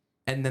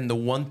 and then the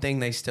one thing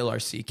they still are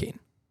seeking,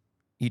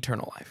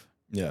 eternal life.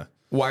 Yeah.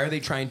 Why are they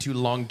trying to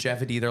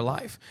longevity their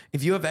life?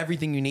 If you have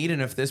everything you need, and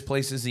if this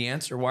place is the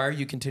answer, why are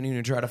you continuing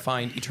to try to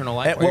find eternal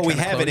life? Well, we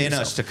have it in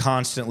us to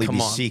constantly be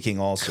seeking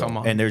also.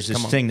 And there's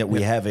this thing that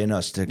we have in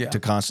us to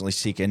constantly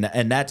seek. And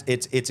that's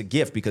it's a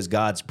gift because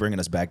God's bringing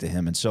us back to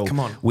him. And so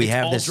we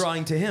have this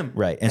drawing to him.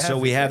 Right. And so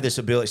we have this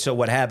ability. So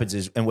what happens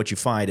is, and what you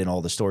find in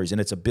all the stories,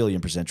 and it's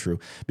 1,000,000,000% true,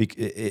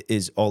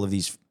 is all of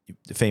these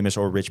famous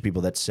or rich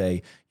people that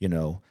say,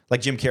 like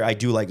Jim Carrey. I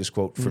do like this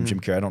quote from Jim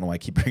Carrey. I don't know why I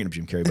keep bringing up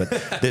Jim Carrey, but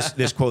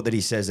this quote that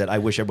he says that I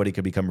wish everybody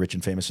could become rich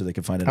and famous so they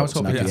could find out it's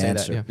not the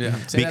answer.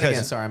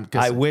 Because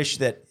I wish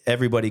that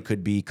everybody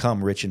could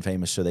become rich and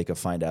famous so they could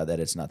find out that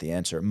it's not the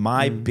answer.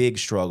 My big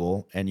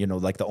struggle, and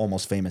like the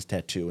almost famous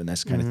tattoo and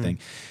this kind of thing,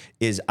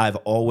 is I've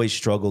always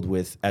struggled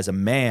with, as a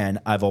man,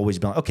 I've always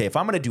been like, okay, if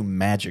I'm going to do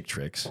magic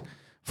tricks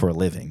for a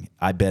living,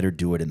 I better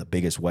do it in the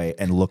biggest way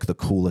and look the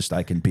coolest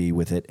I can be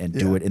with it, and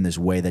do it in this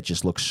way that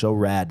just looks so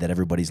rad that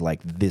everybody's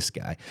like, this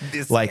guy.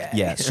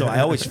 So I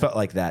always felt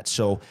like that.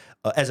 So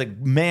as a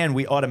man,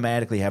 we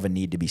automatically have a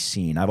need to be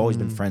seen. I've always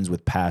been friends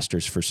with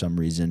pastors for some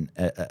reason.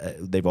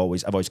 I've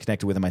always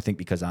connected with them, I think,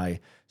 because I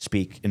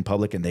speak in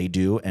public and they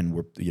do, and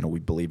we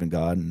believe in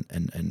God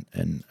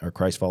and are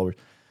Christ followers.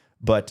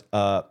 But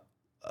a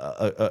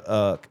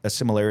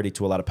similarity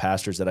to a lot of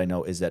pastors that I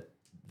know is that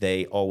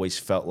they always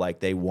felt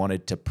like they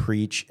wanted to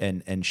preach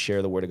and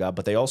share the word of God,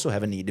 but they also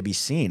have a need to be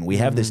seen. We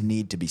have this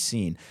need to be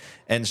seen.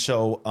 And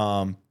so,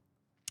 and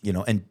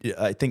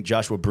I think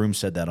Joshua Broom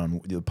said that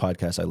on the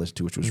podcast I listened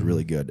to, which was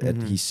really good.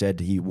 And he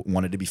said he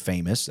wanted to be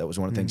famous. That was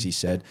one of the things he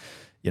said.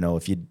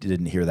 If you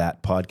didn't hear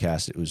that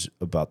podcast, it was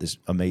about this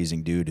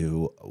amazing dude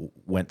who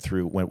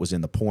was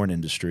in the porn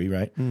industry,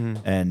 right?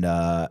 And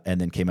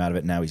then came out of it.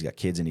 And now he's got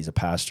kids and he's a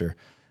pastor,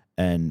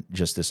 and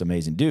just this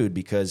amazing dude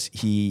because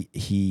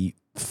he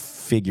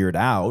figured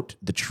out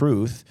the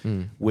truth,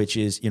 which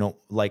is,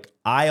 like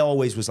I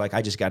always was like,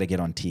 I just got to get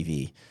on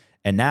TV.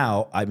 And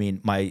now, I mean,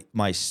 my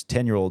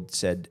 10-year-old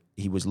said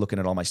he was looking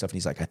at all my stuff and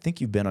he's like, I think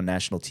you've been on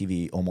national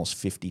TV almost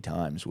 50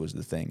 times was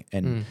the thing.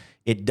 And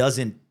it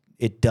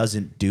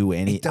doesn't do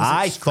any.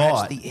 I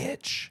thought the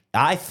itch.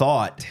 I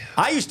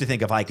used to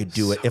think if I could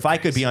do it, if I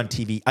could be on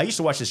TV. I used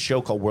to watch this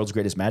show called World's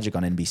Greatest Magic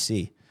on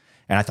NBC.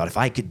 And I thought if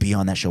I could be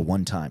on that show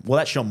one time. Well,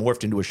 that show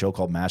morphed into a show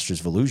called Masters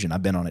of Illusion.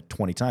 I've been on it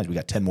 20 times. We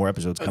got 10 more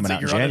episodes coming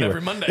out in January.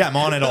 Every Monday. Yeah, I'm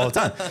on it all the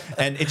time.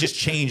 And it just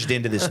changed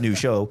into this new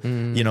show,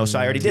 so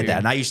I already did that.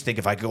 And I used to think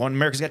if I could go on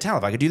America's Got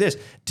Talent, if I could do this.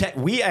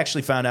 We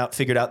actually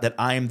figured out that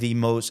I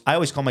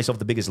always call myself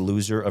the biggest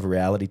loser of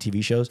reality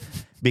TV shows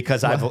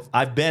because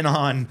I've been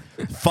on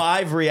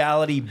 5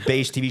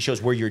 reality-based TV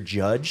shows where you're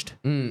judged,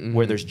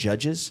 where there's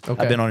judges.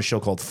 Okay. I've been on a show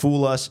called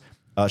Fool Us,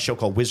 a show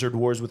called Wizard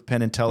Wars with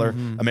Penn and Teller,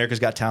 America's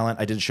Got Talent.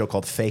 I did a show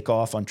called Fake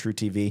Off on True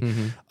TV,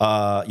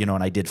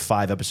 and I did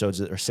 5 episodes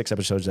or 6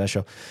 episodes of that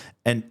show.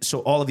 And so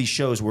all of these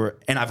shows were,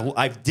 and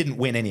I didn't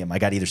win any of them. I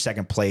got either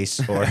second place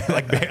or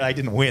I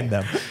didn't win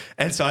them.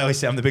 And so I always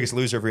say I'm the biggest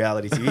loser of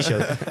reality TV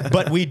shows.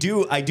 But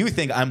I do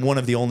think I'm one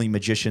of the only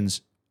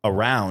magicians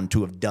around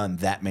to have done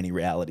that many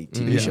reality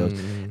TV shows.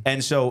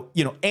 And so,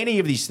 any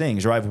of these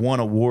things, or I've won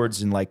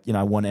awards and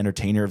I won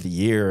Entertainer of the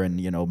Year and,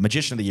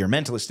 Magician of the Year,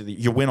 Mentalist of the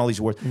Year, you win all these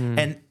awards.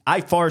 And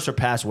I far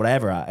surpassed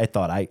whatever I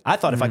thought. I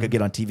thought if I could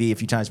get on TV a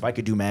few times, if I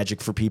could do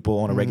magic for people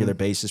on a regular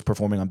basis,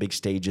 performing on big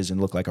stages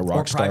and look like a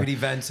rock star. Or private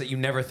events that you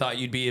never thought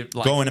you'd be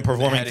like going and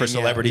performing for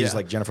celebrities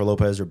like Jennifer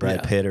Lopez or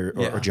Brad Pitt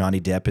or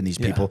Johnny Depp and these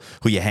people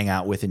who you hang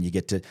out with and you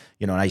get to,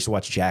 and I used to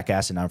watch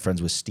Jackass and now I'm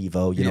friends with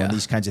Steve-O, and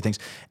these kinds of things.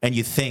 And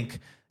you think,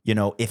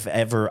 if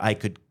ever I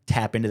could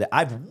tap into that,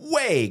 I've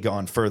way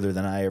gone further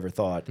than I ever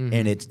thought.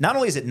 And it's not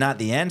only is it not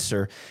the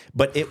answer,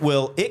 but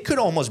it could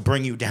almost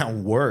bring you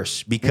down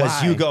worse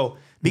because you go,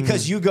 you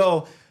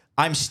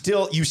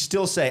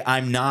still say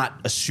I'm not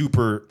a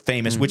super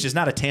famous, which is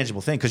not a tangible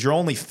thing because you're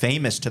only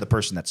famous to the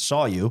person that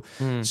saw you.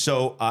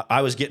 So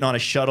I was getting on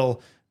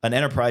an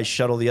Enterprise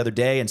shuttle the other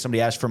day and somebody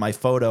asked for my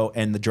photo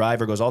and the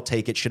driver goes, I'll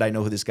take it. Should I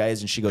know who this guy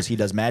is? And she goes, he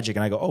does magic.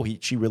 And I go, oh,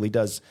 she really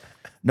does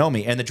know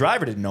me. And the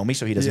driver didn't know me,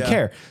 so he doesn't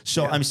care.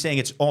 So I'm saying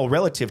it's all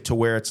relative to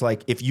where it's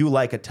like, if you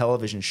like a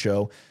television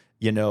show,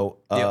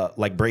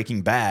 like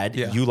Breaking Bad,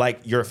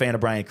 you're a fan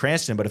of Bryan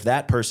Cranston, but if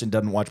that person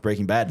doesn't watch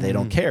Breaking Bad, they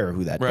don't care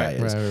who that guy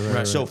is.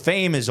 Right. So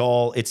fame is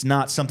it's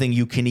not something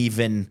you can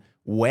even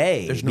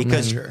weigh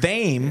because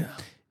fame...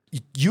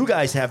 You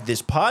guys have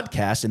this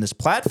podcast and this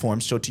platform,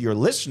 so to your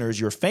listeners,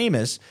 you're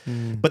famous,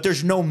 but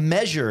there's no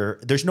measure.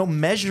 There's no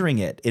measuring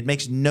it. It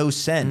makes no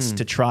sense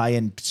to try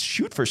and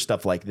shoot for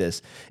stuff like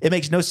this. It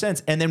makes no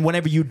sense. And then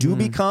whenever you do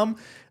become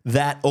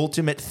that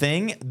ultimate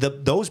thing,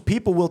 those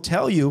people will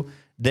tell you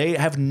they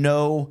have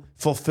no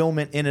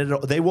fulfillment in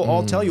it. They will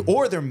all tell you,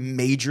 or they're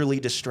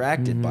majorly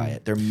distracted by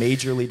it. They're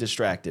majorly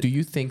distracted. Do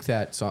you think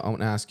that? So I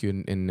want to ask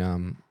you.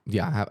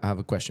 I have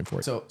a question for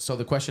you. So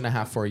the question I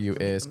have for you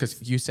is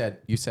because you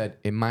said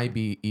it might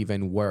be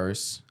even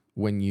worse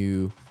when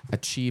you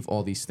achieve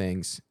all these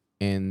things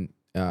and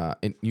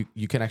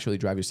you can actually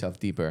drive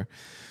yourself deeper.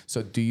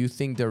 So do you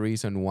think the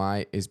reason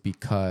why is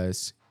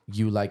because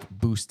you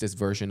boost this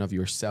version of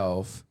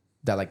yourself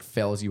that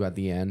fails you at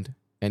the end?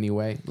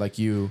 Anyway,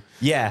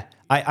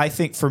 I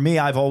think for me,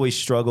 I've always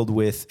struggled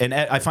with, and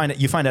I find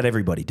you find out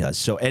everybody does.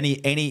 So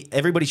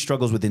everybody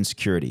struggles with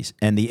insecurities,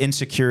 and the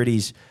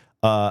insecurities,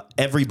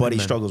 everybody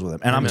struggles with them.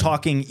 And I'm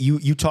talking,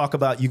 you talk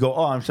about, you go,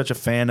 oh, I'm such a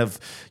fan of,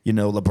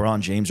 LeBron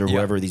James or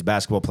whoever, these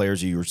basketball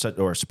players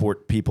or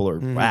sport people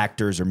or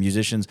actors or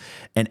musicians,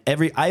 and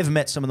I've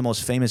met some of the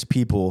most famous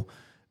people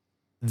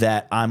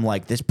that I'm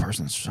like, this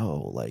person's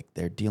so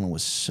they're dealing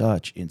with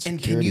such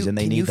insecurities and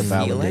they need the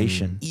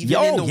validation.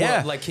 Even in the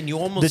world, can you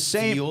almost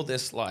feel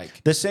this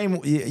the same?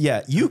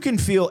 Yeah, you can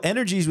feel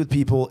energies with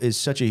people is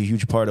such a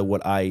huge part of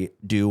what I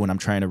do when I'm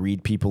trying to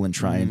read people and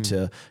trying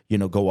to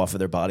go off of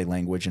their body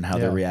language and how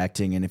they're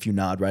reacting and if you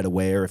nod right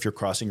away or if you're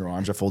crossing your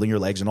arms or folding your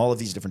legs and all of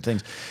these different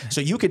things. So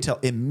you could tell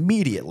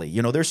immediately.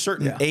 There's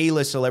certain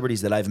A-list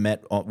celebrities that I've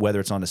met, whether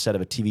it's on a set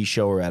of a TV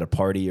show or at a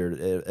party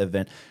or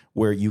event,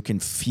 where you can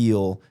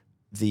feel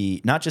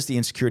not just the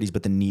insecurities,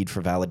 but the need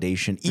for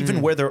validation,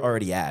 even where they're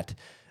already at.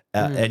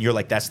 And you're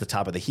like, that's the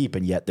top of the heap.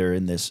 And yet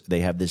they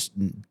have this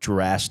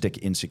drastic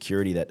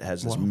insecurity that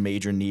has this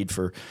major need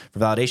for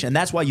validation. And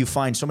that's why you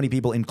find so many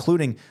people,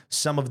 including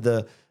some of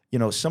the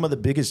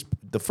biggest,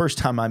 the first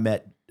time I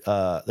met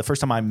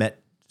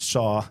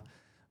saw,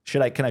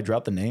 can I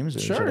drop the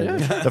names? Sure.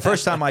 The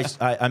first time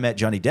I met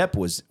Johnny Depp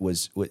was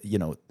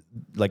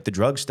like the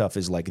drug stuff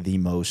is like the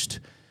most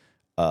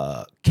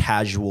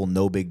casual,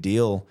 no big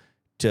deal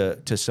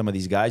to some of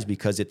these guys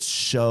because it's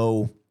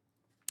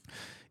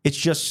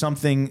just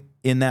something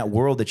in that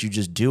world that you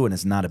just do and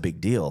it's not a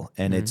big deal.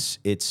 And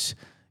it's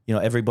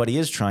everybody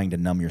is trying to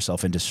numb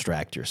yourself and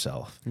distract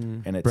yourself.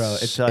 And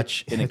it's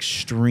such an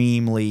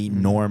extremely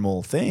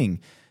normal thing.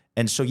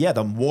 And so, yeah,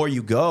 the more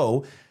you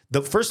go,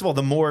 first of all,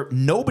 the more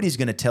nobody's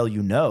going to tell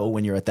you no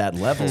when you're at that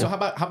level. So how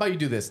about you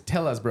do this?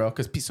 Tell us, bro,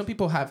 because some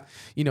people have,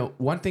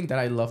 one thing that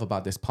I love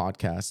about this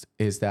podcast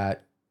is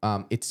that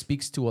it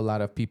speaks to a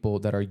lot of people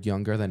that are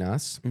younger than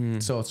us.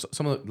 So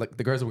some of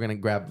the girls we're going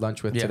to grab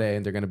lunch with today,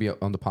 and they're going to be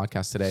on the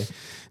podcast today,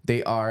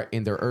 they are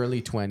in their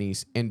early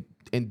 20s.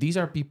 And these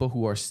are people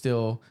who are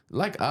still,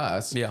 like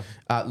us,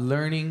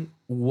 learning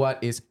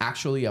what is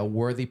actually a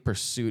worthy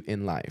pursuit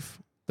in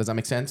life. Does that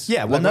make sense?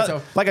 Yeah.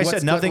 Well, like I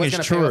said, nothing is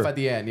truer at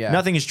the end. Yeah.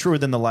 Nothing is truer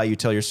than the lie you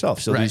tell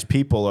yourself. So these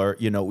people are,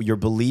 you're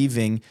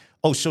believing,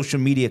 social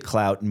media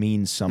clout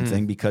means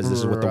something because this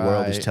is what the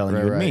world is telling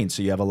you it means.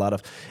 So you have a lot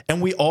of, and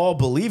we all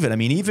believe it. I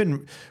mean,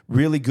 even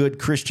really good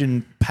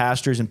Christian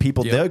pastors and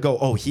people, they'll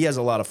go, he has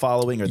a lot of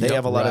following, or they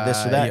have a lot of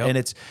this or that. And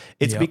it's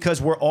because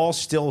we're all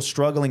still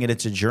struggling and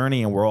it's a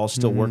journey and we're all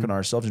still working on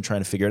ourselves and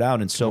trying to figure it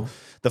out. And so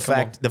the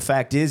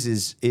fact is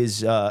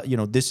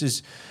this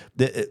is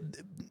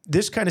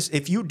this kind of,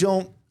 if you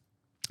don't,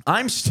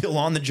 I'm still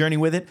on the journey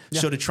with it. Yeah.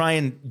 So to try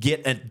and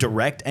get a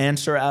direct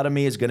answer out of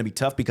me is going to be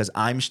tough because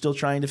I'm still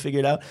trying to figure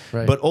it out.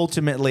 Right. But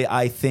ultimately,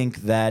 I think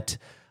that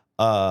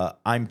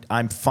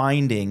I'm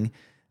finding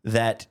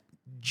that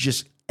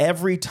just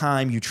every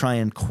time you try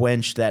and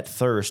quench that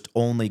thirst,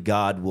 only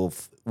God will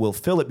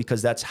fill it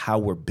because that's how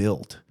we're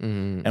built.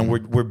 And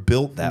we're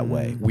built that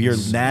way. We are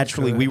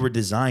naturally, we were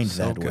designed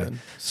that way.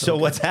 So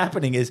what's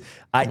happening is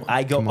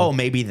I go,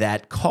 maybe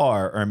that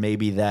car or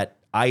maybe that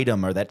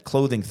item or that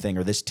clothing thing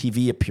or this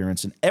TV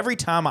appearance. And every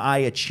time I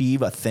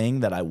achieve a thing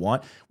that I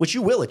want, which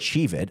you will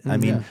achieve it. I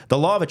mean, the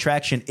law of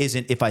attraction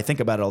isn't, if I think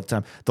about it all the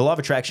time, the law of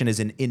attraction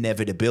is an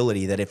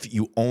inevitability that if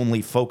you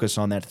only focus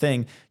on that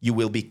thing, you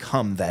will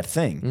become that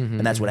thing.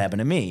 And that's what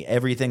happened to me.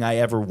 Everything I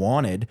ever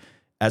wanted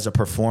as a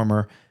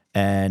performer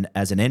and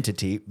as an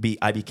entity,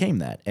 I became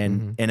that.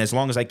 And as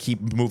long as I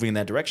keep moving in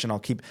that direction,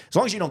 as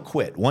long as you don't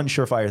quit. One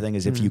surefire thing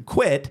is if you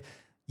quit,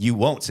 you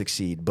won't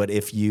succeed. But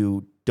if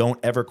you don't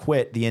ever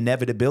quit, the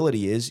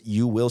inevitability is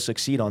you will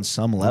succeed on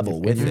some level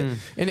with it.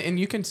 And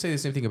you can say the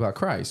same thing about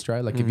Christ,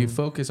 right? Like if you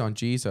focus on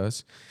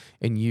Jesus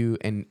and you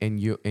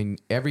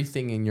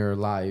everything in your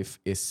life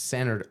is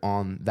centered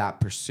on that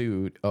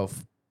pursuit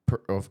of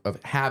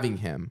having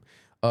him,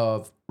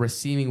 of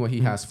receiving what he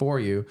has for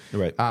you.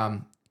 Right.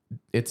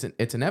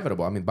 It's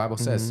inevitable. I mean, the Bible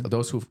says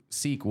those who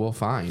seek will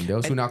find.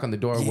 Those who knock on the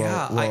door will.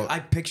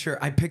 I picture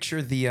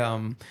the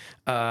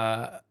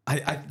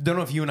I don't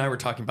know if you and I were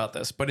talking about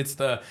this, but it's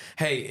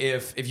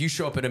if you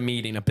show up at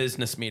a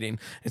business meeting,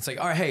 it's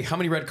like, all right, hey, how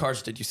many red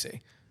cars did you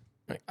see?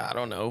 Like, I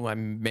don't know. I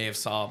may have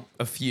saw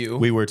a few.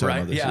 We were talking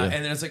about this. Yeah.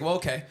 And then it's like, well,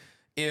 okay.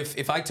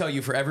 If I tell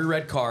you for every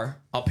red car,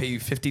 I'll pay you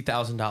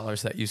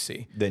 $50,000 that you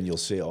see. Then you'll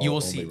see you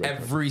will see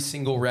every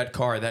single red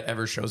car that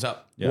ever shows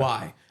up. Yeah.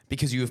 Why?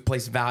 Because you have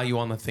placed value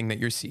on the thing that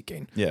you're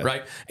seeking,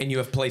 right? And you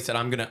have placed that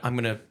I'm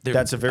gonna.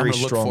 That's a very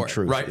strong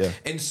truth, right? Yeah.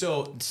 And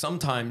so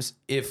sometimes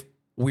if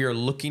we are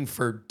looking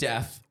for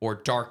death or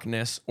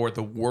darkness or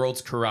the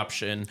world's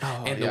corruption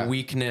the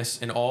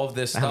weakness and all of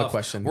this stuff,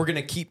 we're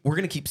gonna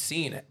keep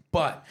seeing it.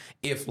 But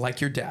if,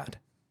 like your dad,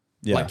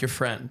 like your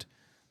friend,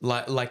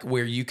 like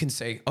where you can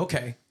say,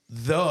 okay,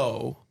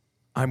 though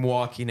I'm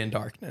walking in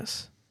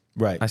darkness,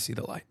 right, I see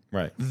the light.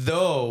 Right.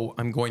 Though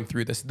I'm going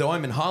through this, though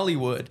I'm in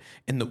Hollywood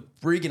and the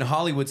freaking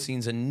Hollywood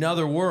scene's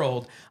another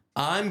world,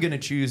 I'm going to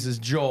choose as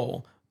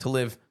Joel to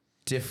live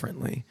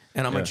differently.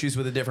 And I'm going to choose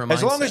with a different mindset.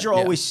 As long as you're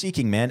always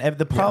seeking, man.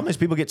 The problem is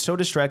people get so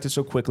distracted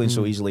so quickly and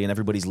so easily, and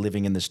everybody's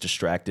living in this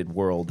distracted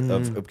world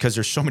because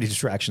there's so many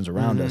distractions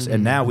around us.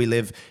 And now we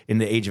live in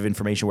the age of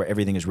information where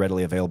everything is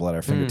readily available at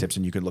our fingertips,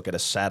 and you can look at a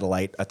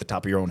satellite at the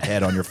top of your own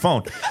head on your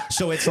phone.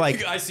 So it's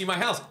like, I see my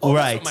house. Oh,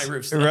 right. That's what my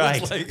roof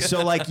sounds like.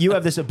 So like you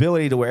have this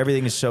ability to where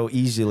everything is so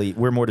easily,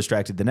 we're more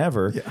distracted than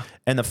ever. Yeah.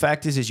 And the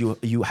fact is you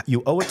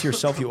owe it to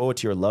yourself, you owe it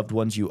to your loved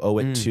ones, you owe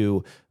it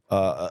to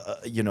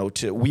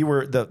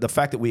the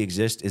fact that we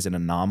exist is an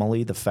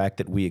anomaly. The fact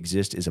that we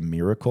exist is a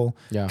miracle.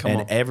 Yeah.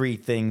 And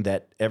everything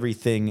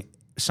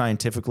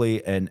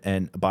scientifically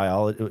and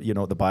biology,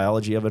 the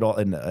biology of it all,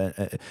 and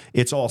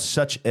it's all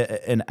such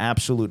an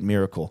absolute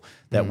miracle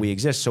that we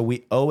exist. So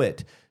we owe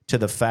it to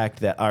the fact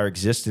that our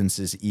existence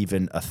is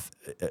even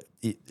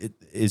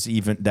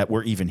that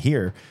we're even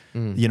here.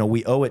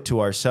 We owe it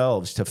to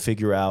ourselves to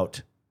figure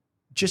out.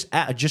 Just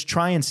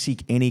try and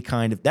seek any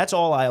kind of. That's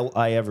all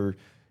I ever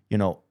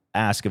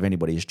ask of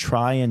anybody is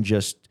try and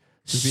just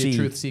see, be a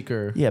truth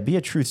seeker. Yeah, be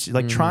a truth seeker.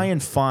 Like try and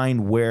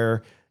find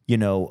where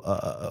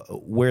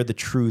where the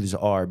truths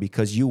are,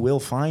 because you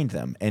will find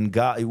them. And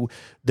God,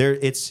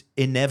 it's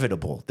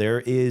inevitable.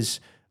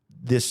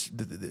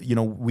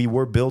 we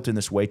were built in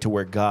this way to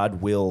where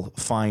God will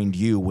find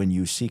you when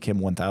you seek him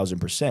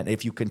 1000%.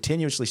 If you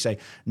continuously say,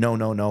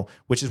 no,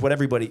 which is what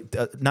everybody,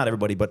 not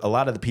everybody, but a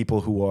lot of the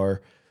people who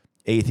are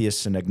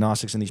atheists and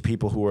agnostics and these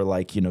people who are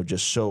like,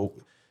 just so,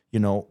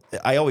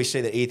 I always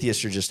say that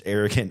atheists are just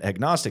arrogant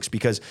agnostics,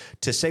 because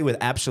to say with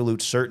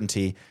absolute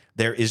certainty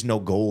there is no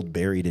gold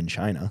buried in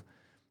China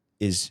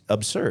is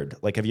absurd.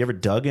 Like, have you ever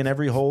dug in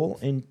every hole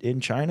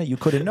in China? You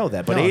couldn't know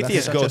that. But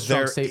atheists go,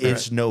 there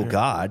is no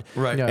God.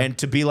 Right. Yeah. And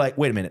to be like,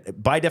 wait a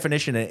minute, by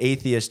definition, an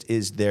atheist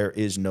is there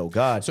is no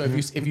God. So if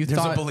you There's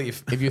thought a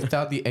belief. if you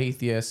thought the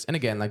atheist, and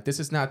again, like, this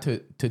is not to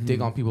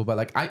dig on people, but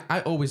like I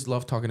always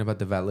love talking about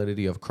the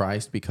validity of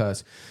Christ,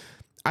 because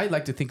I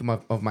like to think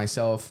of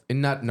myself, and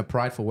not in a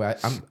prideful way.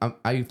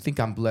 I think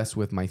I'm blessed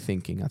with my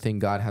thinking. I think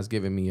God has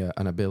given me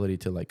an ability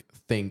to like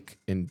think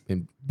and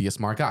be a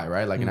smart guy,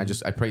 right? Like, and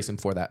I praise him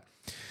for that.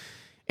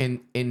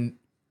 And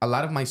a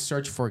lot of my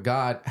search for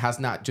God has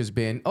not just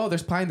been, oh,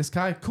 there's pie in the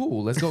sky,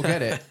 cool, let's go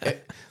get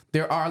it.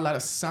 There are a lot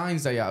of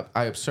signs that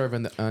I observe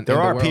in the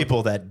there are world.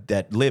 people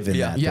that live in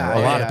that. Yeah,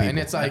 a lot of people. And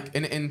it's like,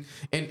 and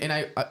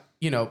I,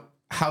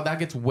 how that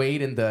gets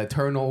weighed in the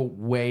eternal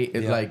way,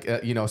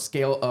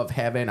 scale of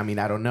heaven. I mean,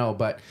 I don't know,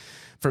 but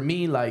for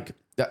me, like,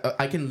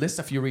 I can list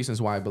a few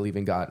reasons why I believe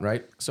in God,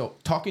 right? So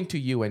talking to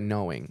you and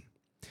knowing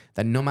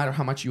that no matter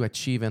how much you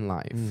achieve in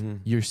life,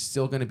 you're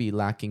still going to be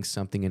lacking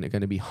something, and you're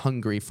going to be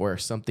hungry for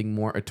something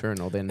more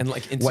eternal than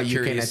what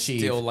you can achieve.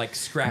 Still like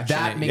scratching.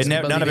 That makes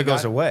me none of it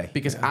goes away,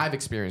 because I've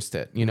experienced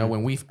it.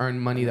 When we've earned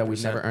money that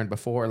we've never earned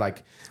before,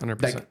 like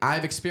 100%.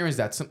 I've experienced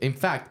that. In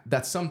fact,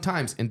 that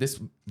sometimes, and this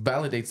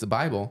validates the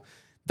Bible,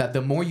 that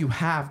the more you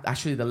have,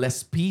 actually, the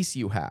less peace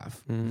you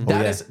have.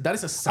 That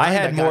is a sign. I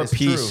had that more God is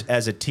peace true.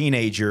 as a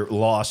teenager,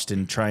 lost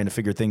and trying to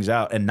figure things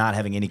out, and not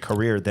having any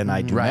career than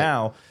I do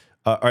now.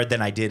 Or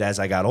than I did as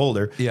I got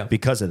older,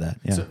 because of that.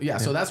 Yeah.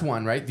 So that's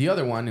one, right? The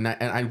other one, and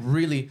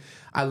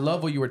I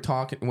love what you were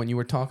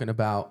talking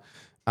about.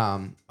 I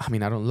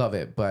mean, I don't love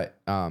it, but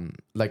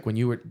like when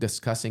you were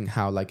discussing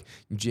how like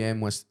Jim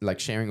was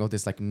like sharing all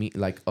this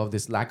of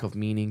this lack of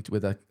meaning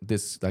with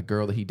this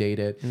girl that he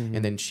dated,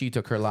 and then she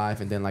took her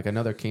life, and then like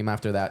another came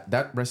after that.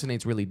 That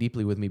resonates really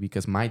deeply with me,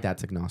 because my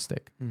dad's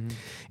agnostic,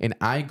 and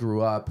I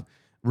grew up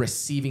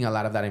receiving a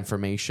lot of that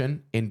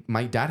information. And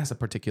my dad has a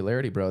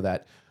particularity, bro,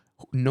 that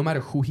no matter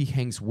who he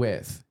hangs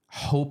with,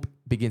 hope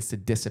begins to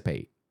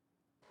dissipate.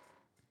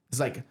 It's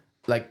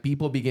like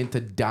people begin to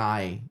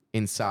die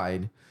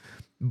inside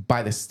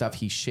by the stuff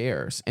he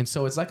shares. And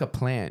so it's like a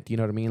plant, you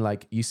know what I mean?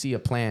 Like, you see a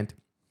plant,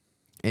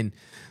 and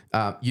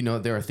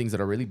there are things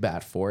that are really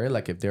bad for it.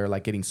 Like if they're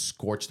like getting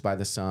scorched by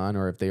the sun,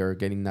 or if they are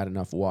getting not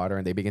enough water,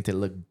 and they begin to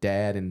look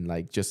dead and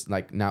like just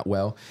like not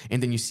well.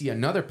 And then you see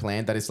another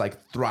plant that is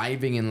like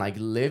thriving and like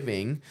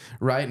living,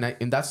 right?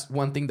 And that's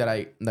one thing that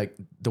I like,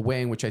 the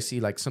way in which I see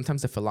like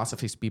sometimes the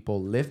philosophies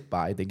people live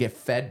by, they get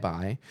fed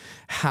by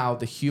how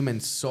the human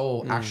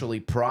soul actually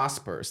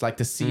prospers. Like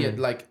to see it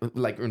like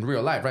in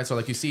real life, right? So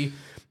like you see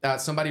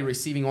somebody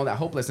receiving all that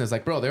hopelessness,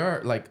 like, bro, there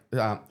are like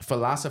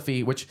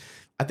philosophy, which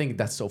I think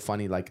that's so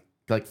funny. Like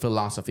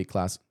philosophy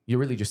class, you're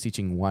really just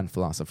teaching one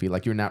philosophy.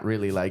 Like you're not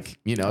really like,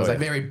 it's like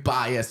very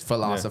biased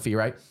philosophy,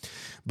 right?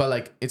 But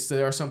like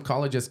there are some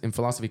colleges in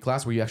philosophy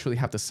class where you actually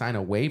have to sign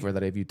a waiver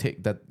that if you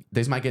take that,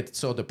 this might get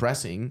so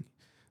depressing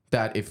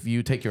that if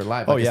you take your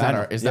life, like,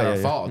 it's not our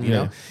fault, you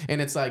know?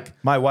 And it's like,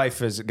 my wife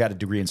has got a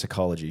degree in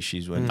psychology.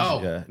 She's when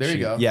there you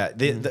go. Yeah.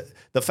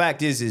 The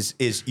fact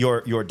is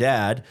your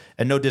dad,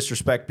 and no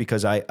disrespect,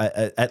 because I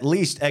at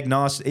least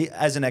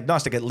as an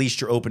agnostic, at least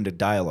you're open to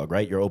dialogue,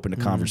 right? You're open to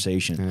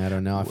conversation. I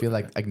don't know. I feel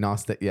like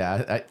agnostic.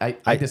 Yeah,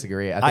 I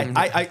disagree. I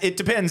think it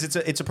depends.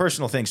 It's a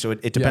personal thing, so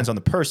it depends on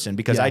the person,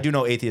 because I do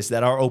know atheists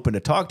that are open to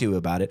talk to you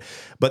about it.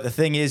 But the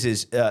thing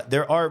is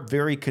there are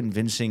very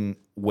convincing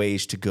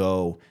ways to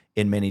go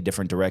in many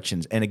different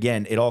directions. And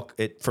again,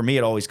 for me,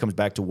 it always comes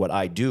back to what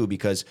I do,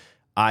 because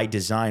I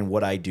design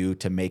what I do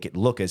to make it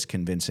look as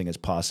convincing as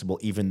possible,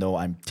 even though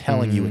I'm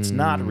telling you it's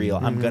not real.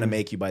 I'm going to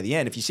make you, by the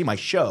end, if you see my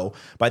show,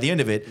 by the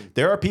end of it,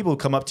 there are people who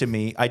come up to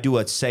me. I do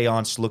a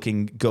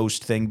seance-looking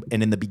ghost thing,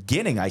 and in the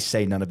beginning, I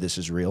say none of this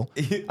is real.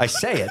 I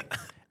say it.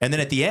 And then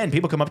at the end,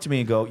 people come up to me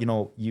and go,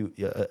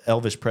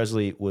 Elvis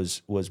Presley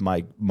was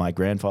my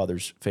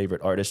grandfather's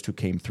favorite artist who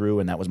came through,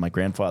 and that was my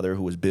grandfather,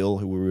 who was Bill,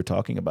 who we were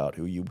talking about,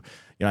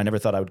 I never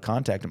thought I would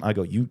contact him. I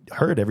go, you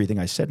heard everything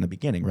I said in the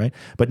beginning, right?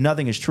 But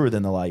nothing is truer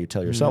than the lie you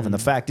tell yourself. And the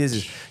fact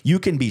is you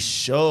can be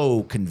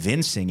so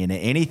convincing in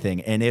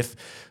anything. And if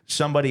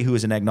somebody who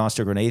is an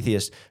agnostic or an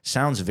atheist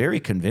sounds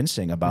very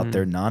convincing about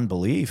their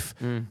non-belief,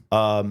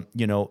 they're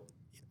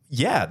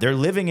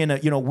living in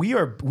we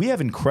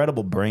have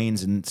incredible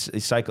brains and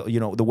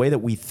the way that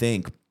we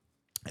think,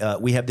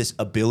 we have this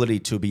ability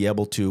to be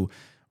able to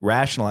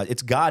rationalize.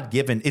 It's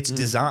God-given. It's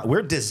design.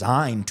 We're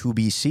designed to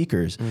be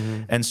seekers,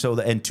 and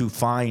to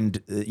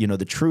find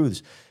the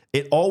truths.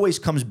 It always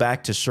comes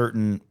back to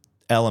certain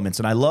elements,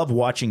 and I love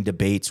watching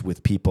debates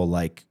with people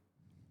like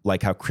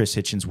like how Chris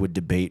Hitchens would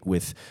debate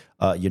with,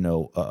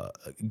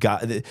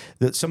 God.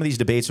 Some of these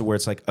debates are where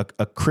it's like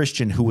a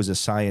Christian who was a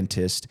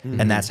scientist,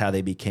 and that's how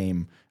they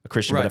became a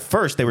Christian. But at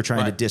first, they were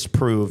trying to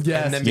disprove.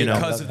 And then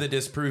because of the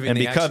disproving,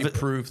 they actually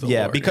proved the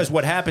Lord. Because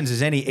what happens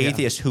is any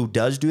atheist who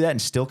does do that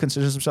and still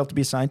considers himself to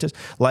be a scientist,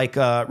 like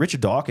Richard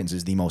Dawkins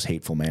is the most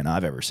hateful man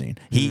I've ever seen.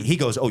 He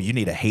goes, oh, you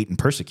need to hate and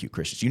persecute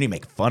Christians. You need to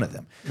make fun of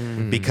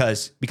them.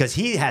 Because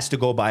he has to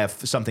go by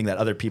something that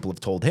other people have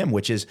told him,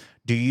 which is,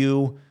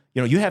 you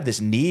have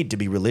this need to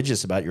be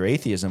religious about your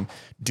atheism.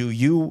 Do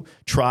you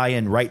try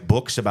and write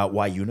books about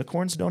why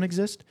unicorns don't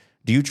exist?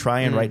 Do you try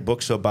and write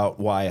books about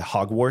why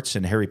Hogwarts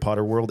and Harry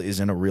Potter world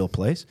isn't a real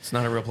place? It's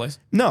not a real place?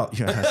 No.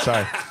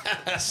 Sorry.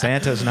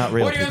 Santa's not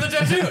real. What do you have the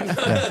tattoo?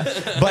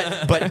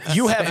 But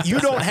you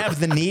don't have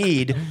the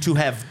need to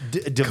have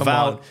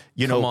devout,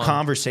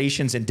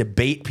 conversations and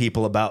debate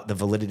people about the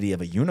validity of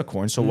a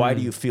unicorn. So why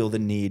do you feel the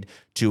need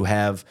to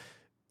have?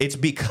 It's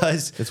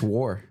because it's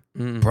war.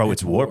 Bro,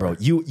 it's war, bro.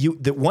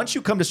 Once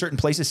you come to certain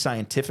places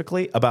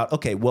scientifically about,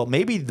 okay, well,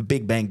 maybe the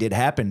Big Bang did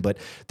happen, but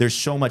there's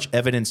so much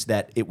evidence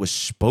that it was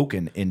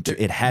spoken into.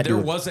 There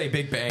was a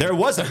Big Bang. There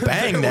was a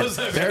bang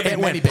that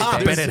went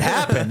pop, and it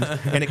happened,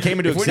 and it came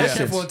into existence.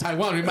 If we're not careful in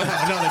Taiwan, we might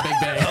have another Big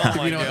Bang. Oh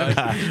my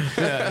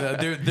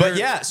God. But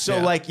yeah,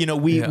 so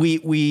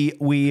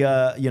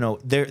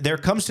there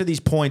comes to these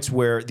points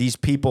where these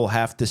people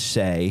have to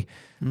say,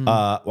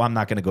 well, I'm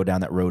not going to go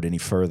down that road any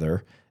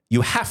further.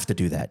 You have to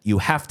do that. You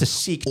have to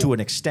seek to an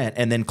extent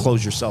and then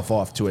close yourself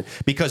off to it.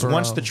 Because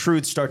once the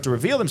truths start to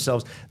reveal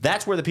themselves,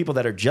 that's where the people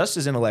that are just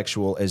as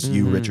intellectual as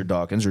you, Richard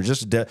Dawkins, or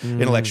just as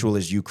intellectual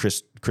as you,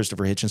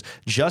 Christopher Hitchens,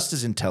 just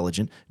as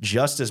intelligent,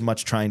 just as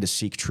much trying to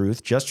seek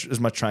truth, just as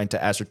much trying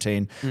to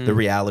ascertain the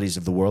realities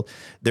of the world.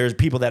 There's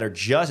people that are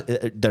just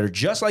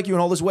like you in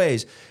all those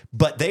ways,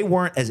 but they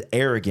weren't as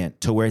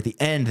arrogant to where at the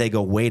end they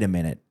go, wait a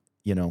minute,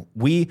 you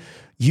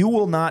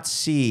will not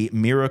see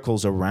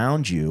miracles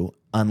around you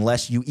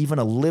unless you even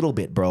a little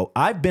bit, bro.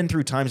 I've been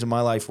through times in my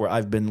life where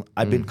I've been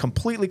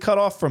completely cut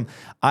off from.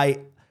 I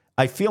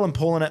feel him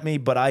pulling at me,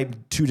 but I'm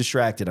too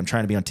distracted. I'm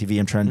trying to be on TV.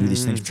 I'm trying to do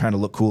these things. I'm trying to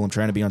look cool. I'm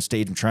trying to be on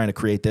stage. I'm trying to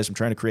create this. I'm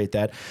trying to create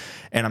that.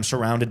 And I'm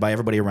surrounded by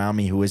everybody around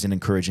me who isn't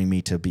encouraging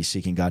me to be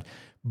seeking God.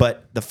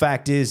 But the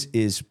fact is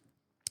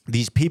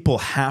these people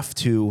have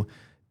to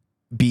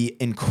be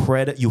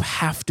incredible. You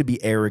have to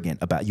be arrogant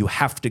about it. You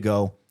have to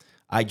go,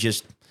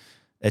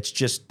 that's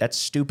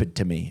stupid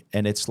to me.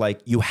 And it's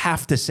like, you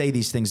have to say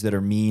these things that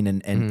are mean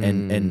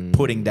and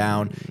putting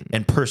down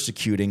and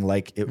persecuting,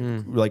 like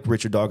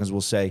Richard Dawkins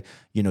will say,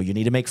 you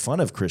need to make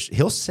fun of Christians.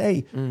 He'll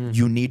say,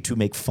 you need to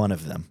make fun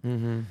of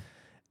them.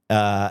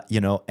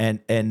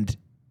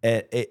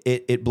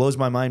 It blows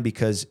my mind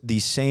because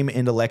these same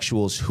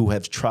intellectuals who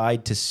have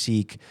tried to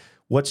seek,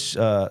 what's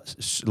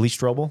Lee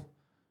Strobel?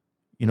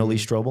 Lee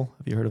Strobel?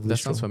 Have you heard of Lee Strobel? That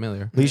sounds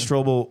familiar. Lee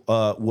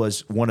Strobel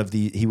was one of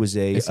the... Is he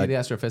the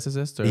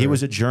astrophysicist? Or? He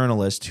was a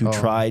journalist who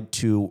tried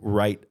to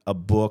write a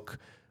book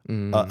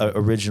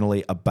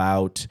originally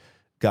about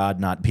God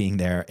not being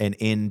there. And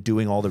in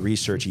doing all the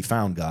research, he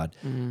found God.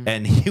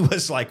 And he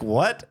was like,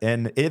 what?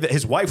 And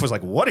his wife was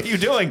like, what are you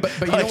doing?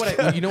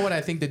 But you know what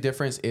I think the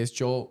difference is,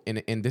 Joel?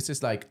 And this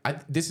is like...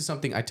 this is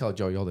something I tell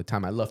Joey all the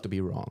time. I love to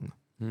be wrong.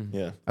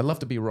 Yeah. I love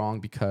to be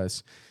wrong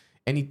because...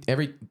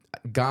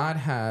 God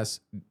has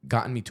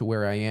gotten me to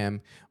where I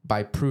am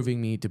by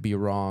proving me to be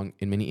wrong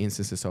in many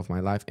instances of my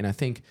life. And I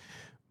think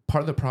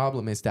part of the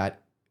problem is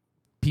that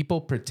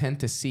people pretend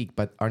to seek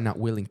but are not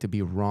willing to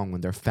be wrong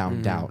when they're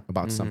found out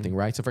about something,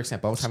 right? So for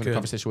example, I was having a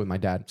conversation with my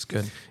dad. It's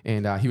good.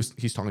 And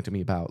he's talking to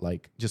me about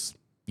like just,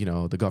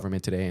 the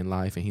government today in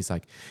life. And he's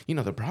like,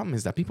 the problem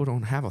is that people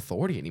don't have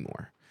authority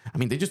anymore. I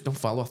mean, they just don't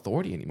follow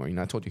authority anymore.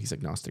 I told you he's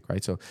agnostic,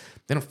 right? So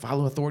they don't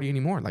follow authority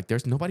anymore. Like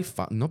there's nobody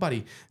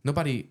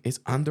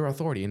is under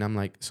authority. And I'm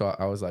like, so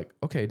I was like,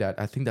 okay, Dad,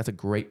 I think that's a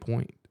great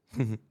point.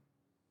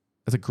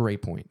 That's a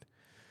great point.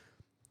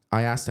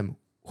 I asked him,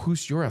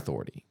 who's your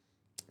authority?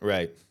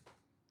 Right.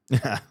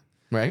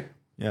 Right?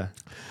 Yeah.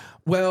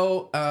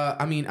 Well,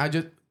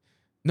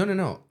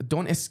 no.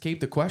 Don't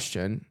escape the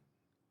question.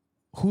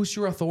 Who's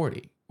your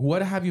authority?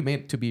 What have you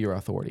made to be your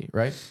authority,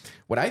 right?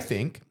 What I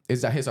think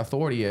is that his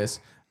authority is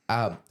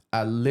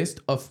a list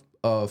of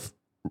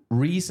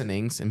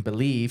reasonings and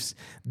beliefs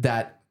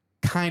that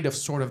kind of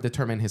sort of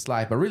determine his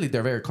life, but really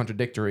they're very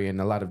contradictory in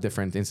a lot of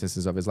different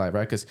instances of his life,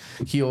 right? Because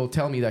he'll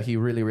tell me that he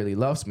really, really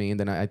loves me, and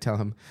then I tell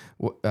him,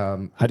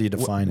 how do you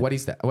define it? What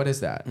is that? What is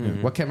that?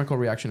 What chemical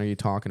reaction are you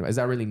talking about? Is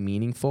that really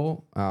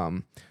meaningful?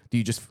 Do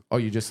you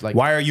just like,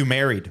 why are you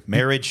married?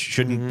 Marriage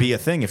shouldn't be a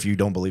thing if you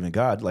don't believe in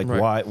God. Like,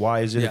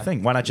 why is it a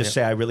thing? Why not just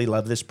say, I really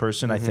love this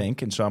person, I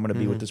think, and so I'm going to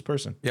be with this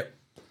person. Yep.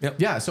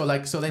 Yeah. So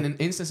then in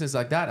instances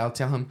like that, I'll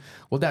tell him,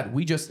 well, Dad,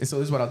 so this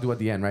is what I'll do at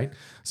the end, right?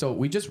 So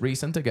we just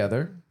reasoned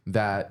together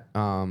that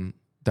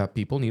that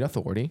people need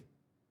authority,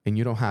 and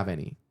you don't have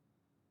any.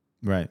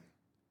 Right.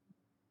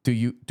 Do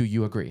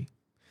you agree?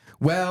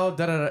 Well,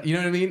 you know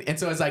what I mean? And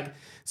so it's like,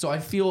 so I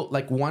feel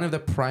like one of the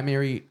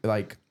primary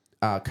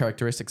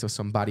characteristics of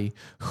somebody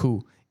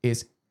who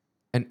is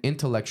an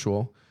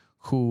intellectual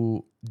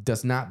who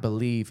does not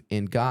believe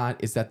in God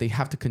is that they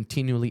have to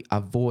continually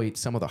avoid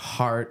some of the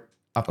hard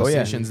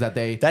oppositions that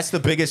they. That's the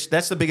biggest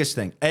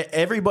thing.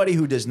 Anybody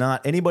who does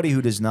not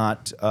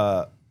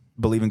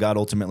believe in God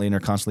ultimately and are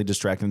constantly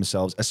distracting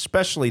themselves,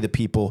 especially the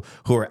people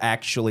who are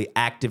actually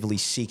actively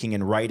seeking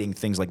and writing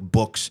things like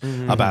books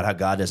about how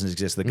God doesn't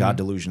exist, the God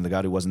delusion, the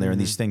God who wasn't there, and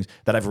these things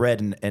that I've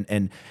read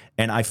and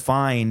I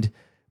find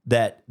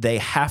that they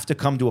have to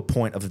come to a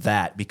point of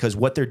that, because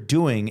what they're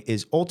doing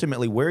is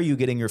ultimately, where are you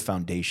getting your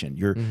foundation?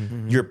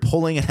 You're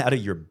pulling it out of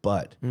your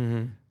butt.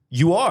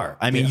 You are.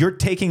 I mean, you're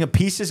taking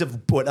pieces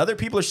of what other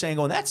people are saying,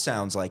 going, that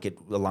sounds like it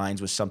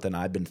aligns with something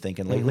I've been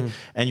thinking lately.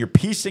 And you're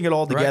piecing it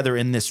all together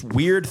in this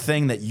weird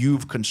thing that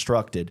you've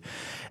constructed.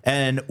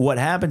 And what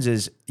happens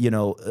is,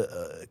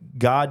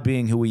 God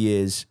being who he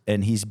is,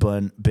 and he's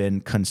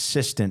been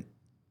consistent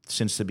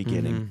since the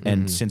beginning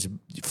and since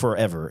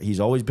forever. He's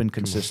always been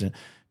consistent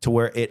to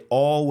where it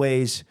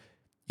always,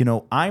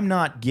 I'm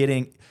not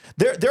getting,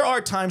 there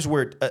are times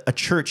where a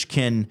church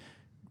can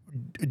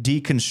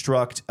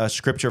deconstruct a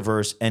scripture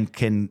verse and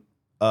can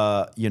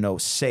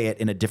say it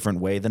in a different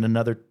way than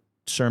another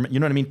sermon. You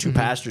know what I mean? Two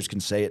pastors can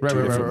say it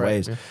two different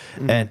ways.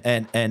 Yeah.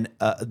 And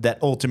that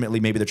ultimately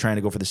maybe they're trying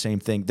to go for the same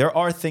thing. There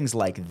are things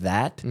like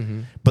that,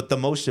 but the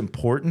most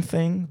important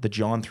thing, the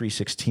John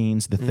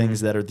 3:16s, the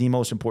things that are the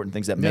most important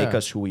things that make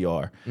us who we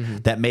are,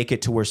 that make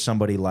it to where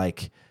somebody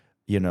like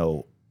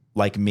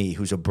me,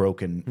 who's a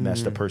broken,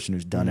 messed up person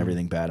who's done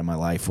everything bad in my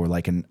life, or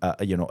like can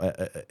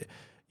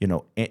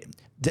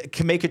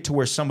make it to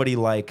where somebody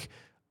like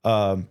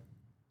the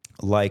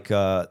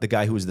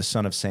guy who was the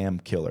Son of Sam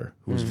killer,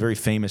 who was a very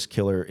famous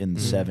killer in the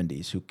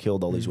 70s, who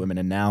killed all these women,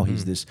 and now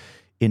he's this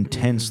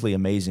intensely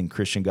amazing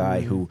Christian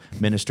guy who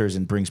ministers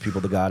and brings people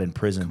to God in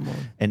prison.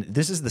 And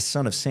this is the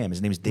son of Sam. His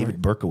name is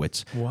David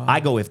Berkowitz. Wow. I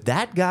go, if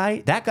that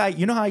guy,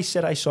 you know how I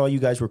said I saw you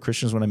guys were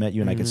Christians when I met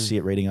you, and I could see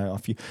it radiating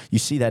off you? You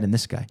see that in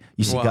this guy.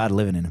 You see God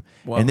living in him.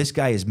 Wow. And this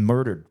guy has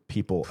murdered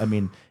people. I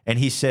mean, and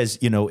he says,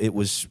 it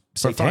was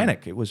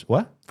satanic. It was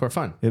what? For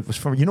fun. It was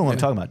for, what I'm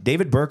talking about.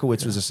 David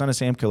Berkowitz was the son of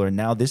Sam killer, and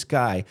now this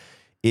guy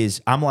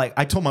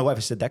I told my wife, I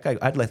said, that guy,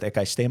 I'd let that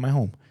guy stay in my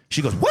home.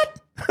 She goes, what?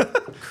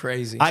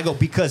 Crazy. I go,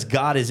 because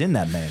God is in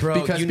that man.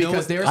 Bro,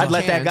 because I'd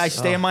let that guy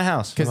stay in my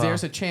house. Because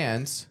there's a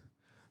chance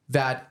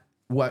that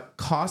what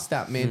caused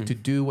that man to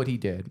do what he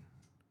did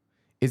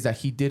is that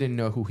he didn't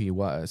know who he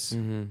was,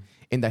 and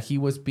that he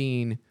was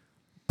being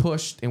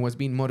pushed and was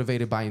being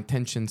motivated by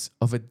intentions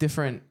of a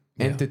different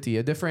entity,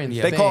 a different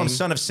thing. They call him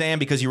Son of Sam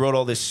because he wrote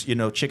all this,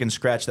 chicken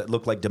scratch that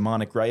looked like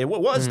demonic, right? It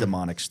was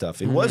demonic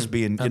stuff. It was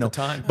being, At the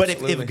time. But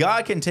if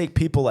God can take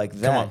people like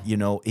that,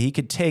 he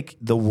could take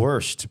the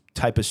worst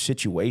type of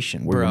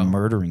situation where you're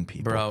murdering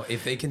people. Bro,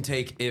 if they can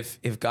take,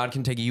 if God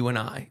can take you and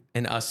I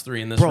and us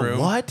three in this room. Bro,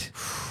 what?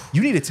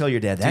 You need to tell your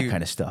dad that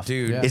kind of stuff.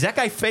 Dude. Yeah. Is that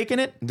guy faking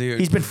it? Dude.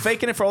 He's been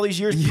faking it for all these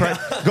years.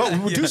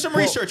 Go do some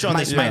research on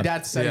this, man. My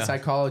dad studied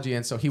psychology,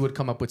 and so he would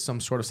come up with some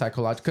sort of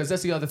psychological, because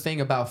that's the other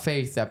thing about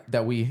faith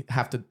that we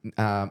have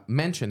to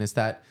mention, is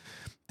that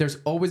there's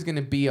always going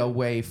to be a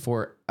way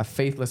for a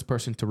faithless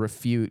person to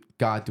refute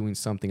God doing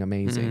something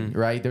amazing,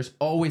 right? There's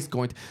always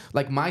going to,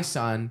 like, my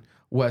son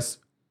was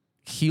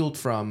healed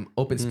from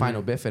open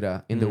spinal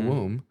bifida in the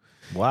womb.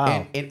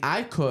 Wow. And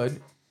I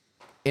could,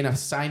 in a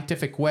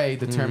scientific way,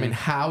 determine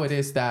how it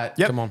is that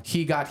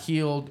he got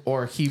healed,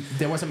 or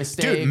there was a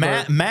mistake.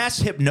 Dude, mass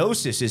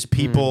hypnosis is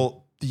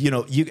people,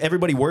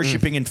 everybody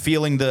worshiping and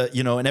feeling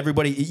and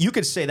everybody, you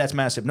could say that's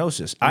mass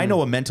hypnosis. I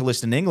know a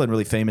mentalist in England,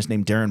 really famous,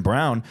 named Darren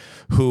Brown,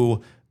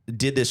 who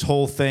did this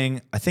whole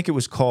thing. I think it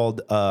was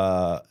called,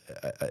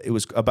 it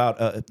was about,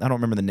 I don't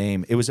remember the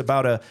name. It was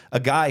about a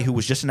guy who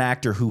was just an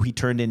actor who he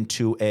turned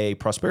into a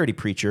prosperity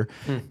preacher,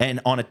 and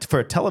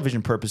for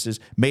television purposes,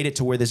 made it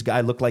to where this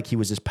guy looked like he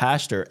was his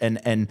pastor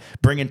and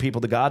bringing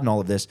people to God and all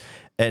of this.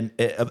 And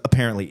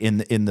apparently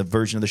in the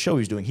version of the show he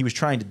was doing, he was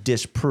trying to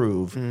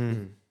disprove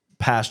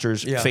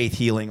pastors, faith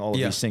healing, all of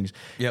these things.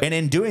 Yep. And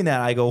in doing that,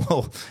 I go,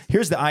 well,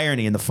 here's the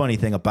irony and the funny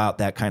thing about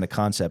that kind of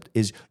concept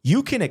is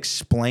you can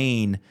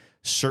explain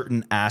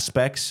certain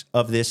aspects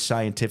of this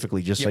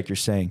scientifically, just like you're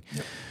saying.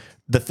 Yep.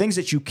 The things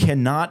that you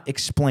cannot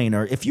explain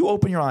are, if you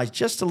open your eyes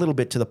just a little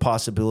bit to the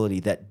possibility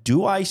that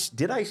do I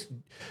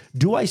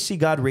see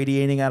God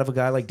radiating out of a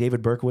guy like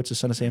David Berkowitz, the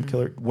son of Sam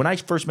killer? When I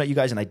first met you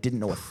guys and I didn't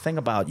know a thing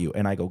about you,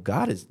 and I go,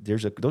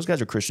 those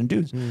guys are Christian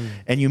dudes.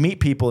 And you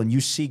meet people and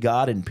you see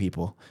God in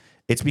people.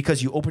 It's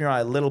because you open your eye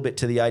a little bit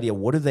to the idea,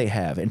 what do they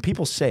have? And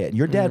people say it. And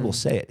your dad will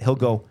say it. He'll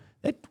go,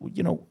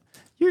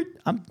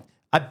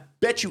 I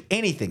bet you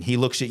anything. He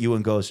looks at you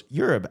and goes,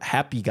 you're a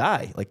happy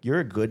guy. Like, you're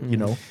a good,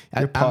 you're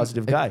a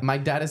positive guy. My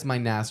dad is my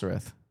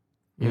Nazareth.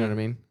 You know what I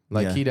mean?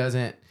 Like, he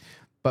doesn't.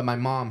 But my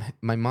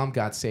mom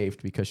got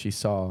saved because she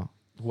saw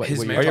what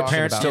are your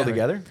parents still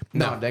together?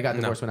 No, they got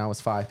divorced when I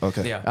was 5.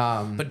 Okay.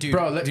 Yeah. But dude,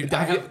 bro,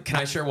 can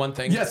I share one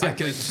thing? Yes.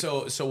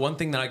 So one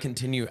thing that I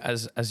continue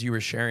as you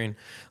were sharing,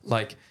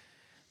 like,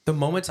 the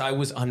moments I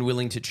was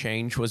unwilling to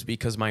change was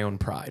because my own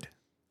pride.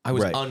 I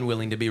was Right.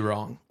 unwilling to be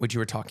wrong, which you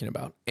were talking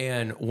about.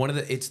 And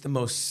it's the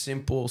most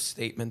simple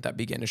statement that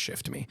began to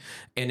shift me.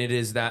 And it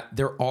is that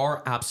there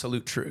are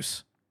absolute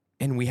truths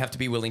and we have to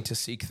be willing to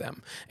seek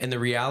them. And the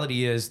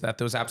reality is that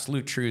those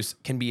absolute truths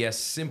can be as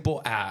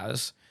simple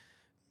as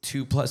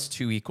 2 +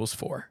 2 =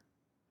 4.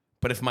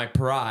 But if my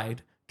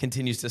pride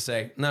continues to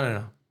say,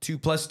 no, 2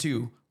 +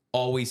 2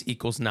 always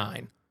equals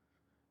 9.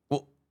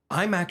 Well,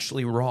 I'm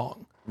actually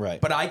wrong.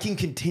 Right. But I can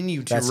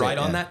continue to write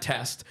on that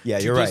test. Yeah,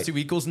 2 you're + right. 2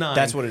 = 9.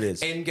 That's what it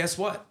is. And guess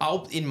what?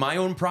 In my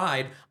own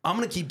pride, I'm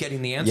going to keep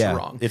getting the answer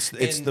wrong. It's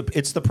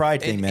the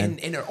pride thing, man.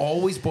 And it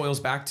always boils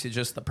back to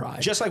just the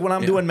pride. Just like when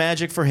I'm doing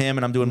magic for him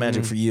and I'm doing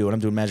magic for you and I'm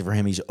doing magic for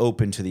him, he's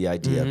open to the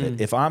idea of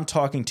it. If I'm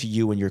talking to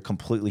you and you're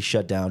completely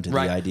shut down to the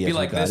idea of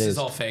who God is. This is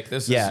all fake.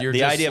 You're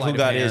the idea of who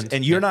God is.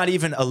 And you're not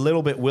even a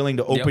little bit willing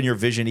to open your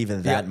vision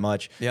even that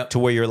much to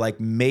where you're like,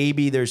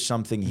 maybe there's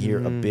something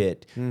here a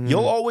bit.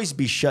 You'll always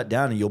be shut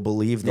down and you'll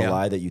believe the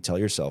lie that you tell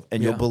yourself.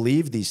 And you'll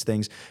believe these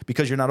things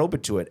because you're not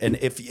open to it. And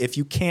if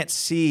you can't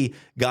see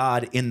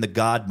God in the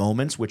God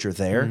moments, which are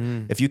there,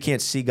 if you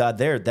can't see God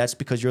there, that's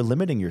because you're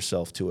limiting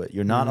yourself to it.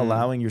 You're not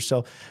allowing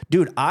yourself.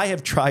 Dude, I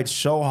have tried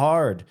so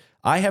hard.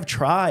 I have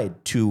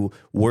tried to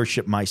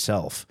worship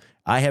myself.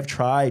 I have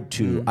tried.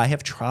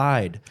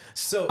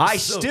 So I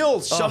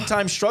still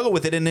sometimes struggle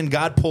with it, and then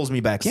God pulls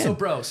me back in. So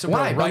bro,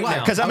 why? Right now.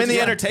 Because I'm in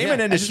the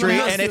entertainment industry,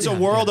 and it's a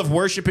world of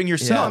worshiping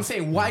yourself. No, I'm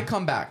saying, why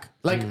come back?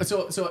 Like,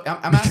 so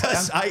I'm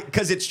asking.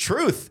 Because it's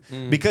truth.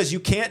 Because you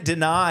can't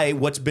deny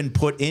what's been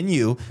put in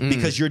you.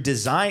 Because you're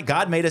designed.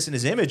 God made us in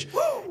His image.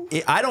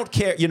 I don't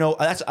care. You know,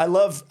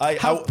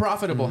 How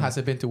profitable has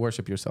it been to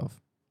worship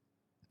yourself?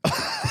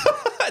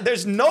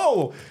 There's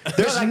no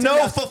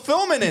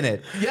fulfillment in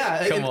it.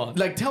 Yeah, come on.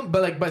 Like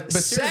but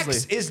seriously.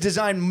 Sex is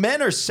designed.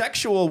 Men are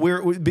sexual.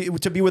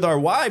 To be with our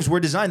wives.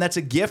 We're designed. That's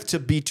a gift to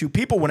be two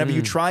people. Whenever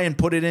you try and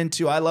put it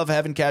into, I love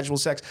having casual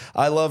sex.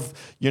 I love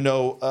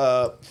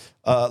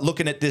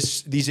looking at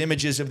these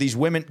images of these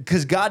women,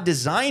 because God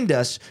designed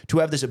us to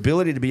have this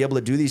ability to be able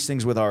to do these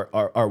things with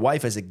our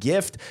wife as a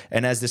gift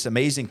and as this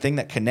amazing thing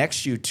that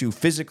connects you to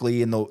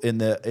physically in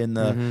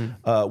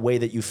the way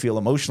that you feel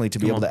emotionally, to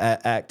be able to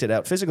act it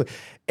out physically.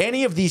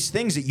 Any of these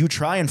things that you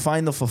try and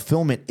find the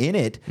fulfillment in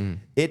it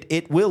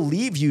will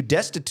leave you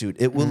destitute.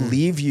 It will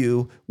leave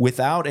you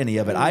without any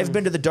of it. I've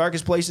been to the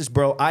darkest places,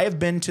 bro. I have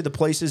been to the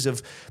places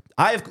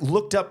I've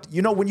looked up,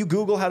 when you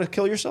Google how to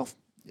kill yourself,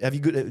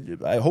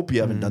 I hope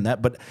you haven't done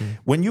that, but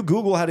when you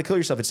Google how to kill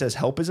yourself, it says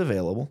help is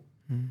available.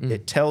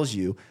 It tells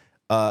you,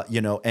 and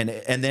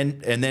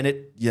then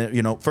it,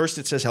 first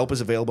it says help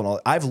is available. And all.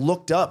 I've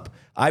looked up.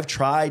 I've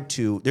tried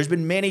to. There's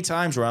been many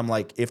times where I'm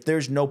like, if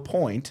there's no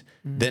point,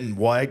 then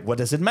why? What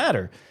does it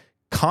matter?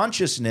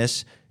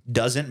 Consciousness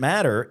doesn't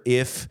matter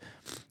if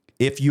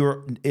that's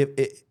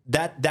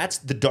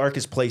the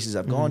darkest places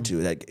I've gone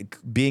to. Like,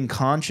 being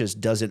conscious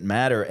doesn't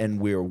matter,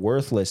 and we're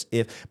worthless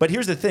but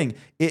here's the thing.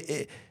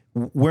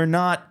 We're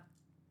not,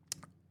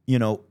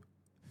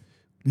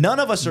 none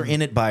of us are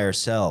in it by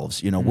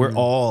ourselves.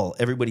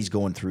 Everybody's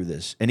going through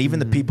this. And even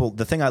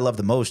the thing I love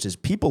the most is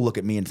people look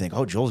at me and think,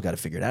 oh, Joel's got to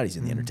figure it out. He's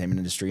in the entertainment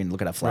industry, and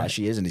look at how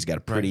flashy he is, and he's got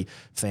a pretty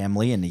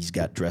family, and he's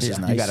got dresses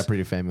nice. You got a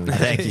pretty family.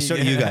 Thank you. So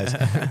do you guys.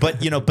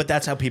 But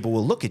that's how people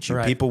will look at you.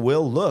 Right. People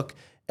will look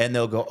and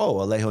they'll go, oh,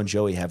 Alejo and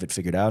Joey have it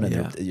figured out,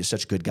 and they're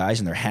such good guys,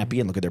 and they're happy,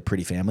 and look at their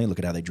pretty family, and look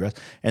at how they dress,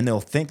 and they'll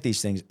think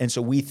these things. And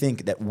so we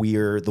think that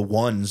we're the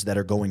ones that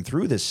are going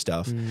through this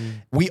stuff.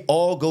 We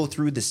all go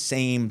through the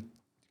same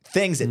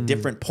things at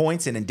different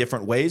points and in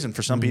different ways, and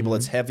for some people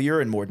it's heavier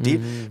and more deep.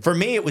 For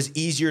me, it was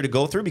easier to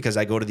go through because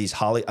I go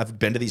to I've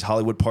been to these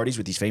Hollywood parties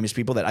with these famous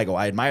people that I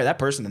admire that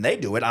person, and they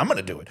do it, I'm going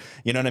to do it.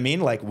 You know what I mean?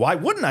 Like, why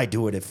wouldn't I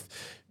do it if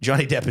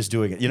Johnny Depp is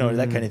doing it?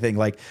 that kind of thing.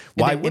 Like,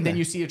 why? And then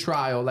you see a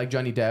trial like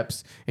Johnny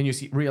Depp's, and you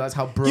realize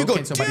how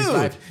broken somebody's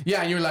life.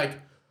 Yeah, and you're like,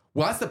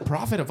 well, that's the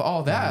profit of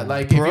all that.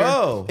 Like,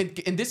 bro.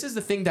 And this is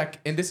the thing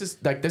this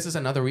is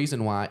another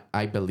reason why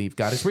I believe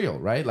God is real,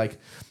 right? Like,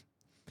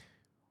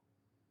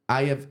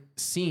 I have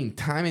seen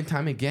time and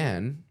time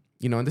again,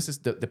 and this is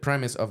the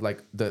premise of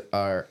like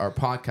our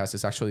podcast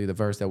is actually the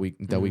verse that we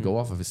go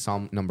off of is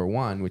Psalm number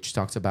 1, which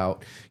talks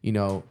about,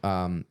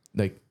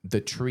 like the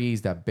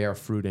trees that bear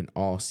fruit in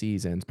all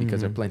seasons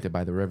because they're planted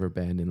by the river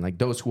bend, and like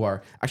those who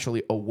are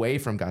actually away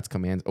from God's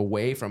commands,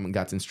 away from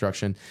God's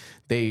instruction,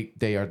 they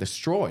are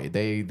destroyed.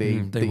 They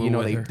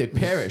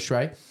perish,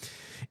 right?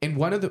 And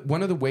one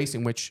of the ways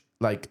in which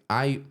like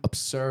I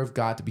observe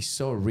God to be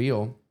so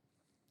real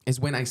is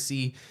when I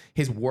see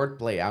His word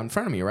play out in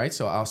front of me, right?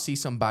 So I'll see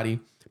somebody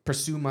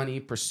pursue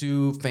money,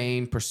 pursue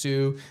fame,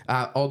 pursue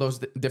all those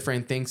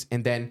different things,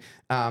 and then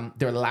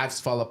their lives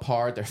fall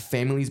apart, their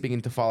families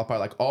begin to fall apart,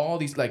 like all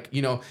these, like,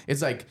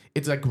 it's like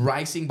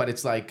rising, but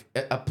it's like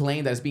a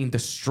plane that's being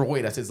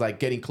destroyed as it's like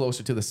getting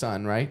closer to the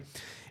sun, right?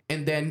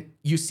 And then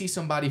you see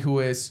somebody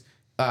who is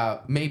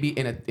maybe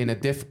in a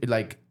different,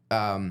 like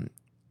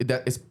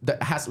that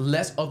has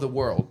less of the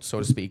world, so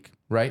to speak,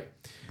 right?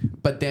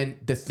 But then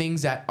the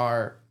things that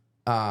are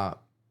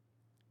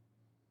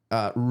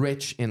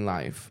rich in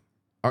life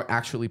are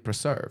actually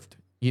preserved.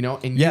 you know,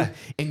 and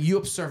you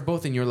observe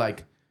both, and you're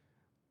like,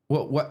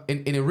 what?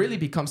 And it really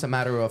becomes a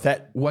matter of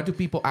what do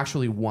people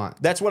actually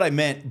want? That's what I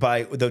meant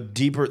by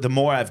the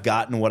more I've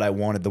gotten what I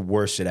wanted, the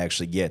worse it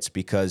actually gets,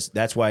 because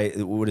that's why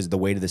what is the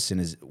weight of sin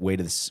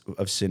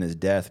is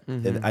death.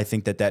 And I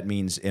think that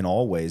means in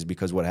all ways,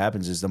 because what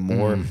happens is the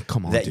more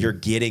you're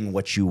getting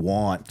what you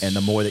want, and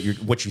the more that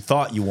what you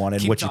thought you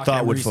wanted, what you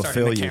thought would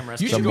fulfill you.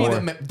 You should be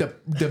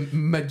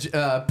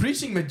the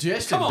preaching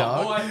magician,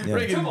 dog.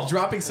 Boy.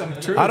 Dropping some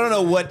truth. I don't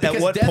know at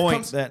what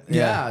point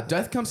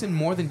death comes in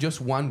more than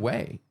just one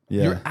way.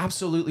 Yeah. You're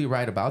absolutely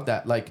right about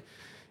that. Like,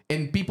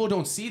 and people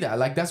don't see that.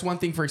 Like, that's one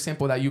thing, for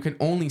example, that you can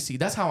only see.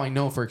 That's how I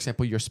know, for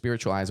example, your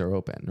spiritual eyes are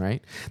open,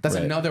 right? That's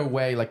another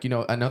way, like, you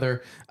know,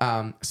 another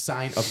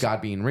sign of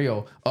God being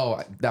real.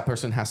 Oh, that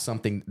person has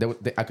something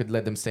that I could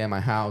let them stay at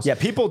my house. Yeah,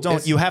 people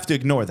don't. You have to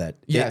ignore that.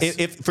 Yes.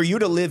 If for you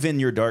to live in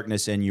your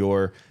darkness and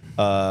your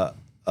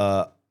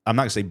I'm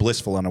not going to say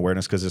blissful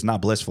unawareness, because it's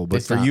not blissful,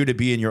 but for you to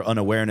be in your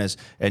unawareness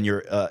and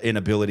your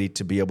inability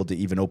to be able to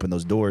even open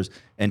those doors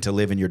and to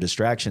live in your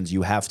distractions,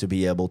 you have to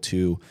be able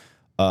to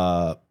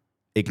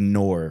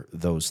ignore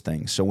those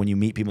things. So when you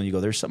meet people and you go,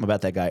 there's something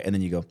about that guy, and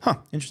then you go, huh,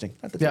 interesting.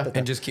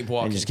 And just keep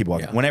walking.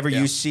 Yeah. Whenever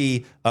you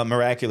see a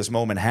miraculous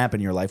moment happen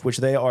in your life, which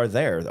they are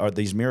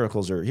these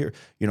miracles are here.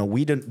 You know,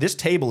 this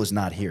table is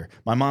not here.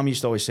 My mom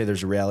used to always say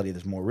there's a reality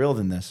that's more real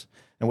than this.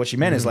 And what she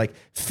meant is, like,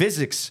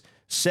 physics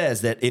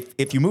says that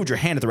if you moved your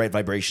hand at the right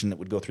vibration, that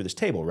would go through this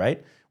table,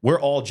 right? We're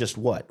all just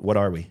what? What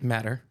are we?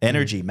 Matter.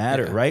 Energy,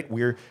 matter, right?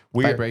 We're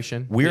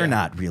vibration. We're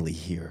not really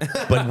here,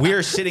 but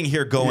we're sitting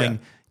here going,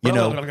 you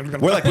know,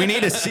 we're like, we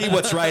need to see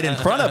what's right in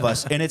front of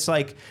us. And it's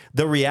like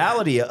the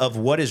reality of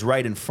what is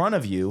right in front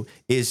of you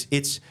is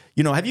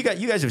you know, you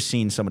guys have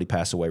seen somebody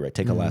pass away, right?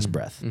 Take a last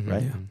breath,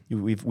 right? Yeah.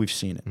 We've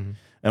seen it.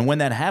 And when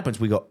that happens,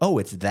 we go, oh,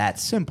 it's that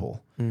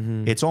simple.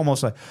 It's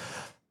almost like,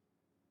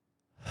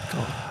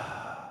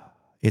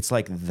 it's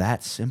like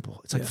that simple.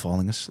 It's like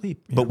falling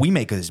asleep. But we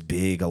make this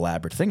big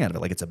elaborate thing out of it,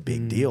 like it's a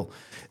big deal.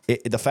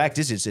 The fact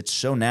is it's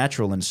so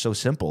natural and so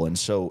simple and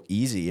so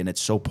easy, and it's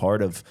so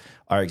part of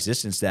our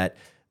existence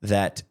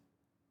that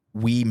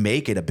we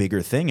make it a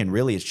bigger thing, and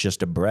really it's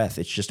just a breath.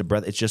 It's just a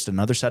breath. It's just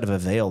another side of a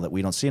veil that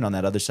we don't see. And on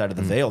that other side of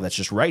the veil, that's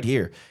just right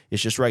here.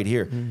 It's just right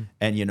here.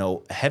 And, you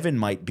know, heaven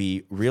might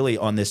be really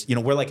on this, you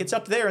know, we're like, it's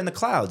up there in the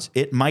clouds.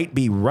 It might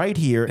be right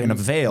here in a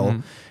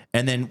veil.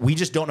 And then we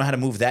just don't know how to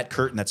move that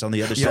curtain that's on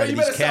the other side of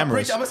these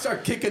cameras. I'm gonna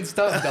start kicking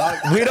stuff, dog.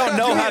 We don't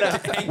know how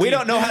to. We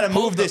don't know how to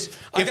move this.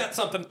 I got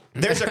something.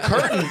 There's a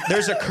curtain.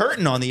 There's a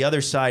curtain on the other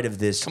side of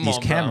these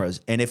cameras,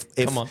 bro. And if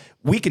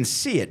we can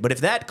see it, but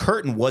if that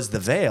curtain was the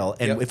veil,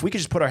 and if we could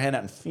just put our hand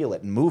out and feel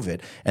it and move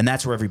it, and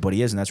that's where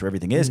everybody is, and that's where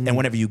everything is, and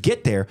whenever you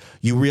get there,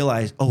 you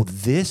realize, oh,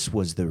 this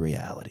was the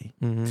reality.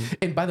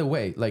 And by the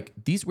way, like,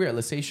 these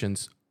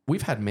realizations,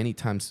 we've had many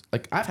times,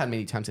 like I've had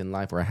many times in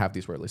life where I have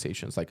these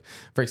realizations, like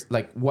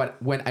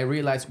when I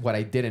realized what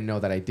I didn't know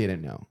that I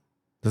didn't know.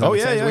 Oh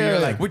yeah.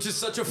 Like, which is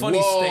such a funny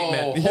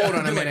statement. Hold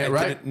on a minute, like,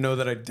 right? I didn't know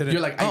that I didn't.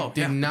 You're like, I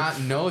did not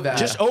know that.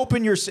 Just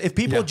open if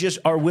people just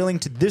are willing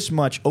to this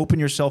much, open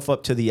yourself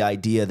up to the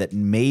idea that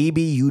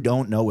maybe you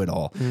don't know it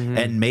all,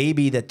 and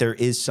maybe that there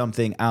is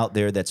something out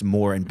there that's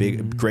more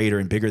and greater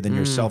and bigger than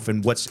yourself,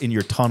 and what's in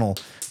your tunnel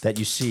that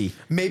you see.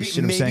 Maybe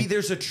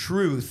there's a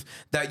truth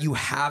that you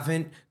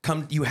haven't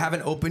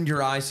opened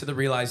your eyes to the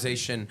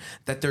realization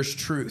that there's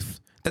truth.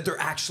 That there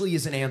actually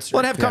is an answer.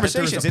 Well, have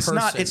conversations.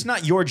 It's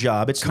not your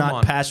job. It's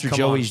not Pastor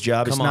Joey's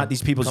job. It's not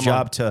these people's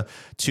job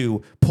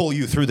to pull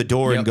you through the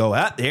door and go,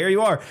 there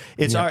you are.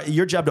 It's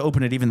your job to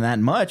open it even that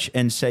much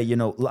and say, you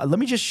know, let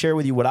me just share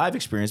with you what I've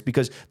experienced,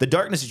 because the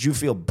darkness that you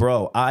feel,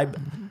 bro, I've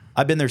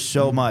been there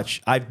so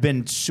much. I've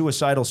been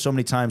suicidal so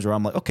many times where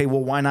I'm like, okay,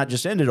 well, why not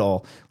just end it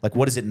all? Like,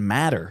 what does it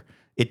matter?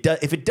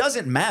 If it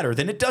doesn't matter,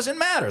 then it doesn't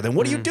matter. Then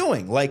what are you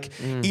doing? Like,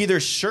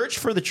 either search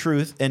for the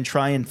truth and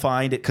try and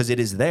find it because it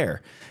is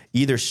there.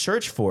 Either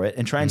search for it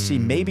and try and see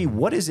maybe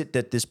what is it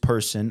that this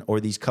person or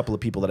these couple of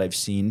people that I've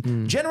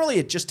seen. Generally,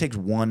 it just takes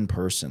one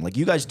person. Like,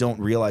 you guys don't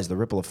realize the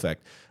ripple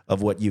effect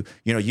of what you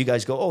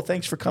guys go, oh,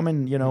 thanks for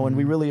coming, you know, and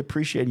we really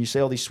appreciate it. And you say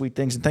all these sweet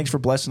things, and thanks for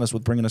blessing us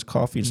with bringing us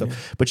coffee and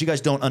stuff. But you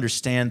guys don't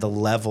understand the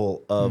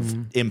level of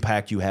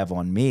impact you have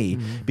on me,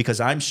 because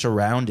I'm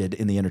surrounded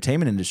in the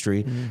entertainment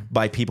industry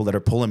by people that are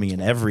pulling me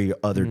in every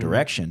other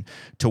direction,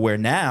 to where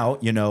now,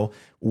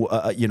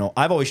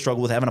 I've always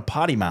struggled with having a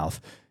potty mouth.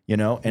 You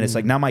know, and it's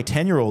like now my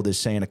 10-year-old is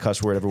saying a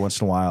cuss word every once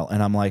in a while,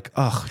 and I'm like,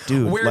 oh,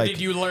 dude. Where did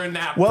you learn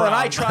that from? Well, and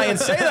I try and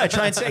say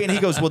that. And he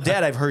goes, well,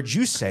 Dad, I've heard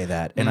you say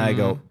that. And I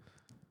go,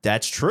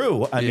 that's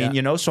true. I mean,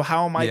 you know, so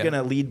how am I going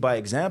to lead by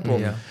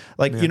example?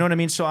 Like, you know what I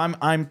mean? So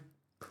I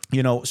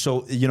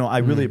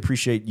really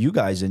appreciate you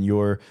guys and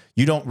your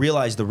you don't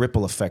realize the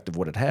ripple effect of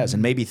what it has.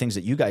 And maybe things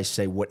that you guys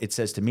say, what it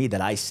says to me that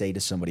I say to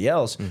somebody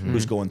else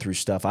who's going through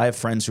stuff. I have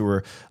friends who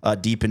are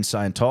deep in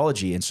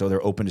Scientology, and so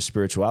they're open to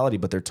spirituality,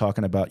 but they're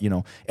talking about,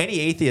 any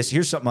atheist.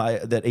 Here's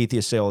something that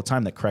atheists say all the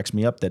time that cracks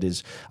me up. That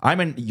is,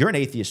 you're an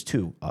atheist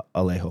too,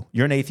 Alejo.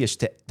 You're an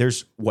atheist.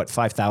 There's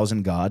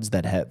 5,000 gods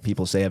that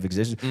people say have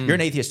existed. You're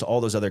an atheist to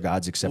all those other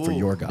gods except for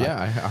your God.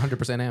 Yeah, I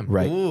 100% am.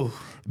 Right. Ooh.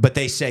 But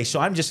they say, so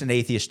I'm just an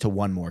atheist to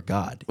one more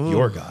God,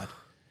 your God.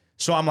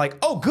 So I'm like,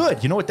 oh,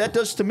 good. You know what that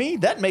does to me?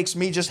 That makes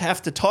me just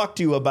have to talk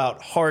to you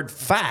about hard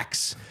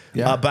facts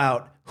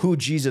about who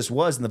Jesus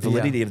was and the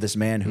validity of this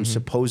man who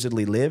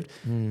supposedly lived.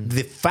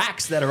 The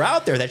facts that are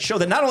out there that show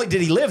that not only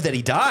did he live, that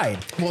he died.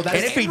 Well,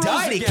 and if he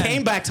died, he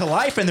came back to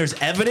life, and there's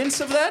evidence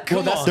of that.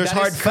 There's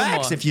hard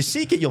facts. If you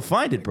seek it, you'll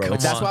find it, bro.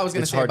 That's what I was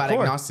going to say about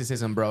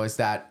agnosticism, bro, is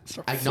that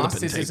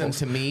agnosticism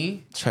to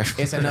me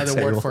is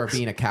another word for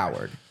being a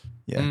coward.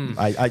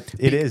 Yeah,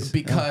 it is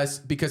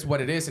because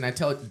what it is, and I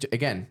tell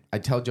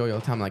Joey all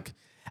the time, like,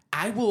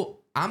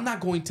 I'm not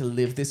going to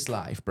live this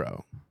life,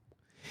 bro,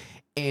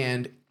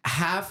 and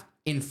have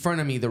in front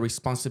of me the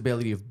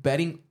responsibility of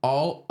betting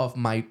all of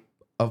my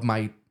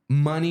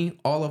money,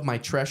 all of my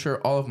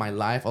treasure, all of my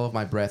life, all of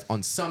my breath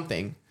on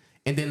something,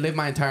 and then live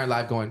my entire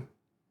life going,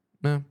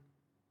 no,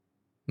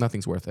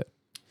 nothing's worth it.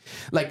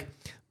 Like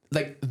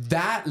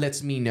that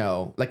lets me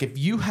know, like, if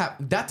you have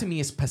that, to me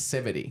is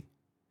passivity.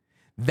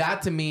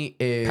 That to me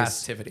is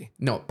passivity.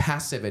 No,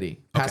 passivity.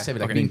 Okay.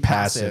 Passivity, like being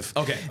passive.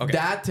 Okay.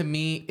 That to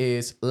me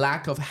is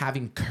lack of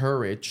having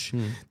courage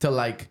to,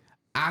 like,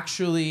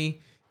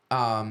 actually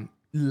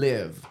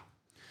live.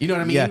 You know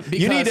what I mean? Yeah.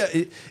 You need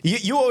to.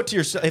 You owe it to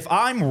yourself. If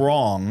I'm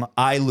wrong,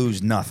 I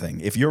lose nothing.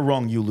 If you're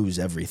wrong, you lose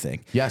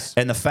everything. Yes.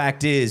 And the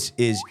fact is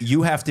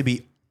you have to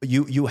be.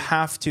 You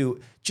have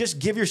to just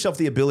give yourself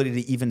the ability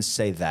to even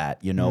say that,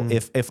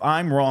 if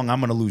I'm wrong, I'm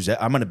going to lose it.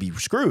 I'm going to be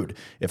screwed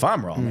if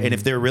I'm wrong. And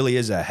if there really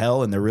is a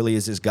hell and there really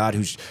is this God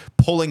who's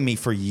pulling me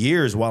for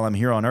years while I'm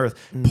here on earth,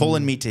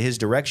 pulling me to his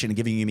direction and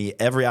giving me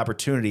every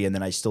opportunity, and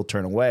then I still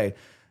turn away,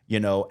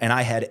 and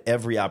I had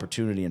every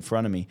opportunity in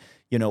front of me.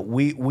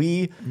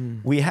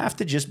 We have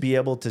to just be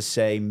able to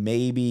say,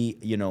 maybe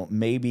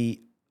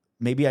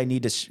I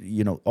need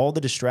to, all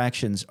the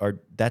distractions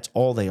that's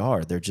all they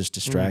are. They're just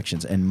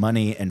distractions, and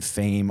money and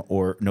fame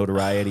or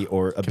notoriety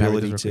or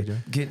ability to.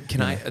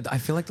 I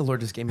feel like the Lord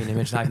just gave me an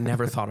image that I've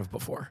never thought of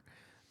before.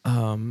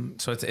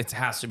 So it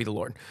has to be the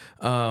Lord.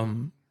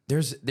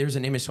 There's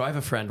an image. So I have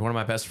a friend, one of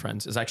my best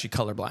friends is actually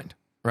colorblind.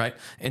 Right.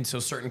 And so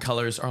certain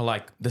colors are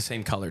like the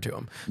same color to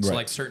him. So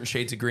like certain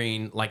shades of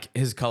green, like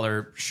his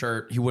color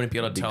shirt, he wouldn't be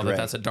able to tell that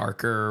that's a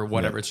darker or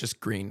whatever. It's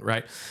just green.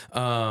 Right.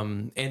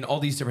 And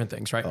all these different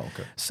things. Right.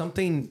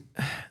 Something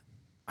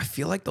I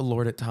feel like the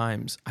Lord at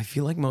times, I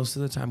feel like most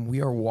of the time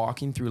we are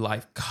walking through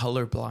life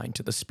colorblind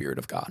to the Spirit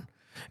of God.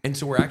 And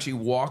so we're actually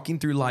walking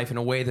through life in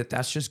a way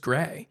that's just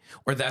gray,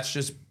 or that's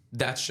just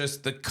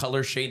the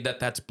color shade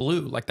that's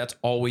blue. Like that's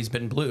always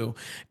been blue.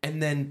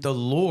 And then the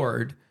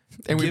Lord.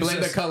 And we blame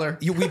the color.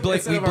 We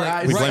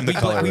blame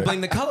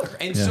the color.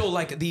 And so,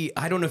 like,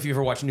 I don't know if you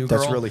ever watched New Girl.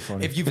 That's really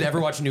funny. If you've ever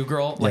watched New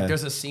Girl, like,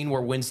 there's a scene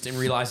where Winston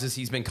realizes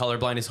he's been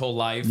colorblind his whole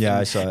life. Yeah,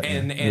 I saw it.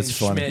 And it's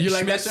Schmidt, funny. You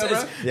like that show,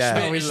 bro?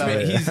 Yeah.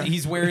 Schmidt,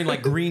 he's wearing,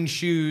 like, green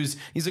shoes.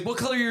 He's like, what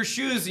color are your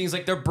shoes? And he's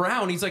like, they're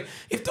brown. He's like,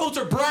 if those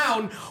are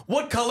brown,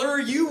 what color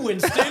are you,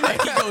 Winston? And he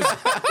goes,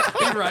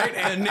 right?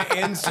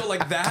 And so,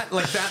 like, that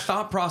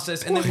thought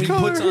process. And then when he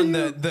puts on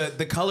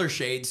the color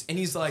shades, and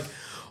he's like,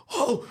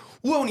 oh,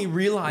 well, and he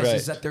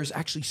realizes that there's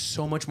actually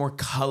so much more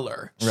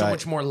color, so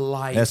much more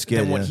life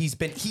than what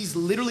he's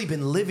literally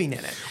been living in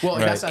it. Well,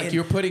 that's like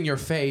you're putting your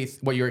faith,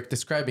 what you're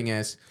describing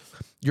as,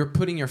 you're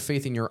putting your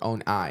faith in your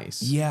own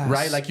eyes. Yes.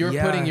 Right? Like you're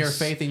putting your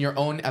faith in your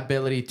own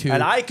ability to.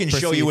 And I can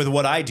show you with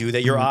what I do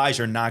that your eyes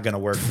are not going to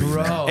work for you.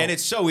 And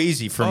it's so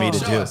easy for me to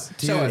do. Show us.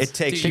 It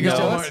takes do you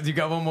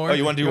got one more? Oh,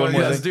 you want to do one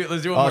more thing?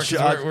 Let's do one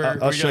more.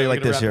 I'll show you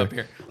like this here.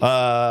 Did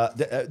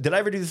I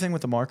ever do the thing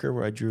with the marker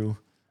where I drew?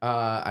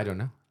 I don't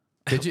know.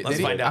 Let's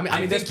find out. I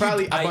mean, that's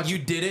probably you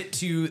did it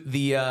to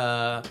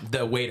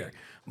the waiter,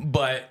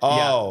 but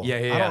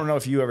yeah. I don't know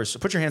if you ever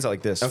put your hands out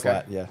like this,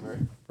 flat. Yeah,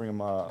 bring them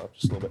up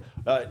just a little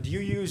bit. Do you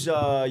use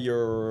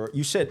your?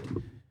 You said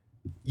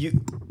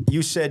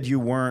you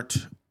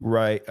weren't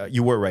right.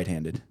 You were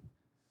right-handed.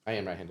 I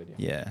am right-handed.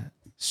 Yeah.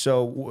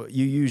 So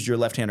you used your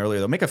left hand earlier.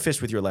 Though, make a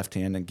fist with your left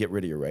hand and get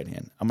rid of your right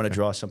hand. I'm going to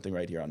draw something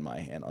right here on my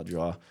hand. I'll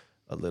draw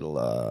a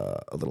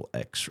little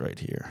X right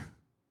here.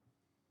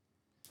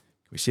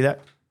 Can we see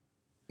that?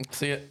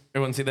 See it?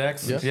 Everyone see the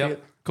X? Yeah.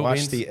 Yep. Cool.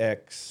 Watch the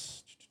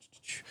X.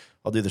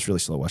 I'll do this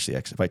really slow. Watch the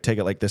X. If I take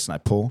it like this and I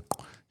pull,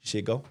 you see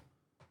it go?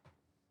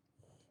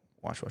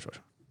 Watch. Did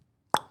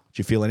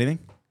you feel anything?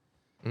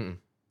 Mm-mm.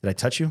 Did I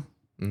touch you?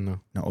 No.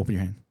 No, open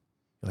your hand.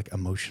 You're like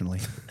emotionally.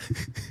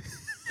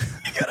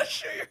 You gotta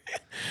show your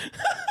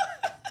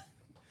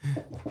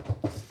hand.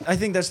 I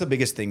think that's the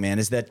biggest thing, man,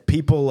 is that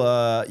people,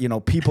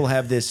 people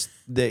have this.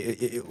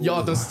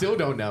 Y'all still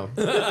don't know.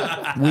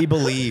 We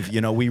believe,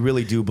 we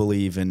really do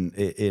believe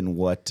in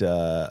what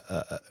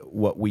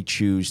we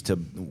choose to,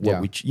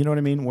 you know what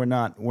I mean? We're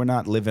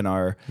not living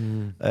our.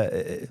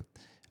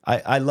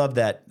 I love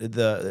that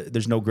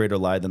there's no greater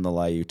lie than the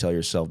lie you tell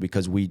yourself,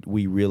 because we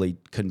really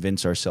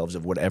convince ourselves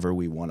of whatever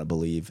we want to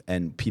believe,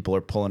 and people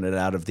are pulling it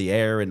out of the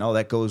air, and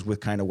that goes with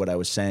kind of what I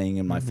was saying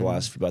in my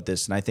philosophy about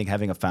this. And I think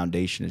having a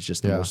foundation is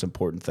just the most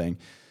important thing.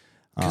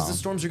 Because the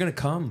storms are going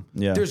to come.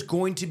 Yeah. There's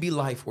going to be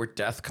life where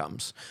death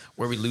comes,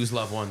 where we lose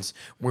loved ones,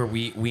 where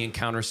we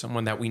encounter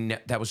someone that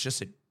was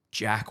just a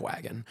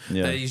jackwagon,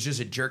 that he's just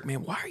a jerk.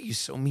 Man, why are you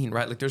so mean,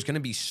 right? Like, there's going to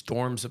be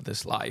storms of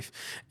this life.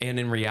 And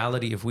in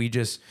reality, if we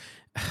just...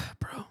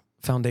 Bro,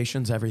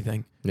 foundation's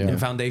everything. Yeah. And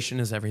foundation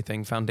is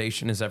everything.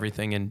 Foundation is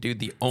everything. And dude,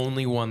 the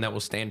only one that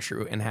will stand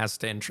true and has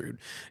stand true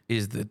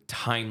is the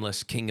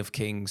timeless King of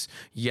Kings,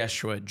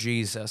 Yeshua,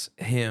 Jesus,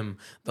 Him,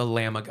 the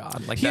Lamb of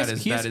God. Like, that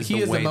is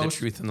the way, the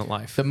truth, and the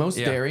life. The most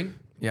daring.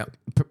 Yeah.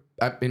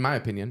 In my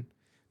opinion,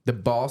 the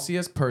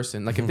ballsiest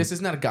person. Like, if this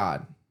is not a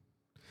God,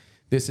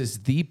 this is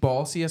the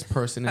ballsiest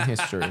person in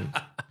history.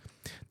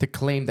 To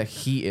claim that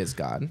He is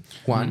God,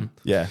 one.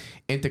 Yeah.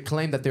 And to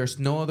claim that there's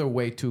no other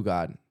way to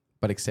God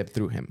but except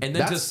through Him. And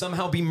then to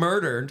somehow be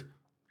murdered.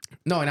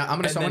 No, and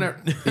I'm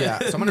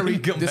gonna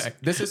read this.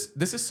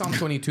 This is Psalm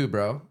 22,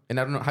 bro. And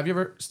I don't know, have you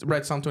ever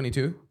read Psalm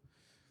 22?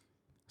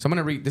 So I'm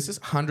gonna read. This is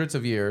hundreds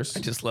of years. I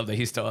just love that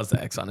he still has the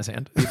X on his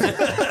hand.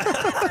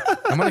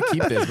 I'm gonna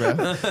keep this, bro.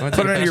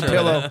 Put it on your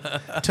pillow.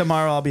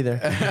 Tomorrow I'll be there.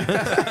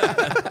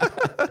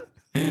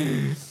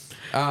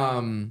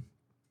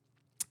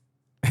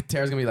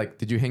 Tara's gonna be like,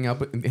 "Did you hang out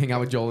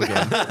with Joel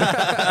again?"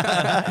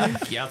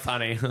 Yeah,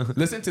 funny.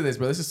 Listen to this,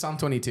 bro. This is Psalm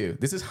 22.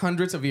 This is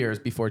hundreds of years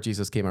before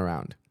Jesus came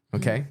around.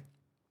 Okay.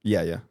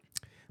 Yeah.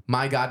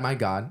 My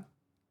God.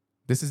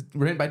 This is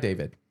written by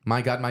David.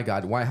 My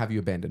God, why have you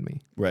abandoned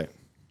me? Right.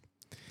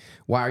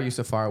 Why are you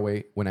so far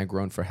away when I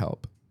groan for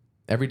help?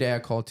 Every day I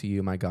call to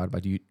you, my God,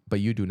 but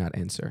you do not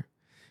answer.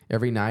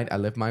 Every night I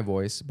lift my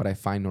voice, but I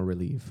find no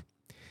relief.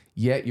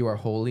 Yet you are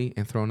holy,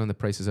 enthroned on the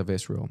praises of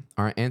Israel.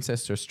 Our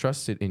ancestors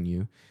trusted in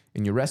you,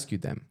 and you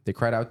rescued them. They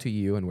cried out to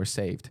you and were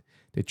saved.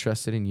 They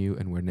trusted in you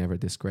and were never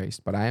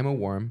disgraced. But I am a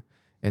worm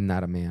and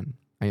not a man.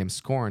 I am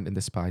scorned and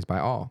despised by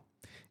all.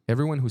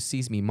 Everyone who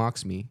sees me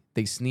mocks me.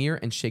 They sneer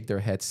and shake their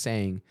heads,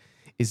 saying,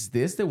 "Is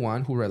this the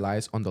one who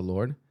relies on the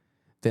Lord?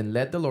 Then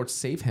let the Lord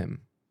save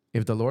him.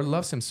 If the Lord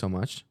loves him so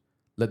much,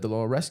 let the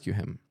Lord rescue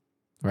him."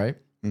 Right?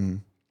 Mm-hmm.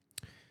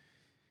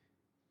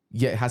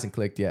 Yet it hasn't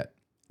clicked yet.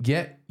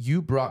 Yet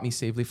you brought me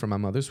safely from my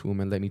mother's womb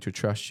and led me to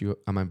trust you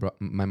on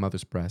my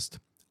mother's breast.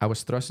 I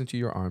was thrust into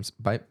your arms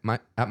at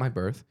my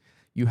birth.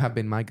 You have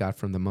been my God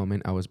from the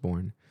moment I was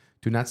born.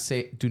 Do not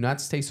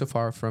stay so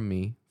far from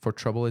me, for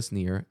trouble is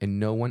near, and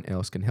no one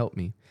else can help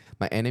me.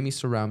 My enemies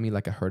surround me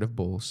like a herd of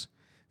bulls.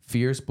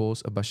 Fierce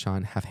bulls of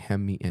Bashan have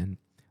hemmed me in.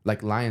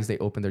 Like lions, they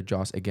open their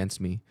jaws against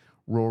me,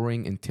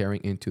 roaring and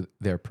tearing into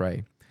their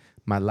prey.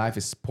 My life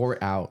is poured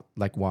out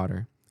like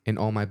water, and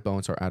all my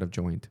bones are out of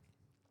joint.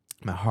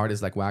 My heart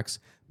is like wax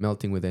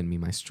melting within me.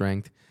 My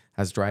strength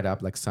has dried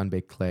up like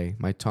sun-baked clay.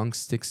 My tongue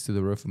sticks to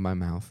the roof of my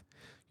mouth.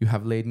 You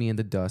have laid me in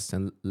the dust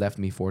and left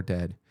me for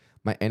dead.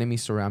 My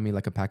enemies surround me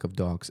like a pack of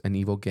dogs. An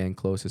evil gang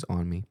closes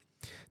on me.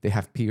 They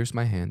have pierced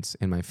my hands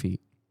and my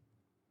feet.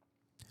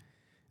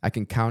 I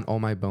can count all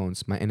my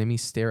bones. My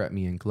enemies stare at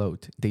me and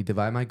gloat. They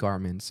divide my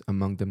garments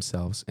among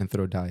themselves and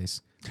throw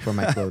dice for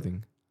my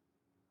clothing.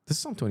 This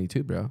is Psalm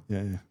 22, bro.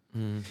 Yeah.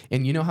 Mm.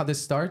 And you know how this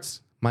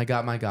starts? My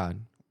God, my God.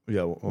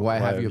 Yeah. Why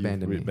have you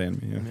abandoned me?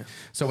 Yeah.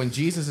 So when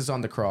Jesus is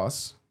on the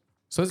cross,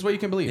 so this is what you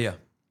can believe. Yeah.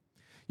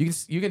 You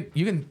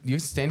can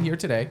stand here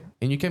today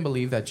and you can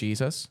believe that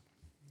Jesus.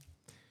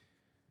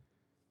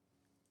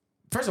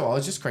 First of all,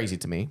 it's just crazy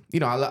to me. You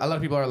know, a lot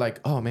of people are like,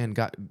 "Oh man,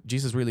 God,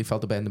 Jesus really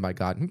felt abandoned by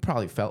God." He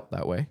probably felt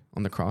that way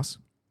on the cross.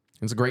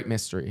 It's a great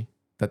mystery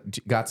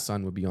that God's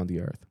Son would be on the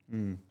earth.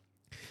 Mm.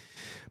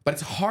 But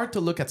it's hard to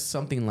look at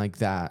something like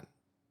that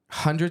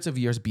hundreds of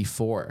years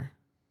before.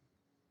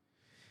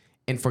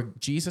 And for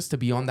Jesus to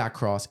be on that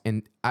cross,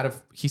 and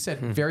he said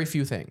very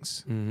few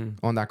things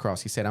on that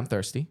cross. He said, "I'm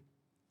thirsty."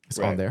 It's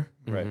on there.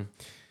 Right.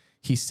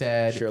 He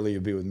said, "Surely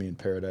you'll be with me in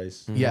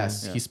paradise."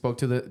 Yes. Yeah. He spoke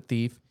to the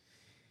thief.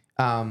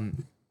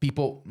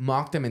 People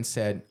mocked him and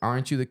said,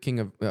 "Aren't you the king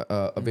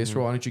of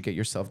Israel? Why don't you get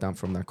yourself down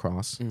from that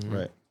cross?" Mm-hmm.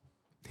 Right.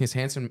 His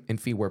hands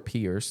and feet were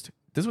pierced.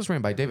 This was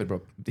written by David,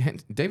 bro.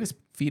 David's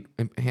feet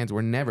and hands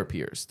were never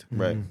pierced.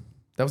 Right.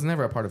 That was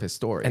never a part of his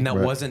story. And that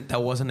wasn't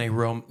a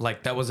Rome,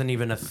 like that wasn't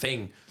even a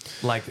thing,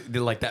 like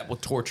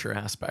that torture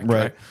aspect,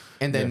 right?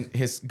 And then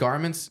his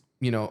garments,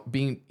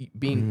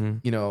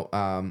 being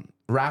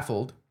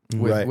raffled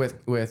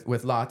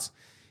with lots,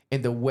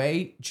 and the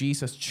way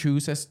Jesus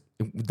chooses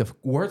the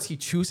words he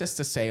chooses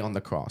to say on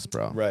the cross,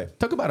 bro. Right.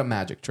 Talk about a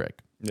magic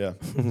trick. Yeah.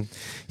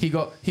 He.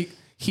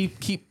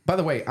 By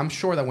the way, I'm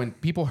sure that when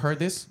people heard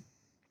this,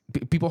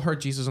 people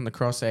heard Jesus on the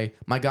cross say,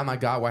 my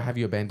God, why have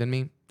you abandoned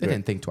me?" They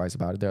didn't think twice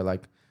about it. They're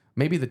like,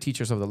 maybe the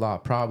teachers of the law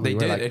probably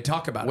They were did. They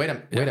talk about wait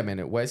it. Wait a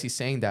minute. Why is he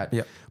saying that?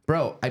 Yeah.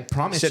 Bro, I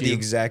promise Said you. the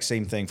exact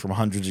same thing from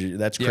hundreds of years.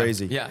 That's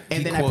crazy. Yeah. And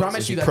He then I quotes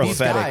promise it. you that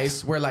prophetic. these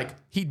guys were like,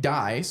 he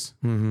dies.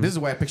 This is the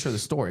way I picture the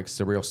story. 'Cause it's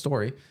a real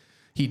story.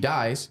 He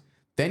dies.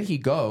 Then he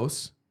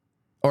goes,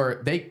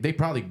 or they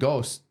probably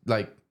go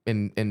like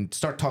and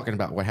start talking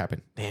about what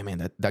happened. Damn,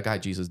 man, that guy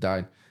Jesus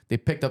died. They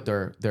picked up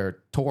their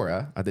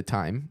Torah at the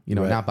time,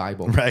 not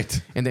Bible.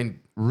 Right. And then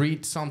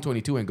read Psalm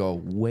 22 and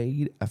go,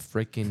 wait a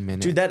freaking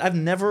minute. Dude, that I've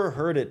never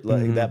heard it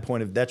like that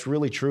point of that's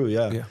really true.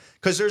 Yeah.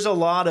 Because there's a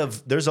lot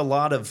of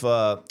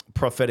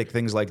prophetic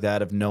things like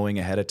that of knowing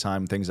ahead of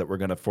time things that we're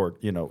gonna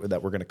that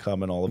we're gonna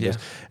come and all of this.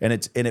 And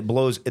it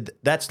blows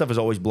that stuff has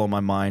always blown my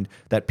mind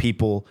that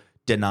people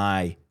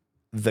deny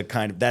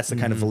that's the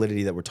kind of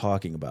validity that we're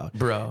talking about,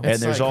 bro.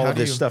 And there's like, all how of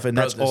do this you- stuff, and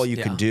that's all you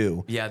can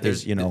do. Yeah,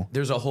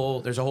 there's a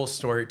whole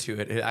story to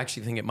it. I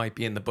actually think it might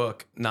be in the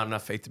book, Not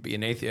Enough Faith to Be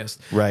an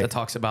Atheist, Right. that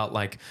talks about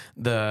like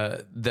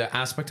the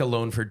aspect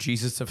alone for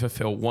Jesus to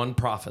fulfill one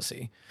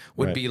prophecy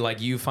would Right. be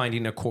like you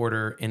finding a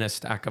quarter in a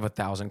stack of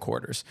 1,000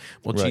 quarters.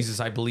 Well, Right. Jesus,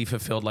 I believe,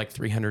 fulfilled like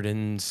 300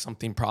 and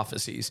something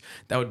prophecies.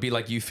 That would be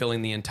like you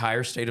filling the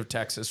entire state of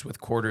Texas with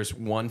quarters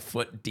 1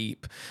 foot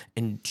deep.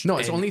 And No,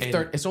 it's only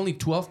and- it's only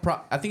 12.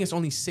 I think it's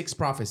only 6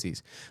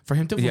 prophecies. For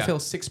him to fulfill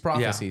 6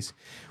 prophecies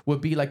would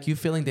be like you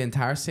filling the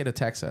entire state of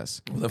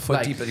Texas. With a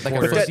foot deep of like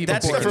quarters. a foot That, deep that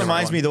of stuff quarters.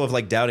 reminds me though of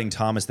like doubting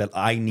Thomas that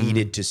I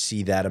needed to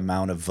see that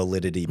amount of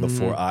validity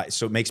before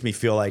so it makes me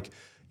feel like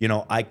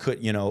I could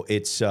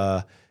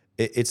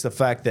it's the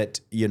fact that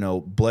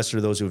blessed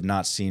are those who have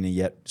not seen and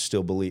yet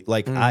still believe.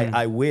 Like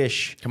I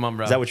wish. Come on,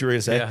 bro. Is that what you were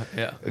gonna say?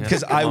 Yeah.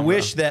 Because I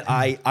wish that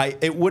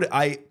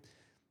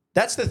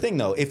That's the thing,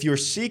 though. If you're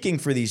seeking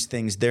for these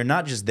things, they're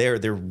not just there;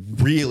 they're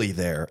really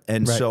there.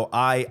 And so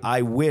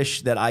I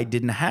wish that I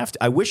didn't have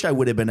to. I wish I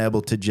would have been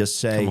able to just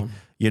say,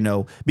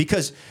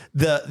 because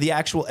the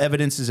actual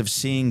evidences of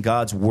seeing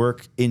God's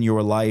work in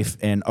your life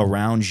and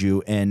around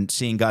you, and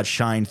seeing God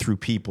shine through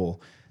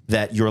people.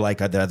 That you're like,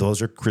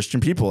 those are Christian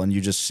people, and you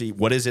just see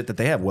what is it that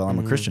they have? Well, I'm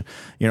a Christian,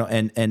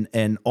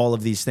 and all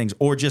of these things,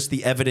 or just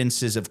the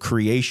evidences of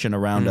creation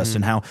around us,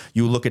 and how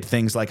you look at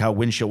things like how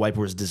windshield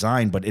wiper was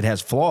designed, but it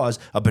has flaws.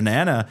 A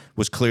banana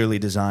was clearly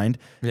designed,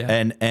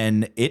 and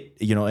it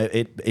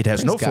it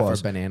has no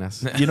flaws. For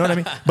bananas. You know what I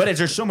mean? But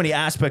there's so many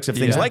aspects of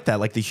things like that,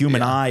 like the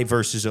human eye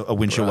versus a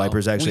windshield wiper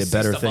is actually we a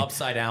better see stuff thing.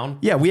 upside down.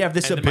 Yeah, we have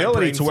this And then my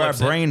ability brain to where our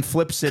flips it. brain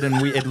flips it and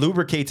it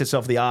lubricates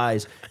itself the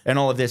eyes and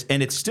all of this,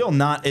 and it's still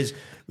not as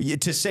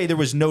to say there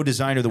was no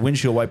designer of the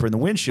windshield wiper in the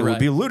windshield would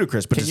be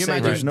ludicrous. But Can to you say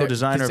imagine there's no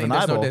designer of an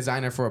there's eyeball, no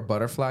designer for a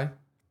butterfly?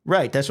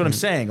 right? That's what I'm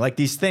saying. Like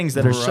these things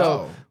that are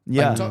so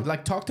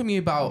Talk to me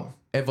about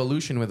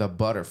evolution with a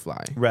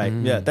butterfly. right.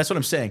 Yeah, that's what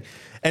I'm saying.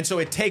 And so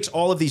it takes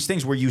all of these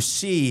things where you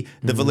see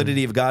the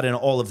validity of God in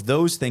all of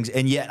those things,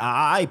 and yet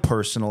I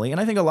personally, and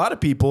I think a lot of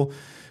people.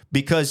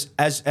 Because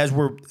as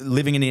we're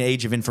living in an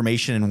age of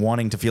information and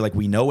wanting to feel like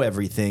we know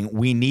everything,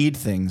 we need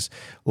things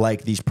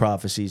like these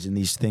prophecies and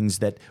these things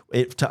that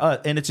to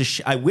us. And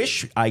it's I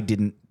wish I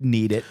didn't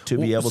need it to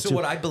be able to. So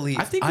what I believe,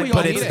 I think we all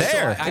but need it's it.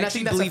 there. And I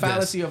think that's a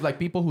fallacy of like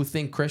people who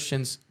think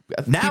Christians.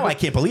 Now I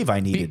can't believe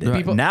I needed it.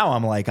 people- Now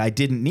I'm like I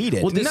didn't need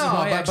it. Well, this is No,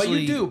 why but you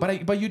actually- do.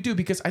 But you do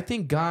because I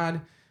think God.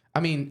 I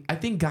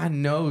think God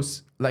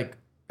knows like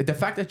the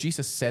fact that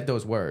Jesus said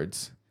those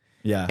words.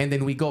 yeah. And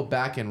then we go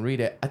back and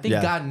read it. I think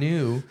Yeah. God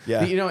knew.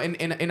 Yeah.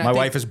 And My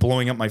wife is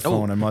blowing up my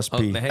phone. I must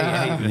be. Hey,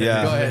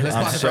 Yeah. Go ahead. Let's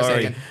I'm pause it for a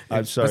sorry. second.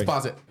 I'm sorry. Let's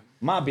pause it.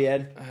 My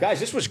bad. Guys,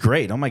 this was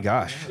great. Oh my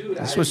gosh.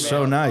 This was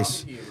so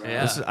nice.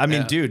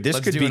 Dude, this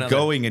Let's could do be another.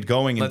 going and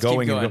going and Let's keep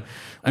going. And going. go.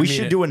 I We mean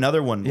should it. do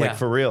another one, Yeah. like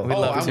for real. We'd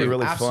love It'd to. be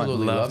really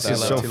Absolutely fun. love that. This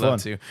is Love so to, fun.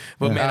 Love to.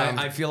 But man, Um,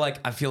 I feel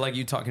like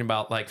you talking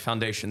about like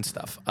foundation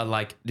stuff.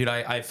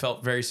 I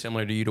felt very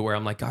similar to you to where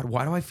I'm like, God,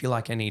 why do I feel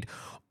like I need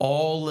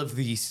all of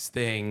these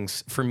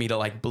things for me to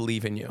like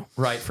believe in you,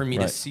 right? For me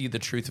to see the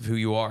truth of who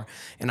you are.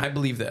 And I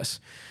believe this.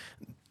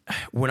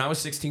 When I was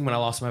 16, when I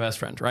lost my best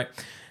friend, right?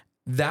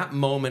 That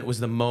moment was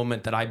the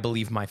moment that I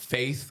believe my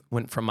faith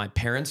went from my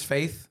parents'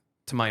 faith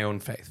to my own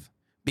faith.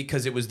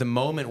 Because it was the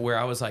moment where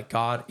I was like,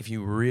 God, if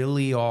you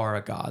really are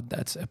a God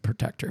that's a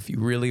protector, if you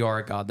really are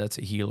a God that's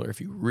a healer,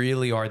 if you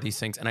really are these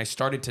things, and I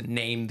started to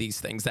name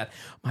these things that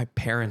my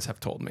parents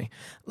have told me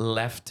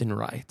left and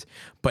right.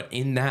 But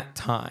in that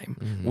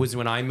time was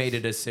when I made a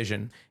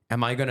decision.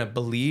 Am I going to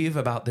believe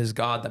about this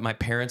God that my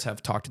parents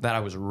have talked, that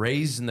I was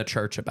raised in the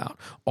church about,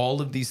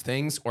 all of these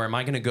things? Or am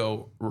I going to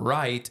go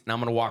right and I'm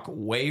going to walk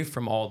away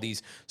from all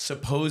these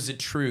supposed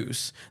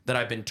truths that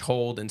I've been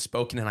told and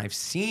spoken? And I've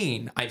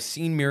seen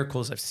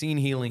miracles, I've seen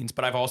healings,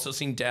 but I've also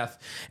seen death.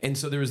 And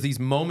so there was these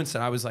moments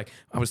that I was like,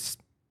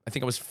 I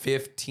think I was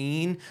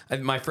 15.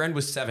 My friend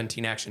was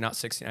 17, actually, not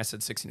 16. I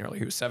said 16 earlier.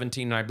 He was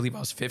 17, and I believe I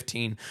was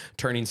 15,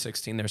 turning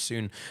 16 there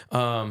soon.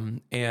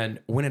 And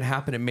when it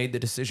happened, it made the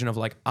decision of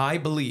like, I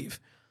believe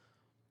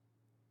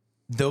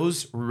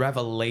those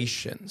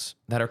revelations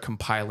that are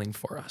compiling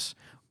for us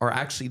are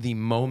actually the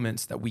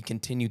moments that we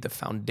continue the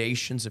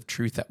foundations of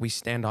truth that we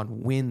stand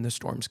on when the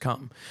storms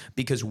come.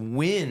 Because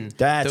when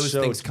those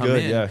things come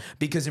in,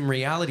 because in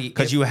reality,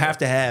 because you have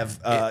to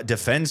have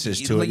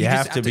defenses to it. You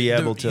have to be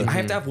able to. I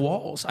have to have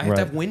walls. I have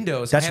to have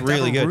windows. That's I have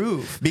really to have a good.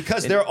 roof.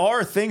 Because there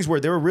are things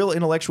where there are real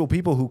intellectual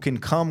people who can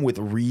come with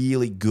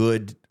really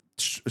good,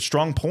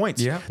 strong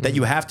points that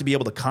you have to be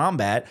able to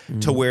combat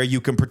to where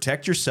you can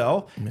protect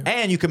yourself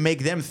and you can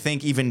make them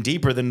think even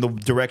deeper than the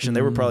direction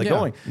they were probably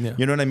going.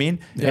 You know what I mean?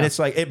 And it's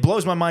like, it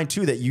blows my mind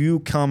too that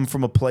you come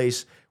from a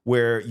place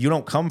where you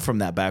don't come from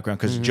that background,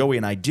 because Joey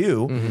and I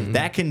do.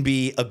 That can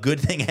be a good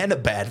thing and a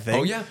bad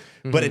thing. Oh yeah.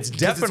 But it's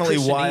definitely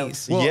wild.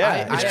 Well,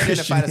 I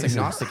identified as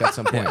agnostic at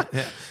some point.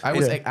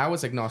 I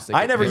was agnostic.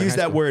 I never used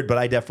that word, but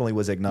I definitely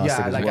was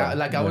agnostic as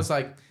well. I was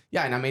like,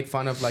 and I made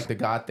fun of like the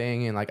God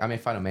thing, and like I made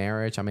fun of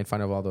marriage. I made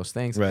fun of all those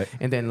things. Right.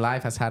 And then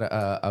life has had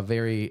a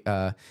very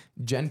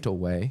gentle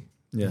way.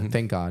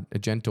 Thank God, a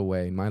gentle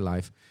way in my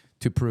life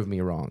to prove me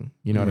wrong.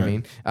 You know what I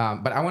mean?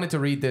 But I wanted to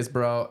read this,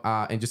 bro,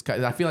 and just,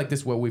 I feel like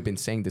this is what we've been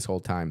saying this whole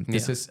time.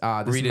 This is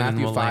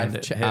Matthew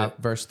 5,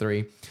 verse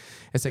 3.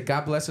 It said,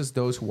 God blesses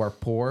those who are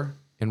poor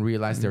and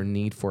realize their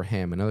need for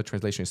him. Another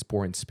translation is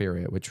poor in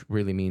spirit, which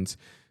really means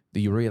that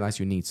you realize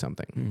you need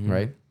something,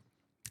 right?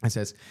 It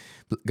says,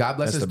 God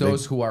blesses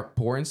those who are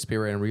poor in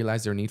spirit and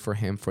realize their need for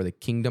him, for the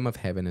kingdom of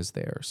heaven is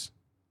theirs.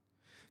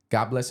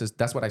 God blesses.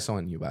 That's what I saw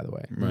in you, by the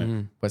way.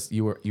 Right. But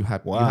you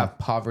have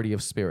poverty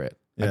of spirit.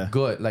 Yeah.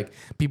 Good. Like,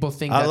 people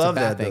think that's a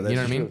bad thing. Though. You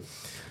know what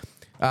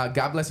I mean?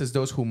 God blesses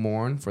those who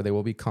mourn, for they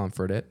will be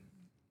comforted.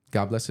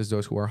 God blesses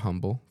those who are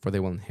humble, for they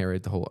will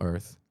inherit the whole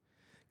earth.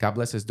 God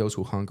blesses those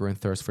who hunger and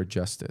thirst for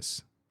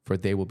justice, for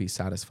they will be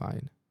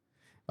satisfied.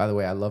 By the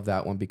way, I love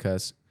that one,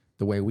 because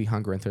the way we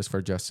hunger and thirst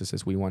for justice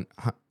is we want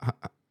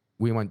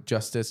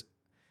justice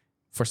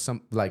for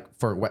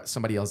for what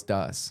somebody else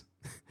does.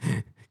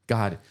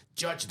 God,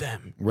 judge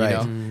them. Right. You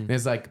know? And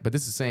it's like, but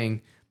this is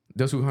saying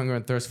those who hunger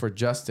and thirst for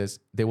justice,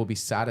 they will be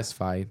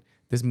satisfied.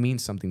 This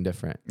means something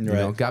different. You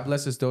know? God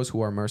blesses those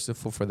who are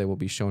merciful, for they will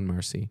be shown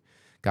mercy.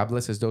 God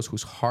blesses those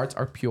whose hearts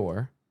are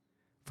pure,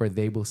 for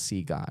they will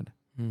see God.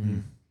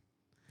 And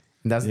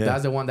that's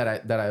the one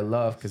that I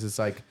love, because it's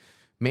like,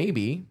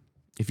 maybe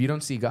if you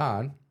don't see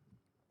God,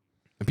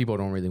 and people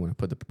don't really want to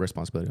put the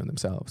responsibility on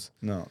themselves.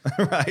 No,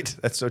 right?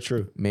 That's so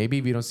true. Maybe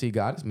if you don't see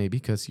God, it's maybe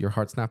because your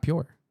heart's not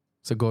pure.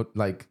 So go,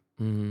 like,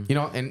 you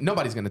know, and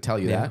nobody's going to tell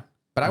you that,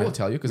 but I will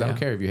tell you, because I don't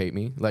care if you hate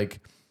me.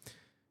 Like,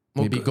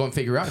 maybe go and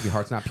figure out if your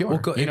heart's not pure.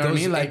 You know what I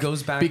mean? Like, it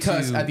goes back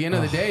because to, at the end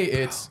of the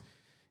day,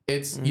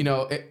 it's you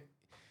know,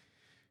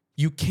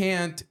 you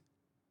can't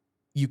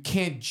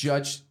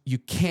judge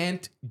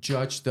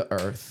the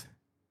earth.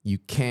 You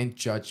can't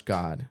judge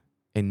God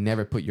and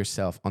never put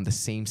yourself on the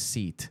same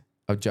seat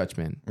of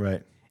judgment.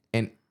 Right.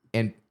 And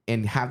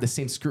have the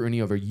same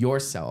scrutiny over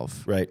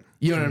yourself. Right.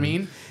 You know what I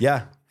mean?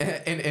 Yeah.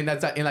 And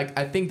that's, and like,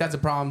 I think that's a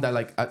problem that,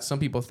 like, some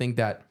people think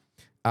that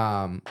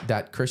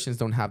that Christians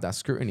don't have that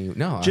scrutiny.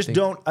 No,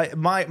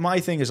 my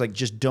thing is, like,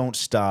 just don't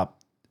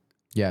stop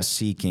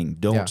seeking.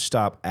 Don't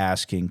stop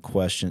asking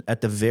questions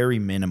at the very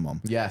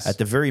minimum. Yes. At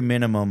the very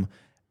minimum,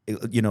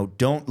 you know,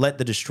 don't let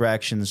the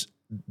distractions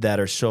that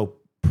are so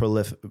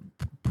prolific.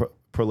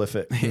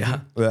 You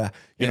know what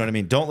I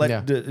mean? Don't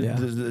let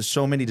the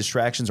so many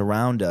distractions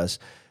around us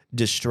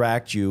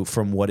distract you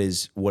from what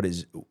is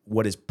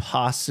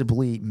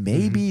possibly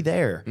maybe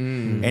there.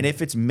 And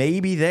if it's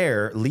maybe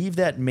there, leave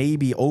that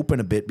maybe open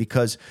a bit,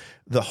 because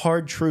the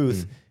hard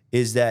truth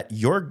is that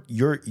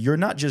you're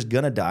not just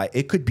gonna die.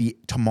 It could be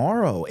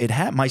tomorrow.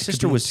 My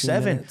sister was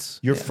 7.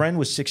 Your friend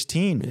was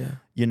 16.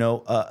 You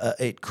know,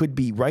 it could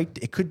be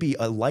It could be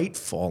a light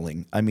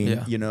falling. I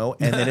mean, you know,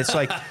 and then it's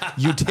like,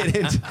 you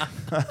didn't.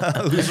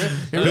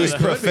 Who's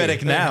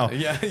prophetic now?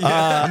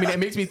 I mean, it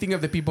makes me think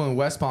of the people in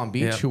West Palm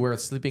Beach who were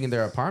sleeping in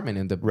their apartment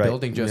and the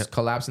building just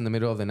collapsed in the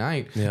middle of the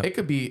night. It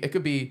could be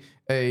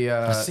a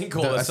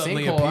sinkhole that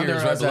suddenly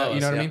appears right below us. You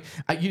know what I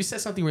mean? You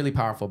said something really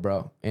powerful,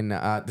 bro. And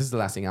this is the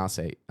last thing I'll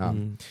say.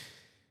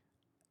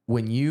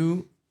 When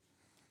you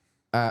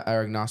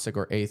are agnostic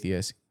or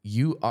atheist,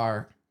 you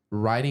are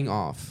writing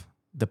off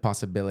the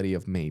possibility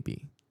of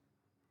maybe.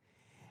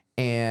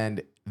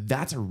 And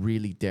that's a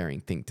really daring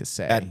thing to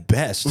say. At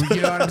best.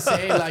 You know what I'm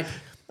saying? Like,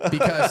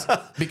 because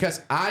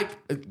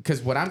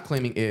what I'm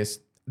claiming is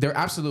there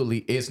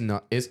absolutely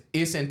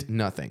isn't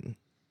nothing.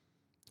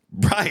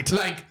 Right.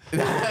 Like,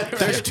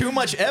 there's too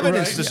much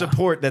evidence to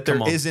support that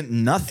there isn't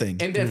nothing.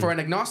 And then for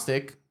an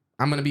agnostic,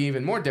 I'm going to be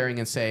even more daring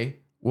and say,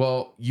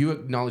 well, you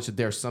acknowledge that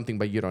there's something,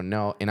 but you don't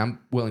know, and I'm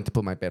willing to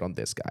put my bet on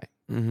this guy.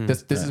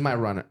 This is my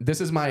runner.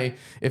 This is my,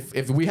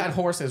 if we had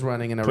horses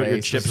running in a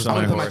race, I'm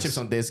going to put my chips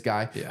on this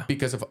guy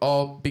because of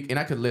and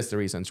I could list the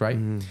reasons, right?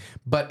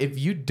 But if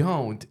you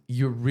don't,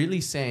 you're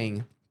really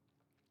saying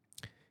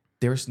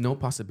there's no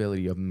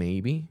possibility of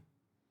maybe.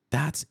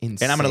 That's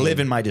insane. And I'm going to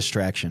live in my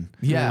distraction.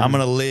 Yeah. I'm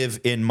going to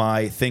live in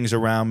my things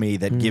around me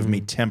that give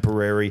me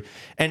temporary.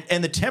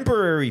 And the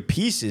temporary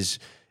pieces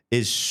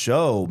is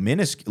so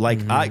minuscule.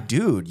 Like,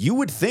 dude, you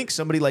would think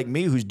somebody like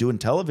me who's doing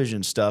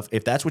television stuff,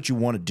 if that's what you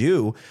want to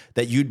do,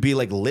 that you'd be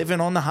like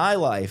living on the high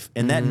life,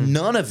 and that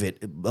none of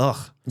it. Ugh.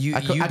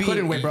 I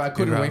couldn't wait, bro. I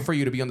couldn't wait for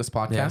you to be on this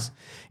podcast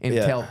and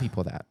tell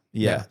people that.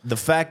 Yeah. The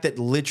fact that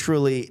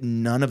literally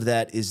none of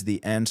that is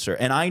the answer.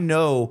 And I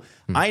know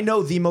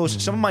the most,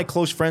 some of my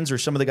close friends are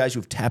some of the guys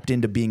who've tapped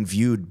into being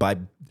viewed by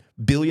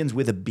billions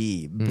with a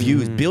B,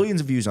 views,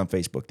 billions of views on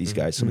Facebook. These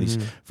guys, some of these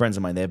friends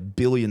of mine, they have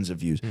billions of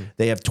views.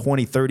 They have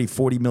 20, 30,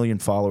 40 million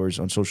followers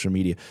on social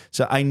media.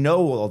 So I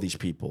know all these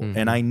people,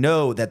 and I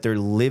know that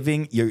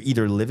you're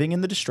either living in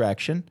the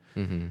distraction,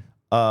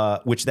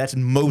 which that's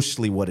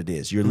mostly what it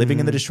is. You're living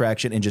in the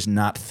distraction and just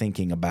not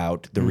thinking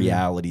about the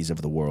realities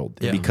of the world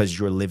because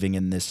you're living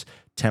in this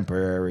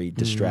temporary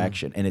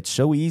distraction. And it's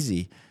so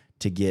easy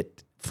to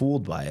get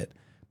fooled by it.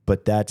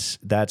 But that's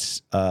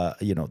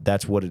what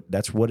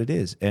it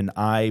is. And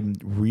I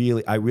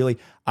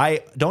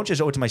don't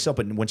just owe it to myself,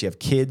 but once you have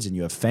kids and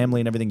you have family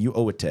and everything, you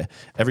owe it to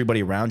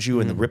everybody around you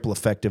and the ripple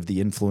effect of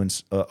the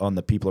influence on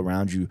the people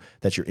around you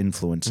that you're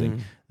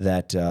influencing.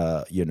 That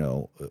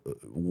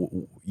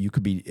you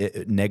could be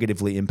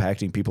negatively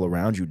impacting people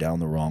around you down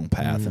the wrong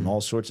path and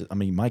all sorts of. I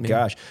mean, my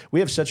gosh, we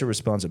have such a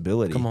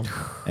responsibility.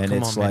 And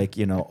it's like,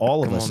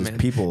 all of us as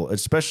people,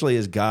 especially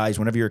as guys,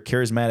 whenever you're a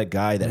charismatic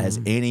guy that has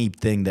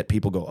anything that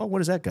people go, oh, what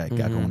is that guy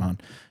got going on?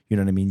 You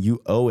know what I mean?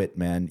 You owe it,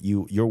 man.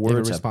 Your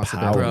words have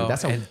power. Bro,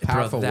 that's a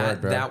powerful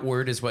word, bro. That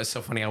word is what's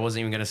so funny. I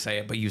wasn't even going to say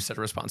it, but you said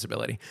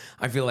responsibility.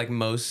 I feel like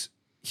most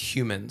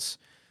humans,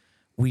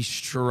 we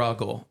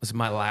struggle. This is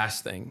my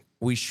last thing.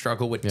 We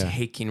struggle with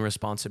taking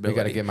responsibility. We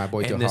got to get my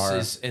boy to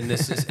This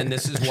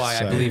is why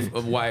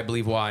I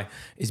believe why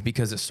is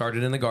because it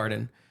started in the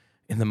garden,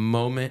 in the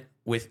moment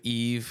with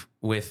Eve,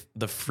 with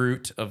the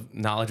fruit of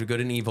knowledge of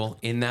good and evil.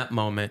 In that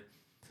moment,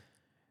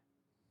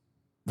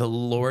 the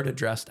Lord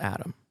addressed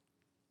Adam.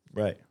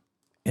 Right.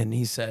 And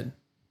he said,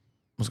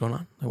 what's going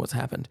on? What's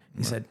happened?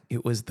 He said,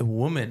 it was the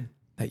woman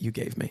that you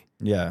gave me.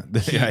 Yeah.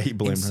 He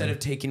blamed instead her. of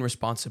taking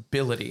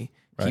responsibility,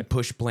 he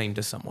pushed blame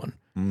to someone.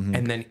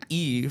 And then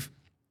Eve,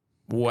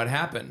 what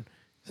happened?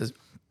 He says,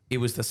 it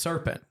was the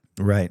serpent.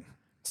 Right.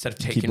 Instead of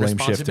taking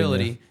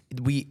responsibility,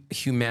 we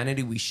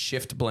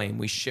shift blame.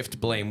 Well,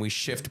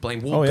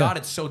 God,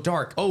 it's so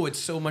dark. Oh, it's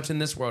so much in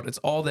this world. It's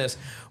all this.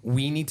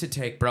 We need to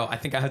take, bro, I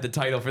think I had the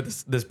title for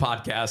this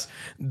podcast,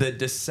 The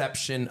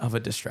Deception of a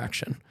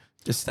Distraction.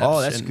 Oh,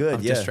 that's good.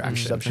 Of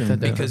distraction.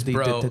 Because,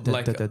 bro,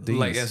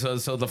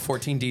 so the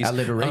 14 Ds.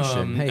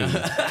 Alliteration.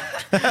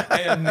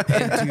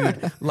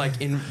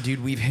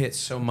 Dude, we've hit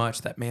so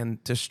much that, man,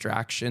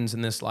 distractions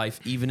in this life,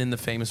 even in the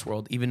famous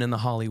world, even in the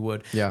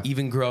Hollywood,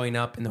 even growing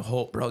up in the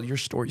whole, bro, your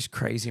story's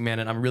crazy, man.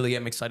 And I'm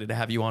excited to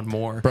have you on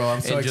more. Bro,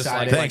 I'm so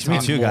excited. Thanks, me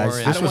too, guys.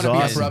 I don't want to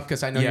be abrupt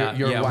because I know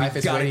your wife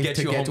is waiting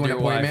to get to an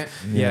appointment.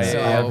 I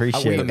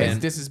appreciate it, man.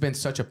 This has been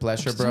such a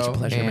pleasure, bro. Such a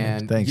pleasure,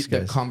 man. Thanks,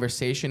 guys. The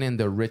conversation and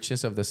the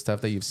richness of the stuff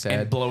that you've said.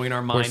 And blowing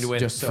our mind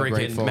with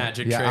freaking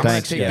magic tricks. I'm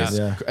going to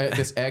take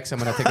this X. I'm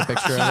going to take a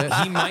picture of it.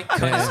 He might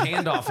cut his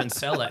hand off and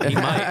sell it. He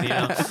might,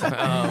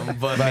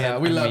 but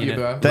man, we love you,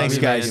 bro. Thanks,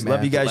 guys.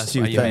 Love you guys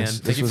too. Thanks.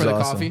 Thank you for the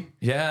coffee.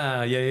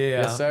 Yeah.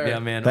 Yes, sir. Yeah,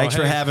 man. Thanks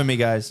for having me,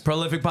 guys.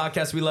 Prolific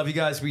Podcast. We love you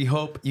guys. We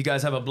hope you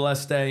guys have a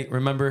blessed day.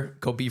 Remember,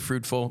 go be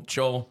fruitful.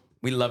 Joel,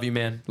 we love you,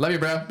 man. Love you,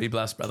 bro. Be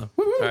blessed, brother.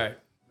 Woo-hoo. All right.